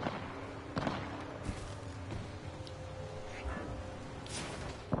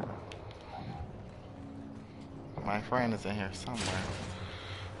 My friend is in here somewhere.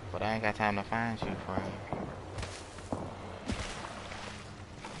 But I ain't got time to find you, friend.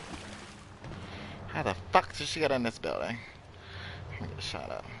 How the fuck did she get in this building? Let me get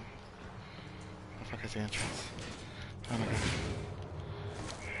shot up. The fuck is the entrance? Oh my god.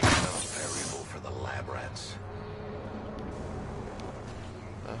 Another variable for the lab rats.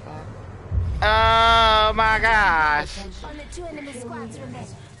 The fuck? Oh my gosh! Only 2 enemy squads remain.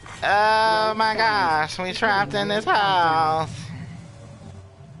 Oh my gosh, we trapped in this house.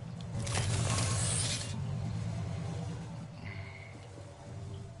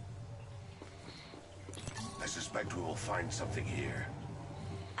 I suspect we will find something here.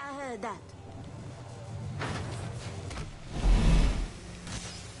 I heard that.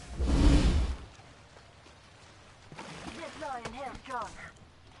 Deploying health drone.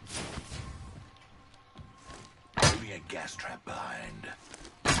 Leaving a gas trap behind.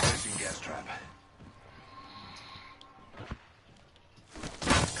 Placing gas trap.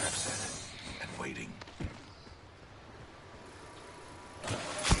 Trap set. And waiting.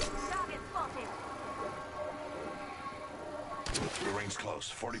 Target spotted. The ring's close.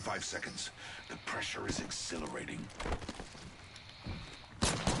 45 seconds. The pressure is exhilarating.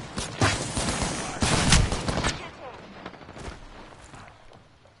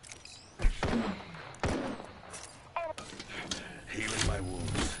 Healing my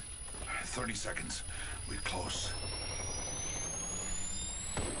wounds. 30 seconds. We're close.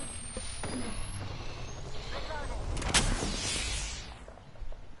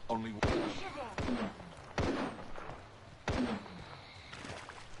 Only one.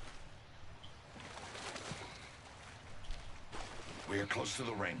 We are close to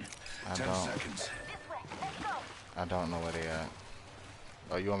the ring. 10 seconds. I don't know where they at.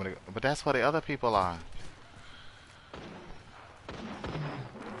 Oh, you want me to go? But that's where the other people are.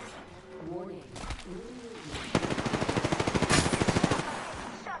 Warning.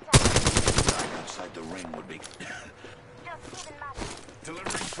 Dying outside the ring would be. Delivering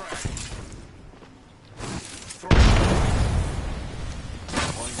frag.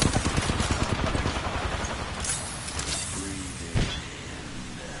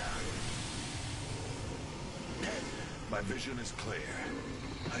 My vision is clear.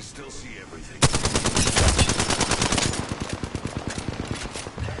 I still see everything.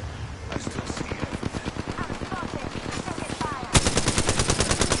 I still see everything.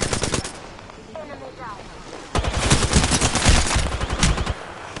 Down.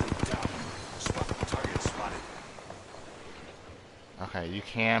 Spot. Target spotted. Okay, you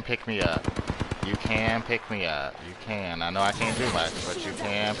can pick me up. You can pick me up. You can. I know I can't do much, but you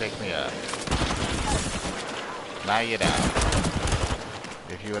can pick me up. Now you're down.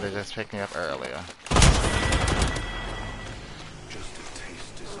 If you would have just picked me up earlier. Just a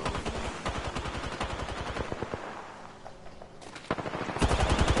taste is all.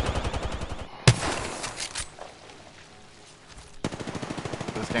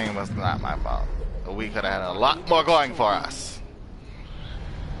 This game was not my fault. We could have had a lot more going for us.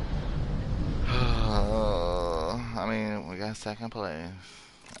 I mean, we got second place.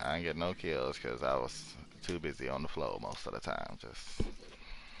 I didn't get no kills because I was too busy on the floor most of the time. Just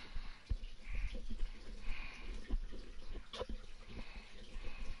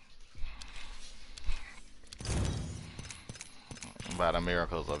by the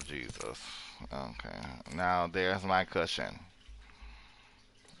miracles of Jesus. Okay, now there's my cushion.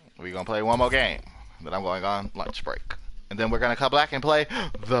 We're gonna play one more game. Then I'm going on lunch break. And then we're gonna come back and play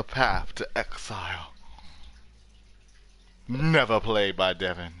The Path to Exile. Never played by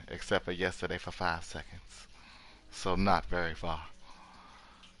Devin, except for yesterday for 5 seconds. So not very far.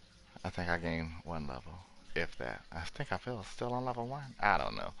 I think I gained 1 level, if that. I think I feel still on level 1. I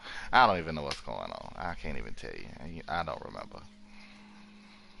don't know. I don't even know what's going on. I can't even tell you. I don't remember.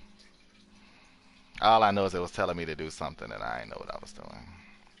 All I know is it was telling me to do something and I didn't know what I was doing.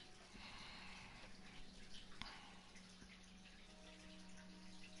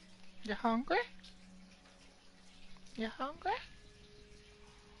 You hungry? You hungry?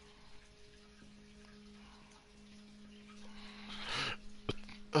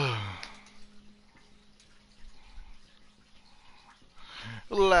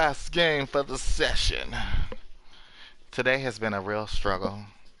 Last game for the session. Today has been a real struggle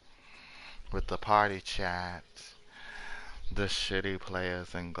with the party chat, the shitty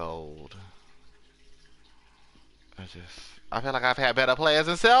players in gold. I feel like I've had better players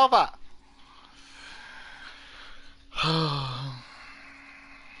in silver.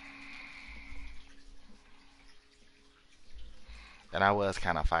 And I was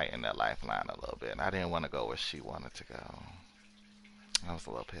kind of fighting that lifeline a little bit. I didn't want to go where she wanted to go. I was a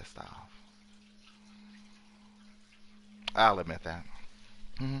little pissed off. I'll admit that.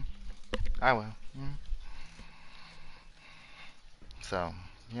 I will. So,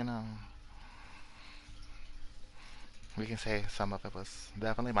 you know, we can say some of it was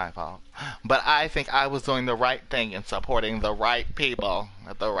definitely my fault. But I think I was doing the right thing in supporting the right people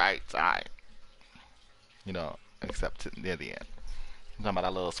at the right time. You know, except near the end. I'm talking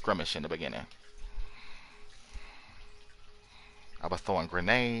about a little skirmish in the beginning. I was throwing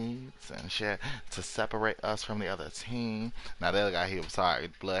grenades and shit to separate us from the other team. Now the other guy, he was sorry,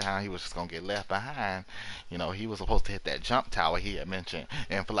 Bloodhound, he was just gonna get left behind. You know, he was supposed to hit that jump tower he had mentioned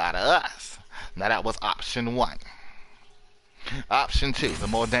and fly to us. Now that was option 1. Option 2, the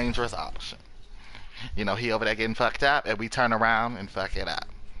more dangerous option. You know, he over there getting fucked up and we turn around and fuck it up.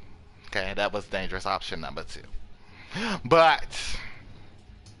 Okay, that was dangerous option number 2. But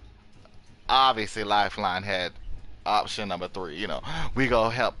obviously Lifeline had option number 3, you know, we go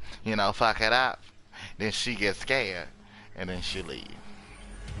help, you know, fuck it up. Then she gets scared, and then she leave.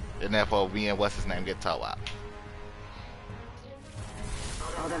 And therefore, me and what's his name get towed up.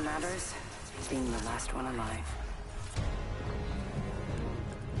 All that matters is being the last one alive.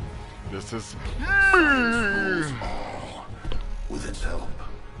 This is Rules all. With its help,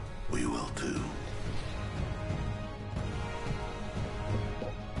 we will too.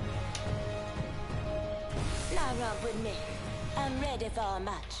 Now romp with me. I'm ready for a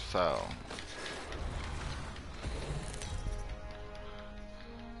match. So.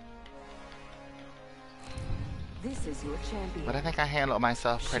 This is your champion. But I think I handled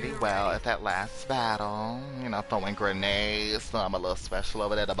myself pretty well at that last battle. You know, throwing grenades. So I'm a little special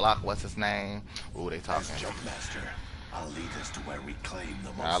over there to block what's his name. Ooh, they talking. As Jumpmaster, I'll lead us to where we claim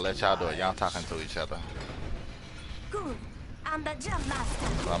the most. I'll let y'all do it. Y'all talking to each other. Good. I'm the jump master.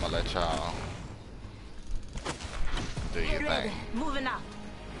 So I'm gonna let y'all do your Get ready. thing. Moving out.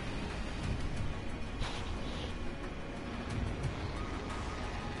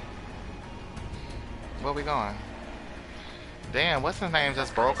 Where we going? Damn, what's his name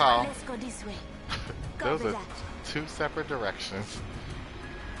just broke off. Let's go this way. Those Copy are that. 2 separate directions.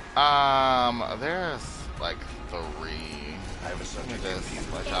 There's like 3. I have a Let me subject just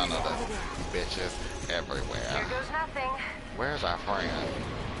confused. let y'all know there's bitches everywhere. Here goes nothing. Where's our friend?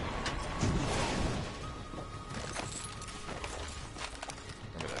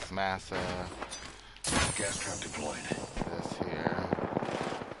 Look at this massive. Gas trap deployed. This here.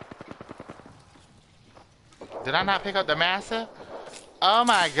 Did I not pick up the massive? Oh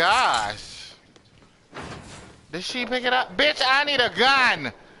my gosh. Did she pick it up? Bitch, I need a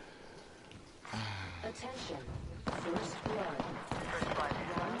gun.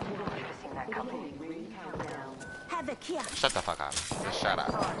 Here. Shut the fuck up. Just shut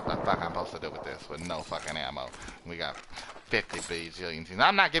up. What the fuck I'm supposed to do with this with no fucking ammo? We got 50 bajillion teams.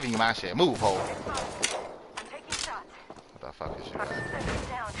 I'm not giving you my shit. Move, hole. I'm taking shots. What the fuck is you Send got? me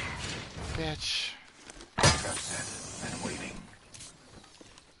down. Bitch. Trap set and waiting.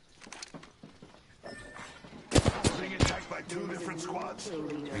 Being attacked by 2 different squads.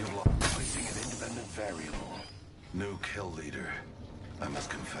 We have lost. Placing an independent variable. New kill leader. I must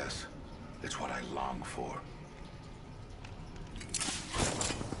confess, it's what I long for.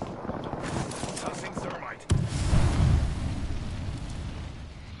 Tossing thermite.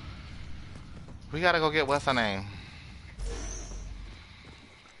 We gotta go get what's her name?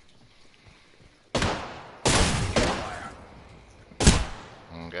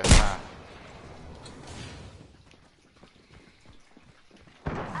 Guess not.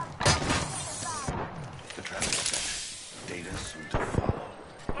 The trap is set. Data soon to follow.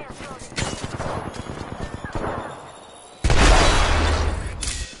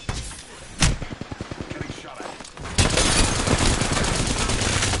 Getting shot at.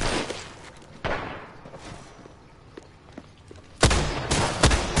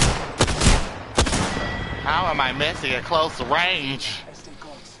 How am I missing at close range? As the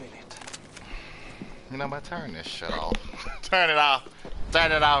gods will it. You know what? Turn this shit off. Turn it off.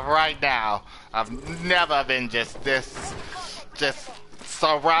 Turn it off right now. I've never been just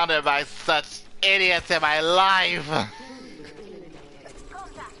surrounded by such idiots in my life.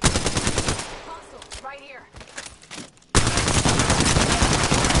 Contact. Hostile, right here.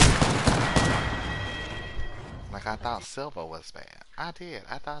 Like I thought Silver was bad. I did.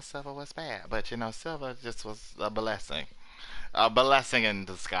 I thought Silver was bad. But you know, Silver just was a blessing. A blessing in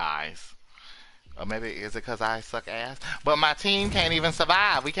disguise. Or maybe is it because I suck ass? But my team can't even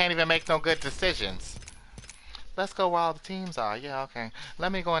survive. We can't even make no good decisions. Let's go where all the teams are. Yeah, okay.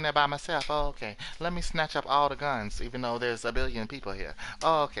 Let me go in there by myself. Oh, okay. Let me snatch up all the guns, even though there's a billion people here.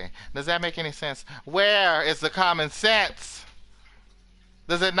 Oh, okay. Does that make any sense? Where is the common sense?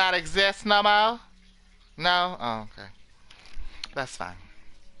 Does it not exist no more? No? Oh, okay. That's fine.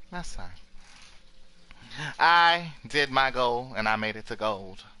 That's fine. I did my goal, and I made it to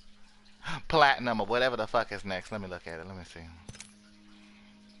gold. Platinum, or whatever the fuck is next. Let me look at it. Let me see.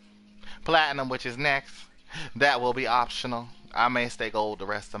 Platinum, which is next. That will be optional. I may stay gold the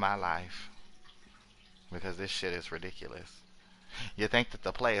rest of my life. Because this shit is ridiculous. You think that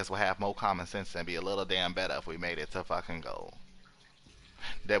the players will have more common sense and be a little damn better if we made it to fucking gold.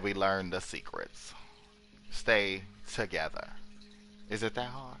 That we learn the secrets. Stay together. Is it that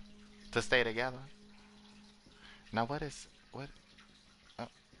hard to stay together? Now what?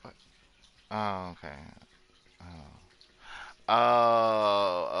 Oh, okay.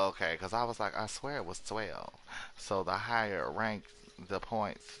 Oh, okay. Because I was like, I swear it was 12. So the higher rank, the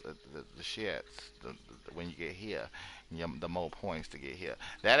points, the shits, when you get here, the more points to get here.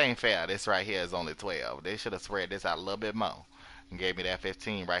 That ain't fair. This right here is only 12. They should have spread this out a little bit more. And gave me that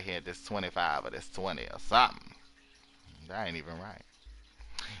 15 right here, this 25 or this 20 or something. That ain't even right.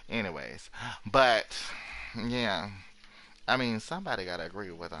 Anyways, but, yeah. I mean, somebody got to agree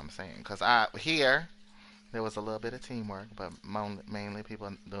with what I'm saying. Because here, there was a little bit of teamwork, but mainly people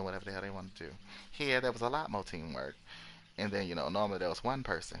doing whatever the hell they want to do. Here, there was a lot more teamwork. And then, you know, normally there was one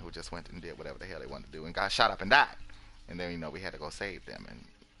person who just went and did whatever the hell they wanted to do and got shot up and died. And then, you know, we had to go save them and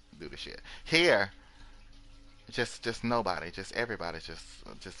do the shit. Here, just nobody, just everybody,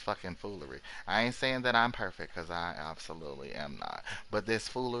 just fucking foolery. I ain't saying that I'm perfect, because I absolutely am not. But this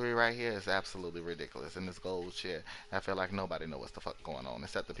foolery right here is absolutely ridiculous. And this gold shit, I feel like nobody knows what's the fuck going on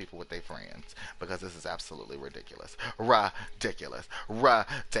except the people with their friends. Because this is absolutely ridiculous. Ridiculous.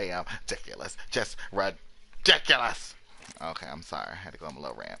 Damn ridiculous. Just ridiculous. Okay, I'm sorry. I had to go on a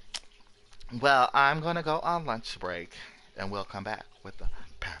little rant. Well, I'm going to go on lunch break. And we'll come back with the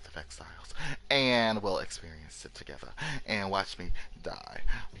Path of Exiles. And we'll experience it together. And watch me die.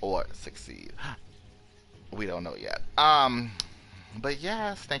 Or succeed. We don't know yet. But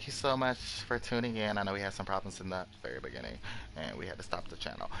yes, thank you so much for tuning in. I know we had some problems in the very beginning. And we had to stop the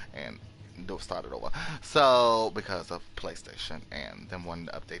channel. And start it over. So, because of PlayStation and them wanting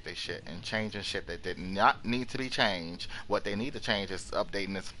to update their shit and changing shit that did not need to be changed. What they need to change is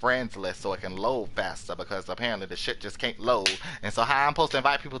updating this friends list so it can load faster, because apparently the shit just can't load. And so how I'm supposed to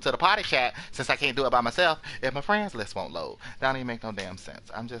invite people to the party chat since I can't do it by myself if my friends list won't load? That don't even make no damn sense.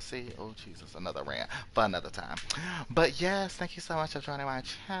 I'm just seeing, oh Jesus, another rant for another time. But yes, thank you so much for joining my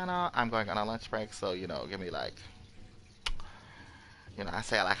channel. I'm going on a lunch break, so you know, give me like, you know, I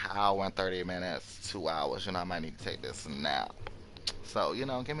say like an hour and 30 minutes, 2 hours. You know, I might need to take this nap. So, you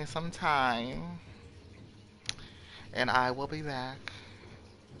know, give me some time. And I will be back.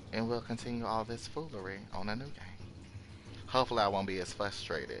 And we'll continue all this foolery on a new game. Hopefully I won't be as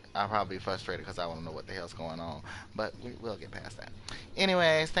frustrated. I'll probably be frustrated because I want to know what the hell's going on. But we'll get past that.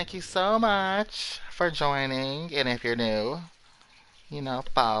 Anyways, thank you so much for joining. And if you're new,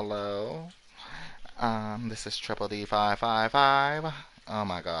 follow. This is Triple D555. Oh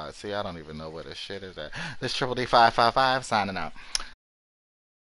my God. See, I don't even know where this shit is at. This Triple D555 signing out.